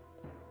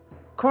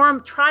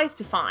 Coram tries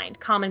to find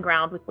common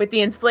ground with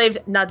the enslaved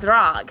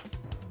Nadrag,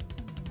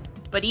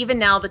 but even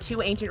now the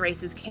two ancient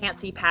races can't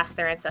see past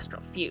their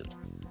ancestral feud.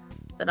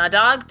 The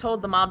Nadrag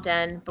told the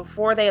Mobden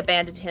before they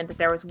abandoned him that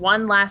there was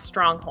one last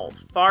stronghold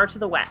far to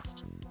the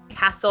west,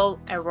 Castle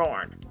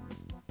Erorn.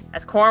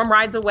 As Coram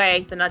rides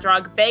away, the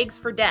Nadrag begs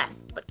for death,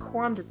 but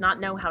Coram does not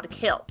know how to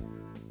kill.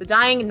 The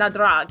dying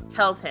Nadrag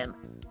tells him,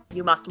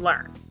 "You must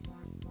learn."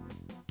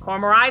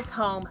 Coram arrives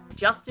home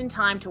just in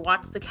time to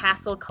watch the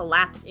castle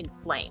collapse in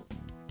flames.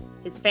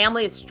 His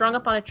family is strung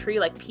up on a tree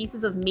like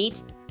pieces of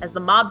meat as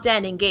the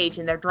Mobden engage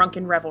in their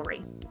drunken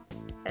revelry.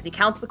 As he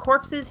counts the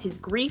corpses, his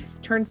grief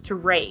turns to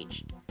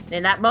rage. And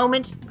in that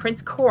moment,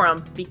 Prince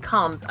Coram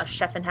becomes a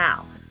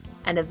Shefenhau,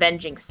 an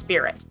avenging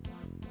spirit.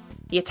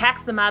 He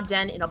attacks the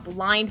Mobden in a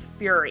blind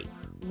fury,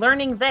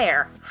 learning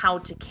there how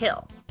to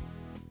kill.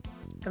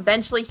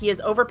 Eventually, he is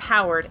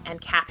overpowered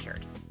and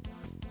captured.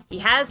 He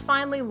has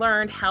finally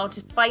learned how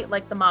to fight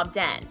like the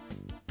Mobden,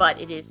 but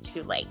it is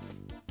too late.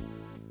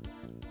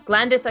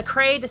 Glandith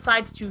Acre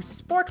decides to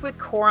sport with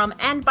Coram,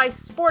 and by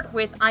sport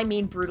with, I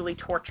mean brutally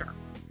torture.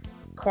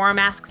 Coram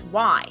asks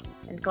why,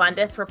 and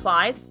Glandith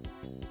replies,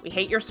 "We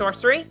hate your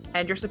sorcery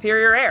and your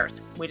superior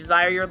heirs. We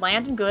desire your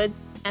land and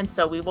goods, and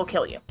so we will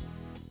kill you."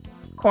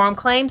 Coram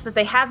claims that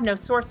they have no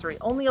sorcery,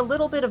 only a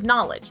little bit of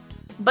knowledge,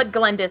 but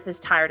Glandith is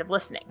tired of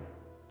listening.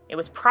 It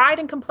was pride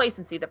and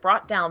complacency that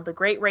brought down the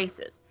great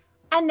races,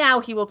 and now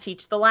he will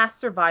teach the last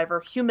survivor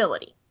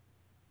humility,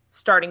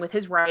 starting with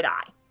his right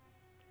eye.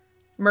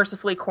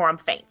 Mercifully, Coram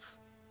faints.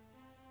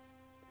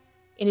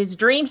 In his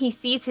dream, he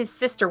sees his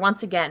sister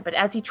once again, but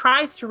as he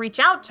tries to reach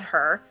out to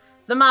her,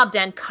 the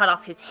Mobden cut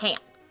off his hand.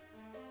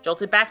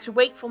 Jolted back to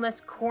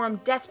wakefulness, Coram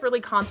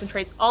desperately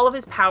concentrates all of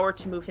his power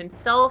to move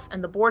himself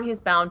and the board he is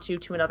bound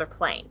to another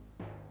plane.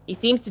 He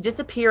seems to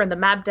disappear and the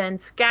Mobden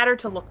scatter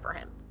to look for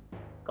him.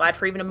 Glad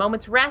for even a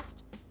moment's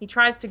rest, he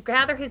tries to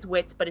gather his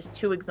wits but is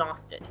too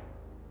exhausted.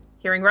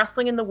 Hearing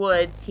rustling in the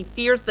woods, he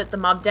fears that the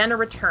Mobden are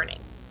returning,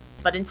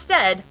 but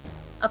instead,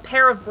 a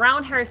pair of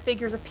brown-haired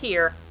figures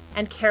appear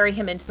and carry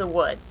him into the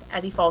woods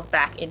as he falls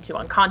back into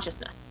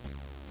unconsciousness.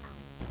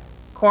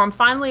 Coram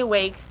finally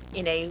awakes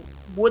in a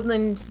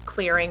woodland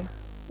clearing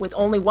with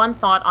only one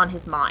thought on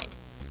his mind: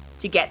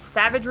 to get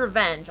savage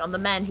revenge on the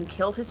men who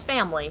killed his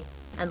family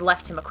and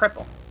left him a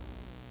cripple.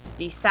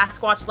 The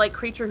Sasquatch-like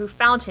creature who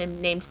found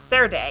him, named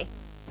Serde,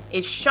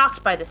 is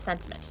shocked by this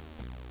sentiment.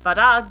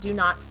 Vadag do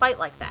not fight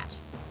like that,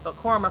 but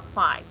Coram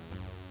replies,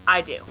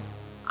 "I do.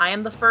 I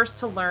am the first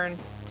to learn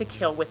to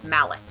kill with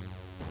malice."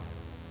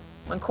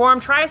 When Coram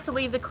tries to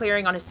leave the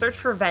clearing on his search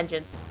for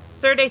vengeance,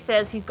 Serde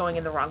says he's going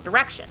in the wrong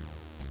direction.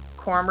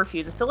 Coram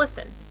refuses to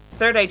listen.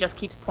 Serde just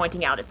keeps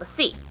pointing out at the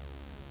sea.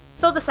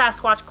 So the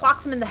Sasquatch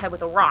clocks him in the head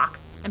with a rock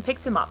and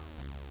picks him up,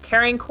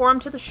 carrying Coram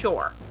to the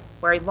shore,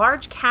 where a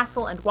large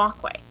castle and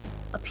walkway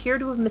appear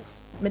to have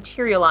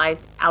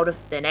materialized out of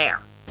thin air.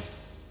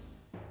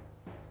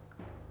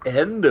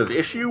 End of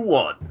issue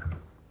 1.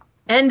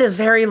 End of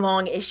very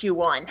long issue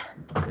 1.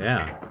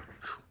 Yeah.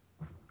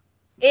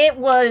 It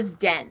was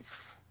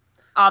dense,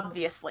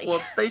 obviously. Well,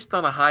 it's based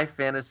on a high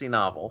fantasy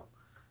novel,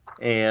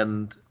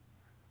 and,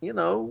 you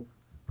know,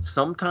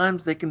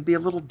 sometimes they can be a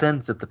little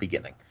dense at the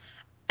beginning.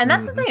 And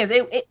that's the thing is,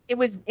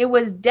 it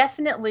was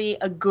definitely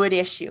a good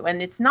issue,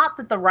 and it's not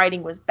that the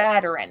writing was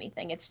bad or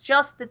anything. It's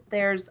just that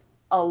there's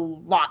a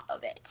lot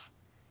of it.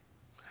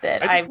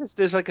 That I think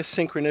there's like a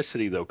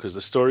synchronicity though, because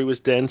the story was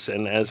dense,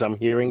 and as I'm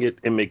hearing it,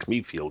 it makes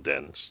me feel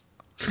dense.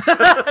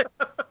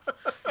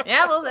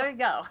 Yeah, well, there you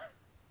go.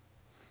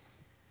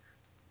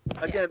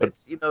 Again,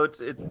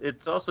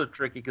 it's also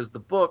tricky because the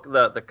book,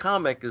 the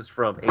comic is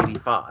from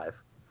 85,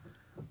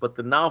 but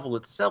the novel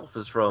itself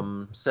is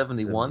from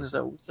 71. Is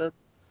that what we said?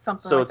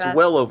 Something So like it's that.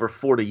 well over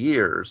 40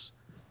 years,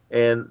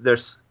 and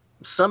there's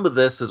some of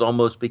this has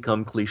almost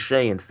become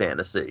cliche in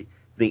fantasy.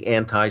 The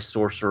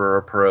anti-sorcerer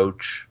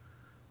approach.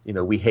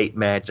 We hate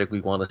magic.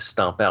 We want to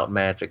stomp out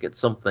magic. It's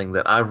something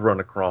that I've run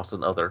across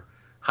in other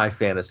high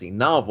fantasy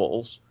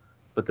novels.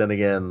 But then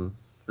again,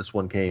 this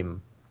one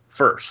came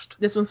first.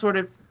 This one sort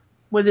of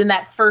was in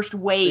that first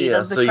wave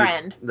of the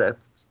trend.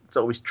 It's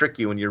always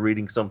tricky when you're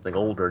reading something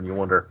older and you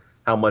wonder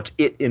how much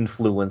it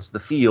influenced the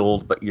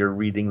field, but you're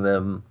reading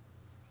them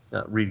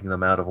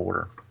out of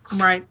order.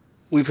 Right.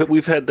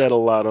 We've had that a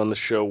lot on the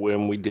show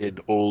when we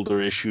did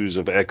older issues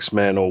of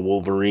X-Men or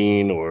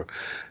Wolverine or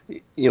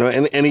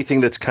anything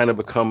that's kind of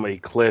become a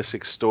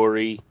classic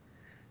story,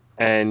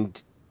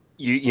 and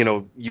you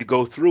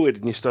go through it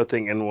and you start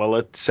thinking, well,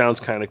 it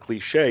sounds kind of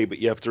cliche, but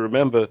you have to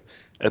remember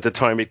at the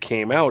time it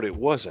came out, it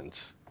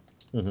wasn't.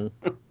 Mm-hmm.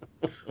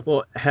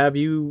 Well,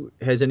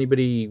 has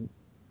anybody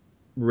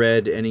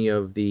read any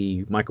of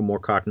the Michael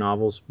Moorcock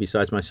novels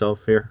besides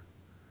myself here?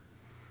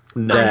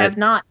 No. I have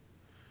not.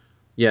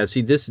 Yeah,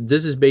 see, this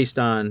is based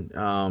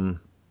on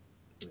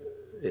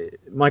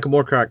Michael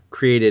Moorcock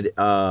created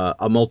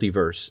a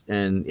multiverse,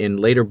 and in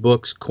later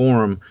books,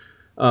 Corum,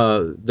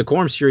 the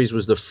Corum series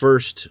was the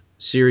first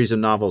series of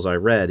novels I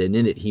read, and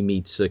in it he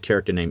meets a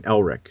character named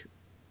Elric.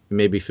 You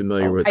may be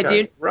familiar with. I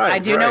do. Right. I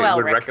do know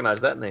Elric. Would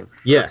recognize that name.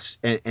 Yes,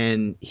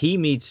 and he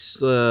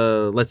meets.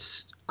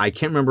 I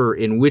can't remember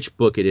in which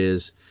book it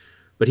is,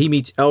 but he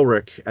meets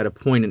Elric at a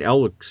point in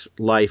Elric's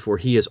life where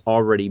he has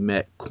already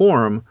met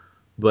Corum,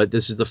 but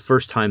this is the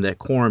first time that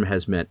Corum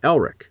has met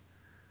Elric.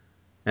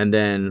 And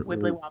then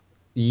Wibbly wobbly.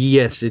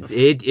 yes,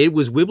 it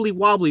was wibbly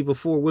wobbly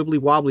before wibbly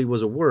wobbly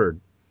was a word.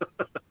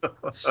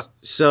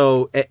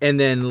 So, and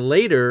then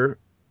later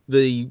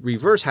the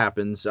reverse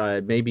happens.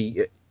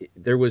 Maybe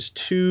there was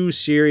 2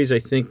 series. I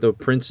think the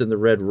Prince in the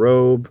Red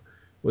Robe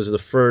was the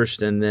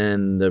first, and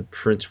then the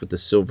Prince with the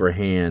Silver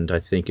Hand, I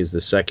think, is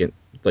the second,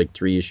 like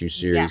 3-issue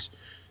series.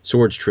 Yes.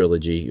 Swords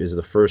trilogy is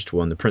the first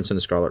one. The Prince in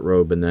the Scarlet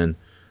Robe, and then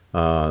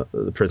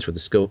the Prince with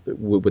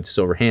the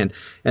Silver Hand.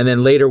 And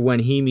then later, when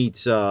he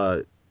meets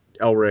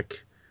Elric,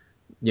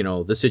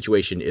 the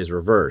situation is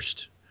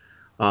reversed.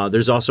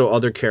 There's also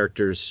other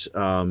characters.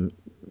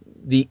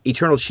 The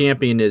Eternal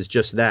Champion is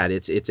just that.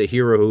 It's a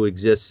hero who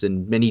exists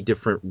in many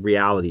different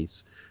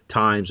realities,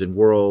 times, and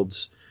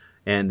worlds,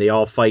 and they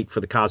all fight for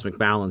the cosmic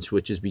balance,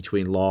 which is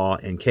between law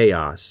and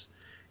chaos.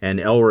 And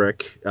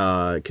Elric,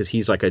 because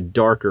he's like a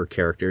darker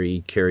character,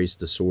 he carries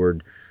the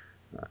sword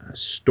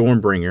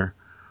Stormbringer,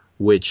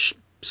 which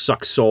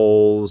sucks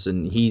souls,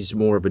 and he's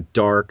more of a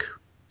dark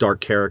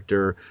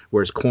character,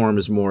 whereas Corum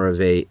is more of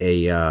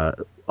a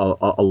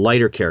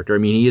lighter character. I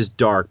mean, he is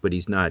dark, but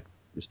he's not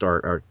as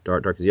dark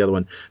as the other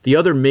one. The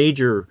other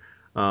major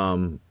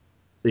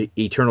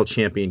Eternal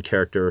Champion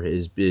character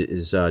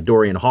is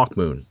Dorian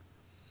Hawkmoon,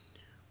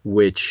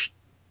 which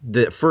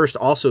the first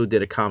also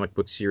did a comic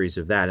book series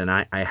of that, and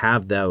I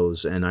have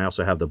those, and I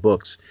also have the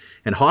books.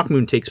 And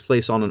Hawkmoon takes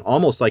place on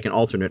almost like an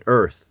alternate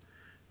Earth,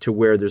 to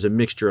where there's a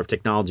mixture of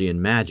technology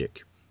and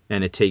magic,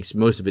 and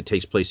most of it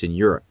takes place in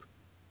Europe,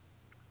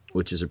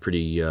 which is a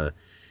pretty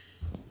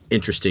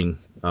interesting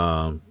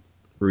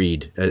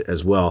read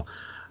as well.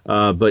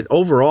 But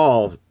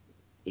overall,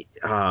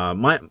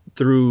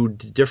 through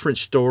different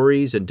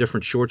stories and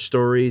different short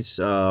stories,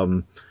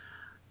 Michael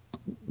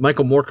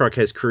Moorcock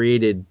has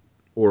created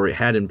or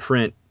had in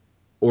print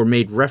or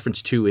made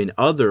reference to in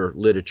other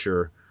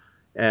literature,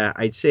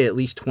 I'd say at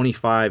least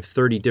 25,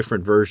 30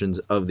 different versions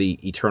of the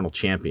Eternal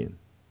Champion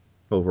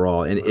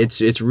overall. And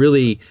it's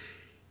really,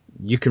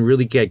 you can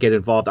really get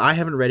involved. I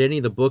haven't read any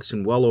of the books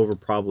in well over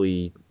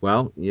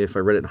if I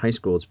read it in high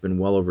school, it's been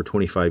well over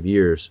 25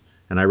 years.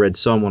 And I read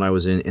some when I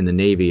was in the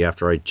Navy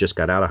after I just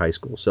got out of high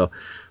school. So,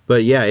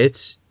 but yeah,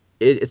 it's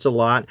a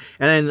lot.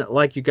 And then,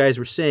 like you guys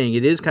were saying,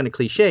 it is kind of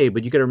cliche,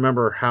 but you got to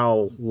remember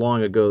how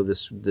long ago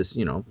this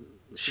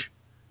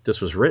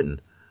was written.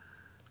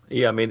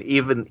 Yeah, I mean,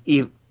 even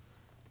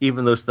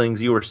those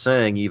things you were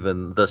saying,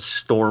 even the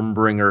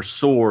Stormbringer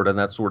sword and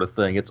that sort of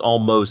thing, it's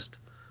almost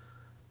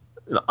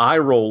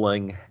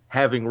eye-rolling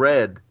having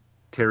read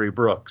Terry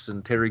Brooks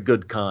and Terry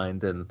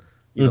Goodkind and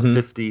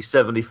 50,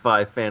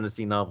 75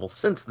 fantasy novels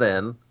since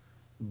then,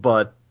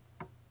 but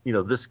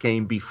this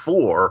came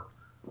before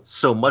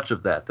so much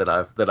of that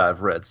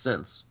I've read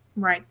since.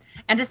 Right.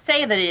 And to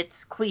say that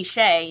it's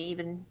cliche,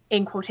 even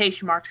in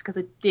quotation marks, because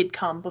it did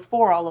come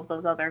before all of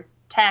those other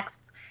texts,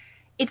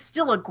 it's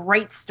still a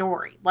great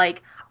story.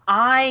 Like,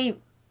 I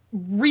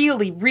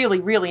really, really,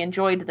 really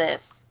enjoyed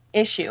this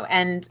issue.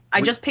 And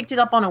I just picked it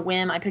up on a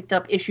whim. I picked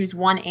up issues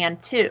 1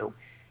 and 2.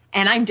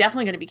 And I'm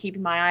definitely going to be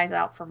keeping my eyes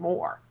out for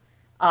more.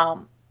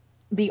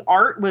 The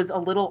art was a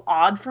little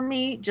odd for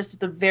me just at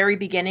the very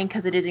beginning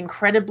because it is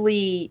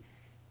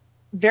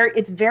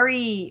it's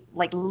very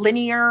like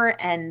linear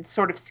and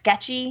sort of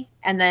sketchy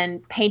and then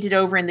painted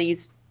over in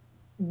these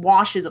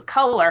washes of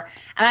color.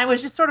 And I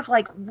was just sort of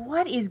like,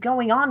 what is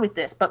going on with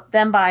this? But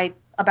then by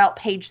about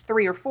page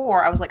 3 or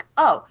 4, I was like,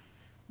 oh,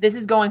 this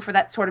is going for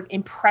that sort of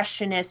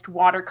impressionist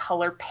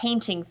watercolor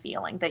painting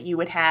feeling that you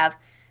would have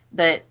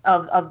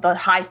of the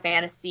high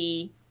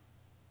fantasy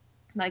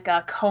like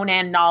a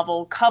Conan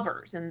novel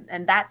covers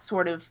and that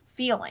sort of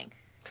feeling.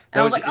 And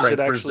Now, I was is like, it, oh,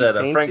 is it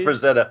actually Frank painted?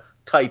 Frazetta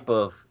type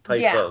of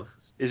yeah,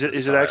 Is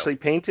it style. actually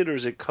painted, or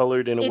is it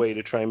colored in a way it's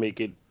to try and make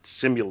it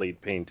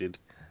simulate painted?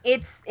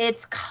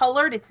 it's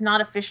colored. It's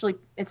not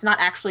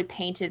actually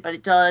painted, but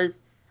it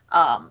does the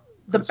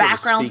It sort of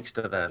backgrounds. speaks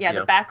to that. Yeah,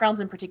 the backgrounds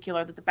in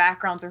particular, that the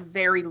backgrounds are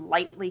very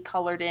lightly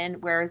colored in,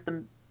 whereas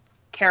the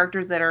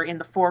characters that are in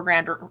the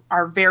foreground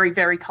are very,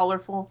 very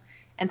colorful.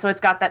 And so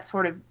it's got that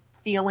sort of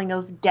feeling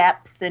of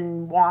depth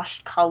and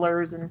washed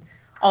colors and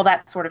all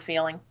that sort of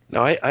feeling.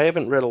 Now, I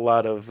haven't read a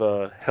lot of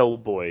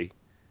Hellboy,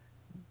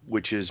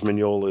 which is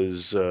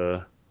Mignola's,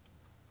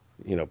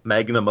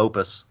 Magnum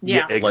opus,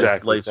 yeah, Yeah.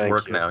 exactly. life's Thank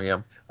work you. now.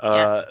 Yeah.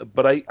 Yes.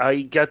 But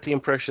I get the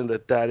impression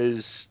that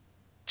is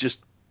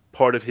just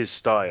part of his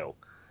style,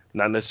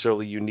 not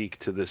necessarily unique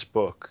to this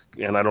book.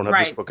 And I don't have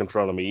this Right. book in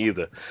front of me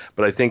either.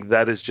 But I think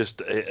that is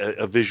just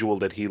a visual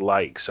that he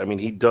likes. I mean,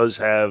 he does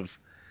have,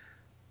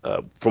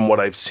 from what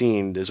I've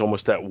seen, there's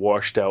almost that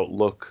washed out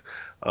look,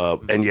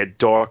 and yet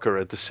darker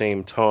at the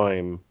same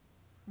time.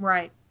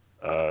 Right.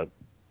 Uh,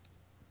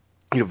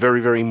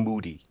 very, very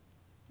moody.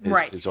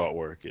 Right. His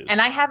artwork And is.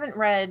 I haven't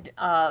read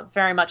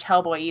very much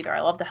Hellboy either.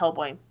 I love the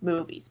Hellboy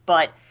movies,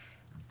 but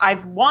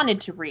I've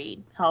wanted to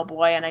read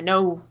Hellboy, and I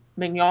know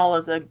Mignola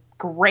is a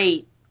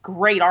great,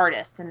 great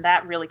artist, and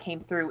that really came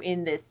through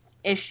in this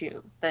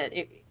issue.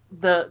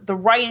 The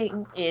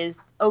writing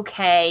is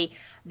okay,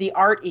 the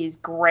art is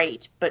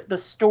great, but the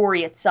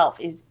story itself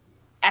is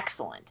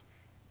excellent.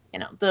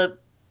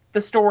 The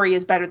story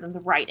is better than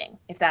the writing,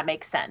 if that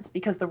makes sense,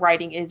 because the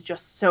writing is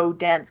just so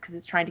dense because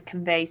it's trying to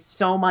convey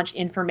so much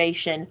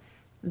information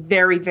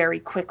very, very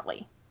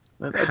quickly.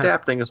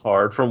 Adapting is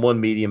hard from one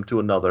medium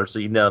to another. So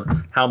you know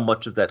how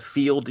much of that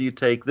feel do you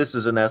take? This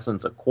is in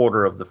essence a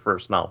quarter of the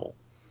first novel.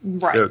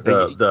 Right.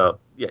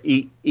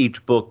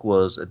 Each book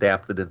was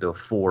adapted into a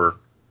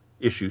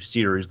 4-issue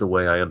series the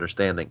way I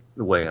understand it.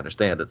 So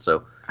this is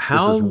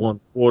How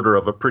 1/4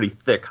 of a pretty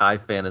thick high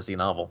fantasy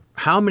novel.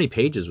 how many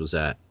pages was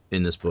that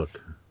in this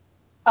book?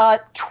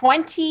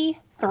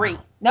 23.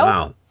 No,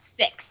 Wow.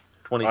 6.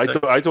 26.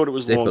 I thought it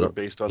was They put longer up.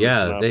 based on the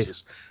Yeah, they.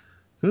 synopsis.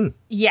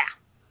 Yeah.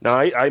 Now,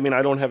 I mean,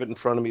 I don't have it in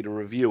front of me to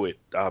review it,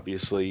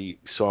 obviously,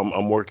 so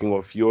I'm working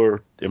off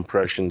your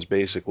impressions,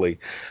 basically.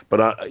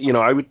 But,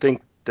 I would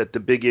think that the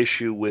big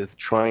issue with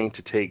trying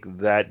to take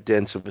that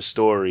dense of a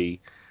story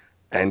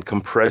and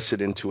compress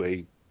it into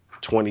a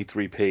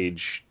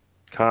 23-page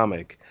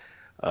comic,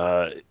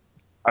 uh,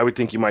 I would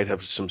think you might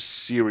have some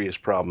serious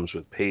problems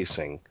with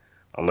pacing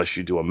unless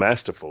you do a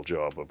masterful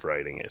job of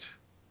writing it.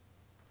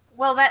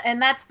 Well,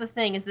 that's the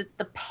thing, is that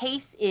the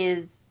pace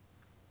is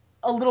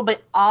a little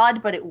bit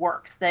odd, but it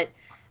works. That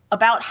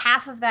about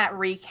half of that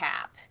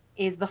recap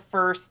is the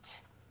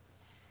first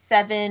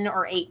 7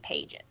 or 8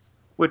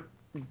 pages. which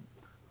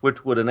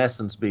which would in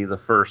essence be the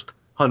first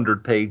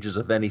 100 pages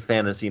of any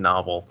fantasy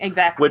novel.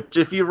 Exactly. Which,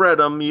 if you've read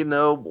them, you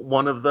know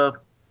one of the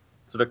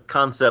sort of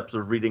concepts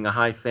of reading a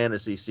high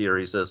fantasy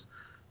series is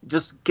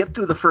just get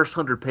through the first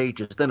 100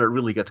 pages, then it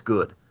really gets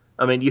good.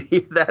 I mean,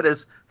 that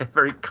is a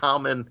very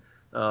common.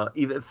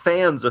 Even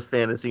fans of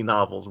fantasy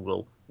novels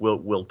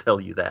will tell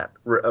you that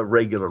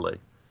regularly.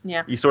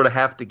 Yeah. You sort of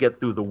have to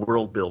get through the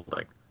world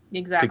building to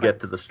Exactly.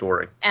 get to the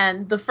story.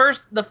 And the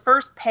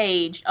first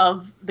page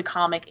of the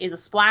comic is a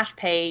splash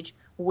page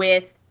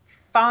with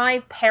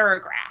 5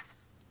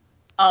 paragraphs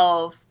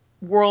of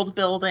world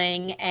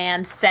building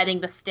and setting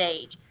the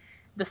stage.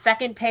 The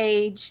second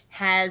page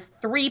has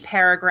 3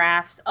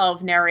 paragraphs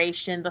of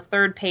narration. The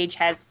third page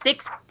has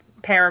 6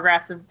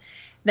 paragraphs of.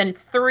 Then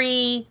it's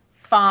 3,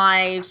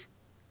 5,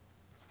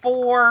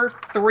 4,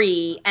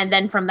 3, and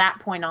then from that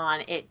point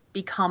on, it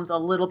becomes a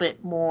little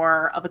bit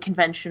more of a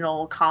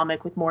conventional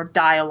comic with more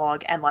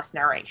dialogue and less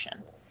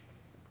narration.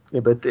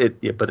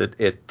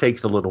 It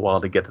takes a little while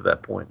to get to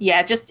that point.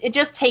 Yeah, it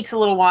just takes a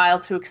little while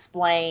to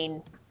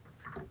explain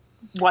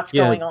what's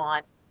Yeah, going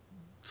on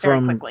very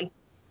from quickly.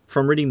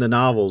 from reading the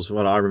novels,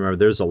 what I remember,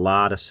 there's a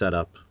lot of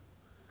setup.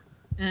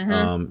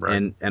 Mm-hmm.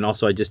 Right. And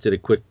also I just did a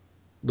quick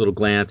little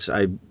glance.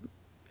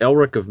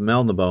 Elric of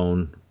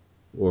Melniboné,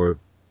 or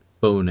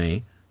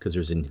Bone, because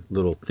there's a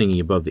little thingy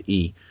above the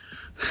E.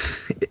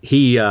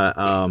 He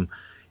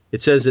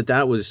it says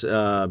that was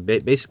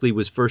basically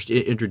was first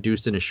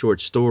introduced in a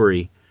short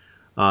story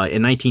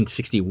in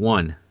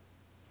 1961,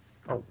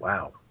 Oh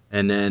wow.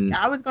 and then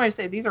I was going to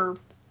say these are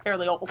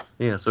fairly old.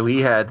 Yeah. So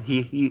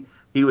he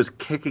was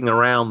kicking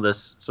around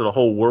this sort of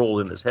whole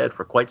world in his head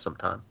for quite some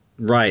time.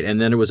 right, and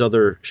then there was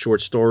other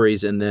short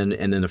stories, and then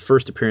the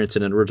first appearance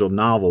in an original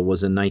novel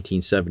was in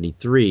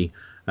 1973,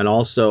 and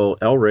also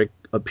Elric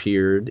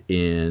appeared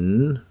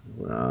in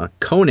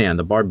Conan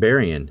the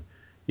Barbarian,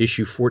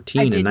 issue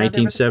 14 in I did know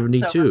there was a crossover.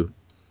 1972.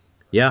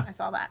 Yeah. I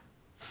saw that.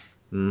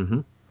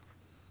 Mm-hmm.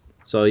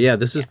 So yeah,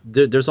 this is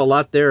there's a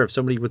lot there. If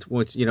somebody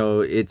wants,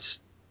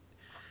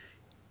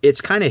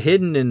 it's kind of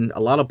hidden, and a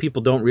lot of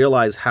people don't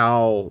realize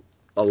how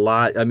a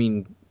lot. I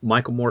mean,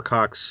 Michael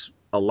Moorcock's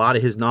a lot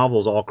of his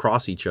novels all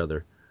cross each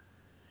other.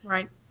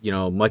 Right.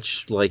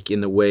 much like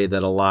in the way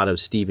that a lot of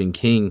Stephen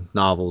King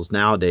novels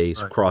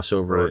nowadays Right. cross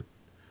over Right.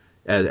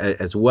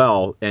 as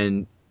well,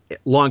 and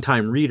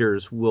longtime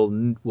readers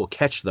will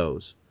catch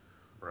those.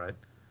 Right.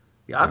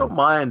 Yeah, I So. don't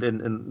mind,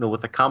 and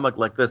with a comic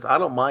like this, I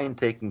don't mind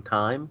taking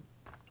time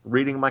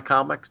reading my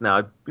comics. Now,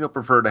 I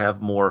prefer to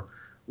have more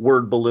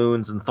word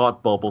balloons and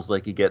thought bubbles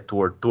like you get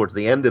towards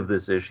the end of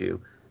this issue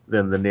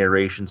than the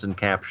narrations and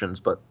captions.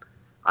 But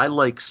I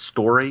like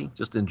story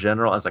just in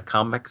general as a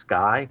comics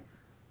guy.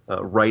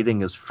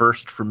 Writing is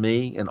first for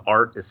me, and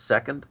art is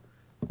second,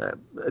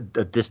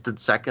 a distant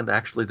second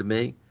actually to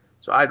me.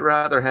 So I'd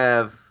rather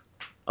have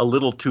a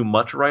little too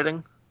much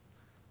writing,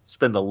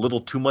 spend a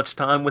little too much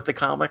time with the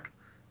comic,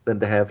 than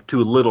to have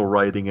too little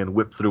writing and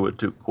whip through it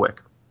too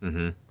quick.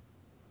 Mm-hmm.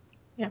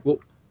 Yeah. Well,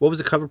 what was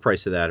the cover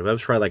price of that? That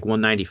was probably like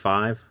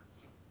 $195.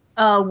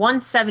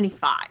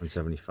 175.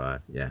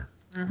 $175. Yeah.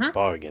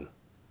 Bargain.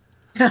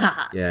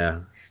 Yeah.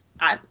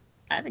 I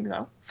think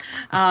so.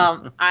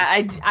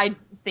 I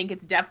think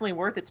it's definitely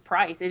worth its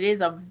price. It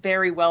is a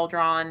very well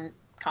drawn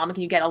comic,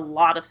 and you get a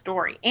lot of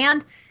story.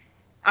 And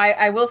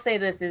I will say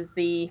this is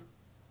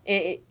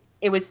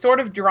it was sort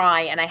of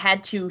dry, and I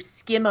had to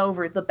skim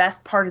over the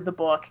best part of the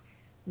book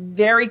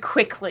very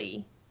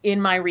quickly in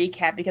my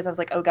recap because I was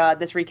like, oh god,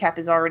 this recap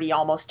is already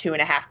almost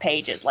 2.5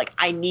 pages. Like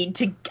I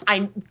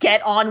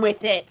get on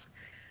with it.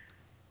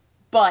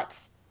 But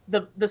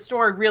the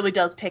story really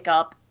does pick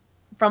up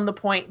from the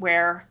point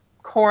where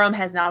Coram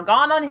has now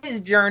gone on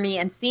his journey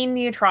and seen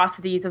the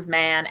atrocities of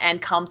man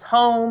and comes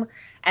home,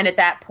 and at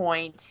that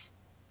point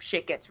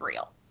shit gets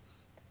real.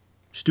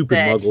 Stupid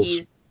That muggles.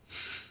 he's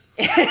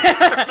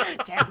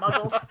damn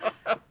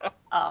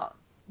muggles.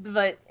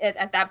 But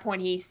at that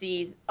point he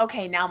sees,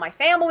 okay, now my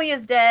family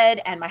is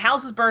dead and my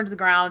house is burned to the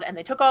ground and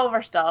they took all of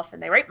our stuff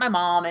and they raped my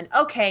mom, and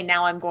okay,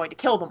 now I'm going to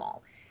kill them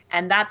all.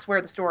 And that's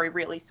where the story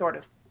really sort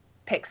of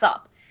picks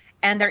up.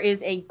 And there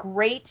is a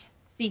great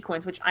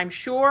sequence, which I'm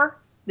sure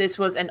this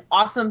was an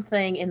awesome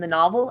thing in the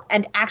novel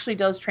and actually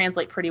does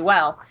translate pretty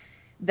well,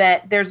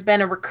 that there's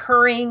been a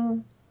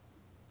recurring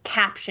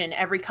caption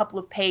every couple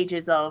of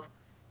pages of,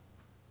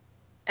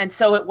 and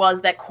so it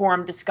was that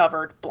Coram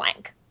discovered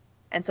blank.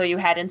 And so it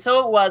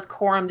was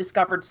Coram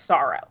discovered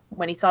sorrow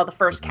when he saw the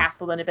first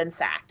castle that had been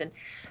sacked. And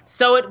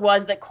so it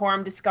was that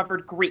Coram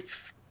discovered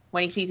grief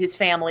when he sees his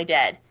family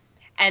dead.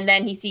 And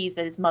then he sees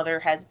that his mother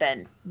has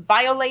been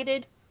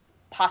violated,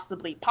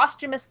 possibly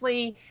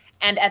posthumously.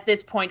 And at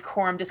this point,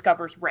 Coram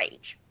discovers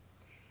rage.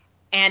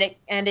 And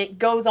it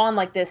goes on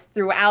like this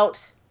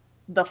throughout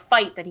the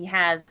fight that he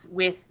has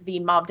with the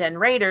Mob Den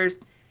Raiders.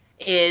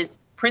 Is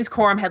Prince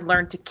Coram had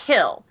learned to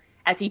kill.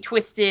 As he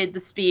twisted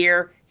the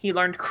spear, he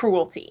learned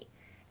cruelty.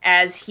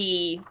 As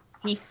he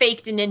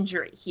faked an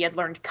injury, he had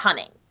learned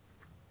cunning.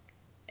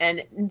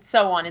 And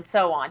so on and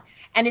so on.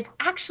 And it's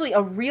actually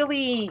a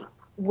really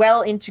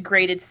well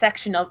integrated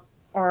section of,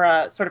 or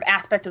a sort of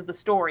aspect of the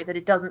story, that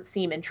it doesn't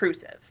seem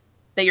intrusive.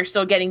 That you're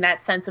still getting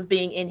that sense of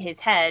being in his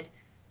head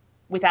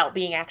without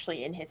being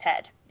actually in his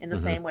head, in the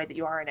same way that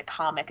you are in a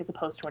comic as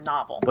opposed to a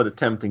novel. But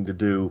attempting to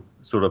do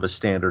sort of a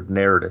standard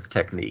narrative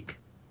technique.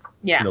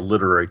 Yeah.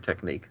 Literary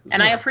technique.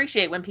 And I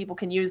appreciate when people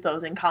can use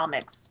those in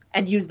comics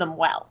and use them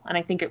well. And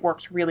I think it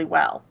works really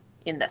well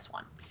in this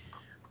one.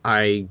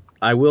 I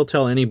will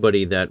tell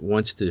anybody that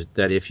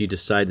that if you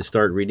decide to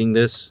start reading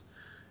this,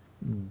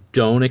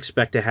 don't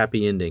expect a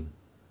happy ending.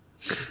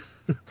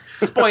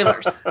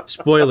 Spoilers.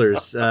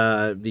 Spoilers,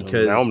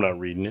 because Now I'm not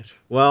reading it.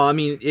 Well, I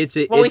mean,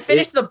 we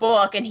finished the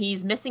book, and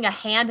he's missing a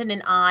hand and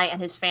an eye,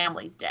 and his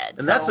family's dead.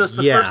 And that's just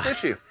the first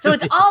issue. So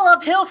it's all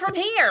uphill from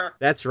here.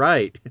 That's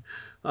right.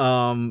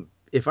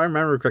 If I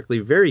remember correctly,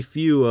 very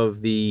few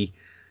of the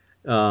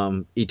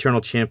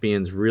Eternal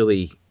Champions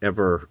really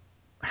ever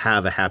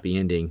have a happy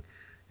ending,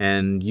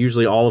 and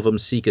usually all of them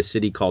seek a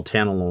city called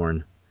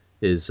Tanalorn,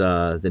 is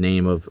the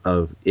name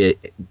of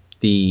it,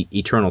 the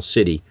Eternal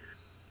City.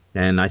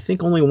 And I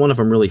think only one of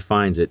them really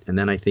finds it, and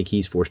then I think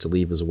he's forced to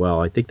leave as well.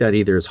 I think that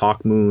either is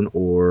Hawkmoon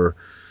or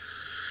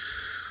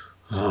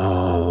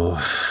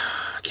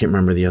I can't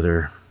remember the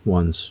other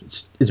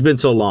ones. It's been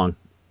so long,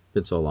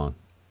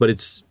 but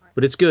it's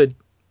good.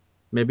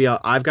 Maybe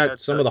I've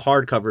got some of the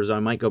hardcovers. I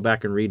might go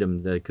back and read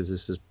them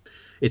because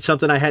it's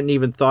something I hadn't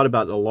even thought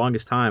about the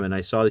longest time. And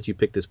I saw that you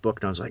picked this book,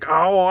 and I was like,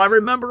 oh, I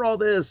remember all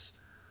this.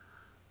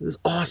 This is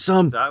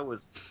awesome.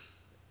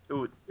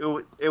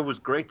 It was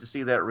great to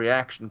see that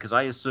reaction, because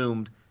I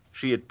assumed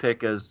she had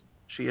picked as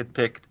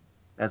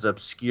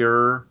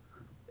obscure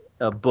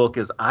a book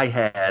as I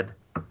had.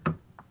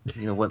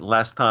 When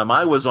last time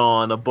I was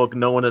on, a book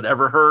no one had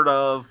ever heard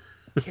of,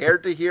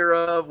 cared to hear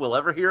of, will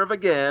ever hear of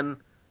again.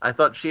 I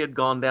thought she had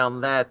gone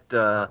down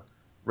that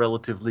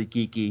relatively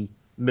geeky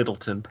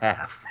Middleton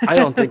path. I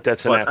don't think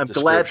that's an but apt I'm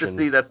description. glad to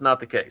see that's not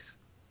the case.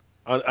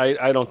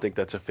 I don't think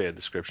that's a fair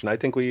description. I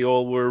think we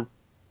all were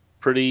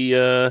pretty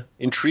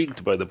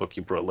intrigued by the book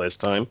you brought last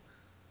time.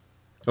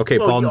 Okay,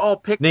 well, Paul, you all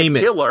picked name the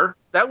it. killer.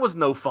 That was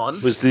no fun.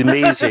 It was the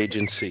Maze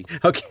Agency.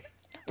 Okay.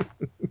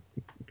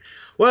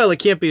 Well, it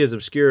can't be as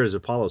obscure as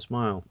Apollo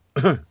Smile.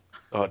 Now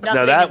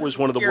that was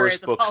one of the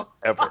worst books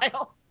ever.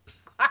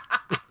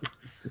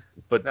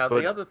 But Now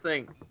the other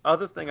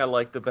thing I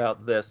liked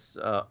about this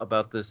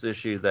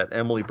issue that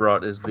Emily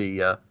brought is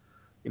the a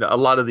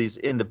lot of these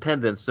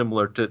independents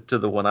similar to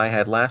the one I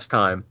had last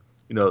time.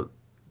 There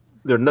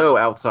are no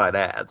outside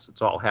ads;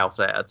 it's all house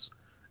ads.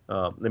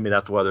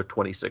 That's why they're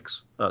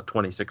 26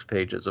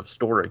 pages of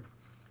story.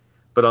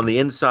 But on the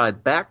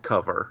inside back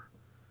cover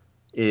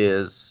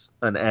is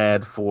an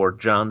ad for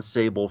John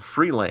Sable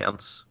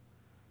Freelance,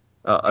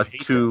 a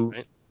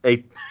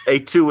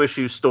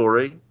two-issue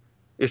story.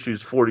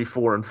 Issues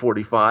 44 and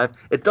 45.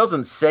 It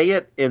doesn't say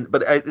it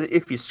but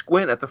if you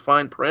squint at the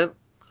fine print,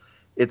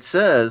 it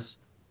says,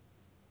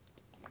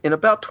 in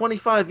about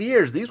 25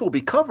 years, these will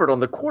be covered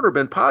on the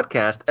Quarterbin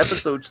podcast,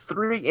 episodes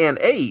 3 and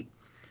 8,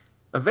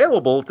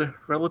 available to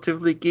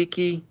Relatively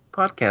Geeky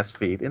podcast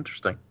feed.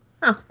 Interesting.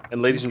 Huh.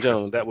 And ladies and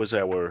gentlemen, that was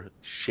our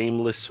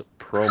shameless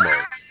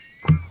promo.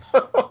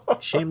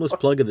 Shameless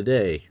plug of the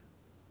day.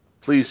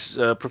 Please,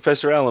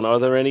 Professor Allen, are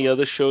there any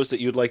other shows that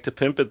you'd like to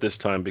pimp at this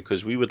time?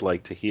 Because we would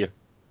like to hear.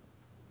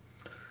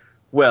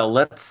 Well,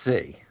 let's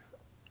see.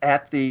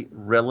 At the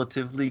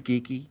Relatively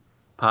Geeky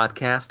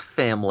podcast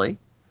family,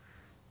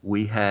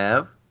 we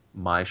have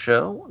my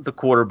show, the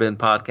Quarterbin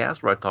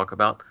Podcast, where I talk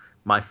about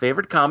my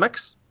favorite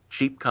comics,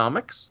 cheap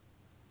comics.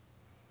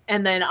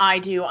 And then I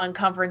do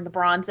Uncovering the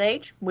Bronze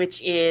Age,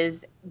 which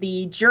is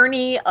the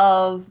journey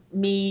of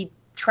me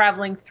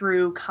traveling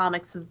through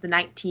comics of the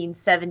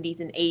 1970s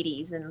and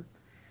 80s and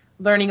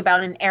learning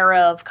about an era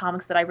of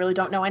comics that I really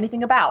don't know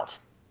anything about.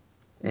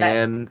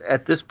 And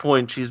at this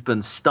point, she's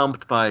been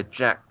stumped by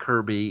Jack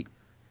Kirby,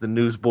 the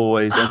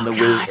Newsboys, and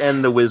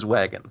the Whiz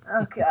Wagon.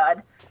 Oh,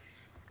 God.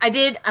 I'm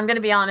going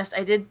to be honest,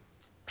 I did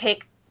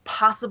pick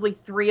possibly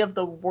 3 of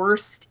the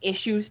worst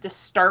issues to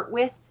start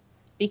with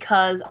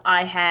because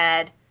I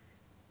had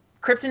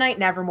Kryptonite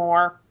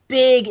Nevermore,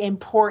 big,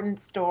 important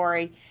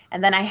story,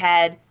 and then I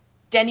had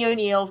Denny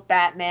O'Neil's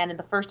Batman and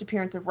the first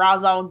appearance of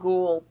Ra's al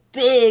Ghul,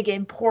 big,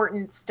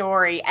 important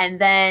story,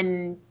 and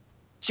then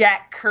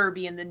Jack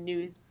Kirby and the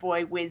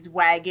Newsboy Whiz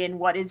Wagon.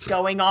 What is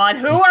going on?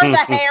 Who are the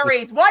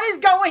Harrys? What is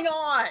going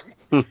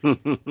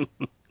on?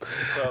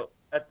 So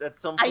at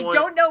some point, I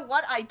don't know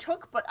what I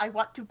took, but I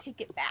want to take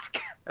it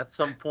back. At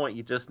some point,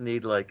 you just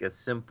need like a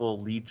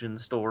simple Legion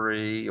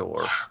story,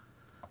 or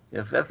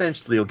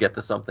eventually you'll get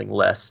to something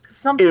less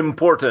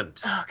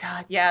important. Oh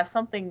God, yeah,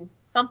 something.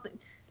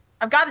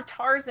 I've got a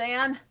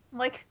Tarzan. I'm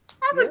like,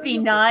 that would be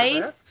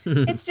nice.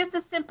 It's just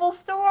a simple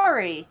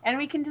story, and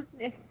we can just.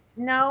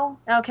 No,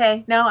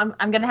 okay, no.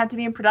 I'm gonna have to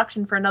be in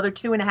production for another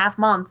 2.5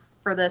 months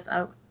for this.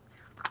 Oh,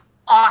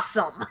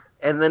 awesome.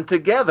 And then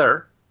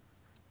together,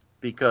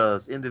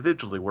 because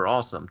individually we're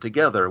awesome,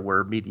 together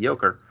we're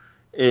mediocre,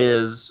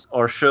 is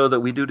our show that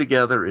we do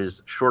together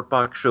is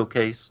Shortbox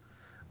Showcase,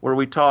 where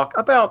we talk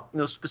about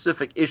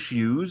specific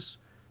issues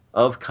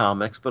of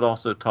comics, but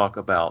also talk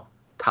about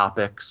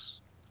topics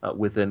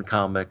within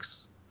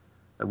comics.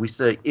 We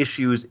say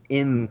issues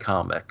in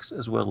comics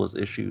as well as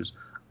issues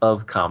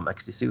of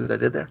comics. You see what I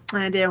did there?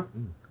 I do.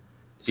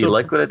 Do you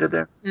like what I did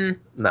there? Mm.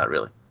 Not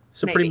really.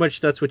 So Maybe. pretty much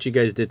that's what you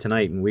guys did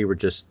tonight, and we were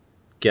just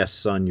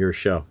guests on your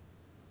show.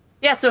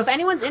 Yeah, so if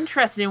anyone's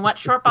interested in what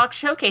Shortbox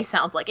Showcase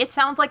sounds like, it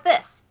sounds like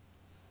this.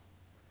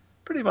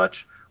 Pretty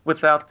much,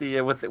 without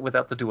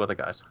the 2 other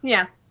guys.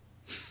 Yeah.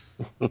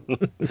 How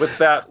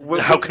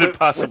could it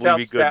possibly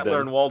be good Statler then?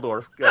 and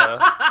Waldorf,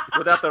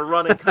 without the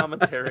running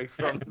commentary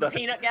from the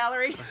Peanut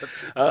Gallery.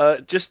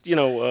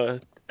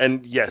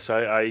 And yes,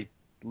 I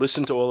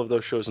listen to all of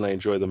those shows and I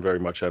enjoy them very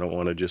much. I don't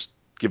want to just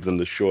give them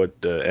the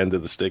short end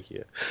of the stick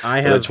here.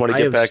 I just want to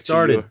get back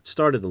started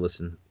to to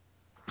listen.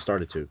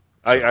 Started to.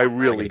 I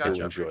really gotcha.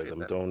 do enjoy Appreciate them.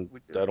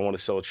 that. I don't want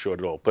to sell it short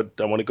at all. But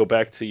I want to go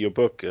back to your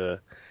book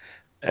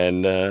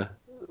and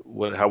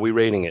how we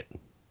rating it.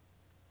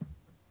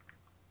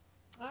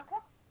 Okay.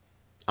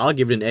 I'll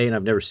give it an A, and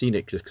I've never seen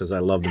it just because I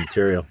love the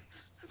material.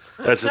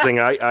 That's the thing.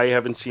 I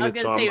haven't seen I it,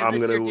 was so going to say, I'm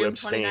is this going your to Doom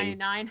abstain.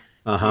 2099?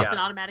 Uh-huh. It's an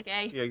automatic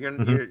A. Yeah,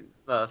 you're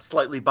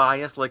slightly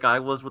biased, like I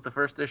was with the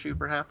first issue,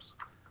 perhaps.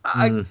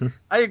 I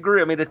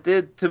agree. I mean, it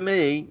did to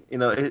me.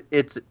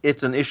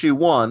 It's an issue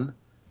 1,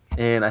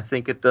 and I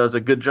think it does a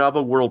good job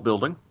of world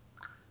building,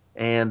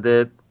 and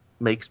it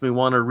makes me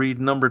want to read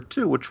number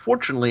 2, which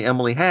fortunately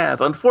Emily has.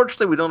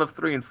 Unfortunately, we don't have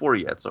 3 and 4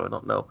 yet, so I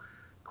don't know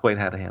quite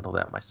how to handle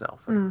that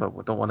myself. If I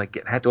don't want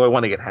to do I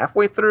want to get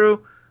halfway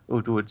through,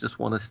 or do I just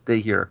want to stay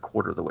here a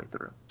quarter of the way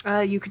through?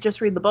 You could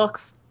just read the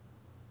books.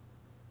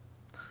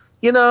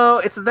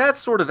 It's that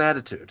sort of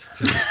attitude.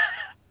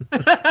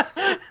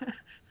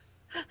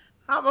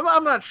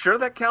 I'm not sure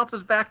that counts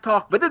as back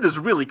talk, but it is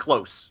really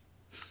close.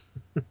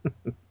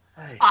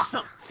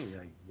 Awesome.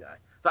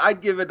 So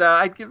I'd give it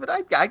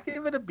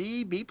a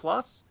B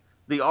plus.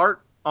 The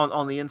art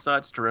on the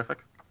inside's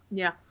terrific.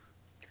 Yeah.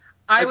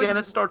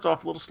 It starts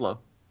off a little slow.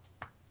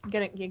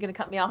 You're gonna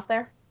cut me off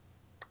there?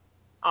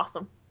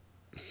 Awesome.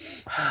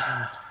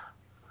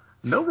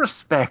 No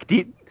respect.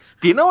 Do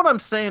you know what I'm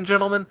saying,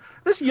 gentlemen?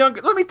 Let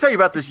me tell you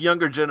about this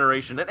younger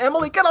generation. And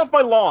Emily, get off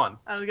my lawn.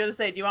 I was gonna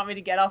say, do you want me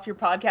to get off your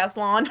podcast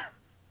lawn?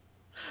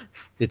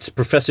 It's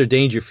Professor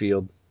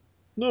Dangerfield.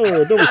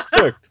 No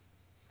respect.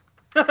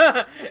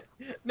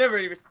 Never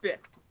any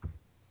respect.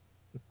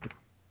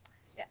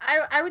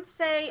 I would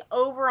say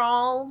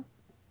overall,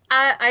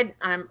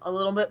 I'm a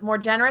little bit more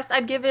generous.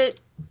 I'd give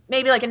it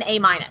maybe like an A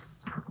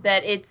minus.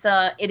 That it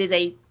is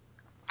a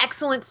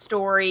excellent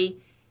story,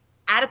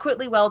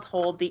 adequately well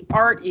told. The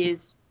art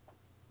is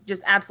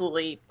just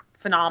absolutely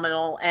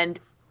phenomenal, and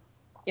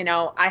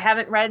I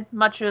haven't read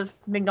much of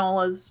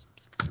Mignola's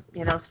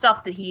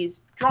stuff that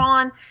he's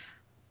drawn.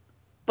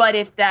 But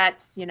if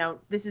that's,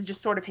 this is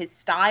just sort of his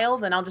style,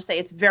 then I'll just say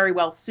it's very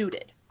well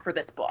suited for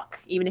this book,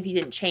 even if he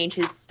didn't change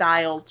his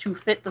style to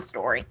fit the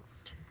story.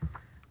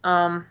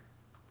 A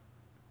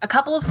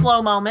couple of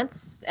slow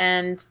moments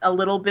and a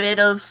little bit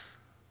of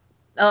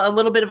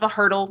a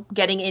hurdle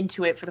getting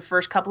into it for the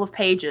first couple of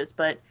pages,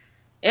 but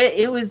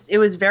it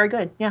was very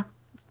good. Yeah,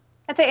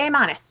 I'd say A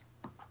minus.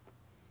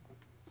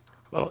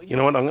 Well, you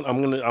know what?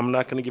 I'm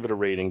not gonna give it a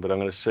rating, but I'm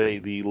gonna say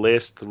the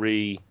last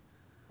three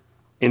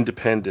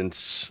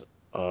independents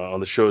on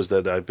the shows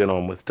that I've been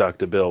on with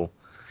Dr. Bill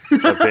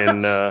have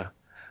been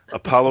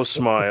Apollo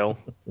Smile,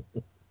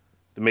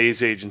 the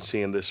Maze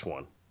Agency, and this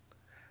one.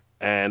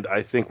 And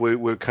I think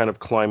we're kind of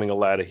climbing a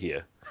ladder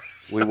here.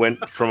 We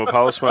went from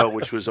Apollo Smile,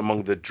 which was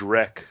among the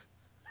dreck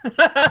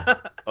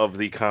of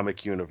the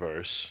comic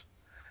universe.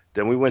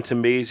 Then we went to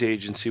Maze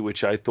Agency,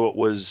 which I thought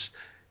was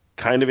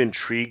kind of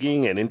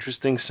intriguing and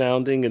interesting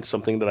sounding and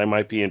something that I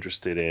might be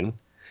interested in,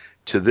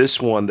 to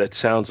this one that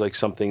sounds like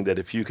something that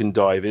if you can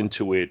dive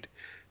into it,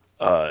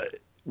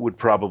 would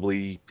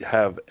probably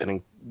have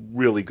a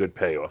really good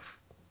payoff.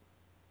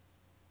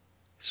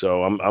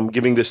 So I'm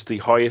giving this the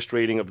highest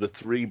rating of the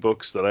three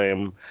books that I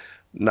am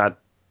not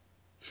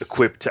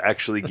equipped to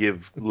actually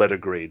give letter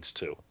grades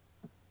to.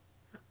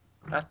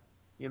 That's,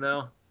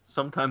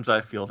 sometimes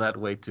I feel that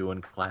way too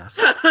in class.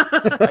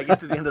 I get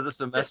to the end of the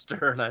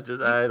semester and I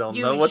don't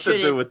know what to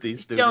do with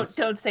these students.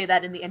 Don't say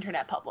that in the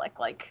internet public.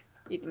 Like,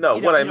 no,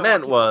 what I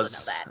meant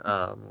was,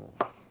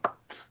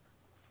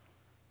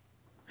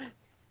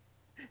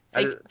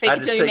 fake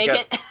it till you make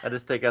it. I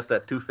just take out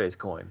that two-faced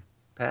coin.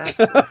 Pass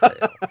or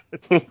fail.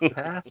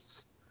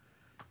 Pass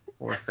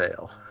or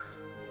fail.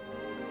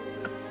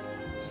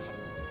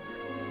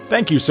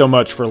 Thank you so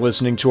much for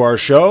listening to our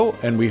show,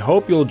 and we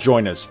hope you'll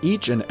join us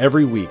each and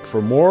every week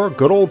for more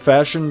good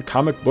old-fashioned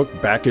comic book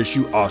back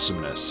issue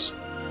awesomeness.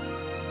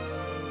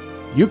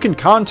 You can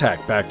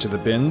contact Back to the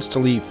Bins to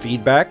leave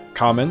feedback,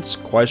 comments,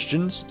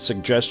 questions,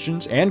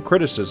 suggestions, and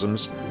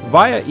criticisms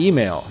via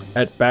email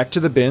at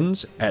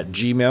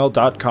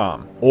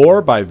backtothebins@gmail.com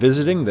or by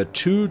visiting the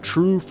Two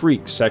True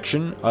Freaks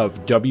section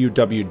of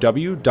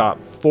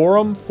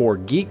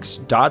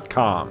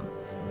www.forumforgeeks.com.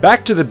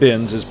 Back to the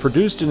Bins is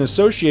produced in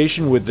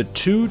association with the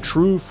Two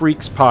True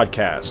Freaks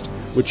podcast,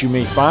 which you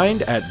may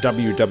find at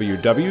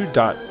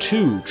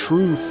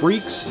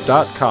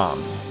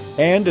www.twotruefreaks.com.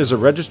 and is a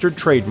registered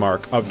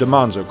trademark of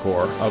DiManzo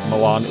Corps of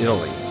Milan,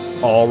 Italy.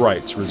 All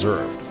rights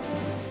reserved.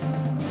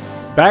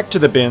 Back to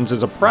the Bins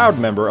is a proud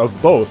member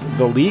of both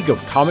the League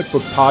of Comic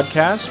Book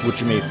Podcasts,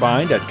 which you may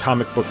find at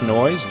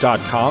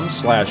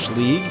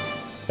comicbooknoise.com/league,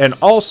 and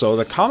also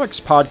the Comics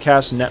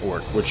Podcast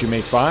Network, which you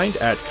may find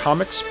at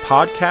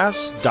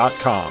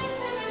comicspodcasts.com.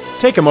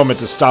 Take a moment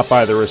to stop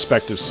by their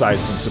respective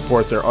sites and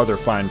support their other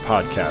fine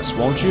podcasts,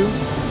 won't you?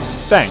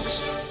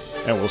 Thanks,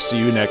 and we'll see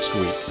you next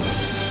week.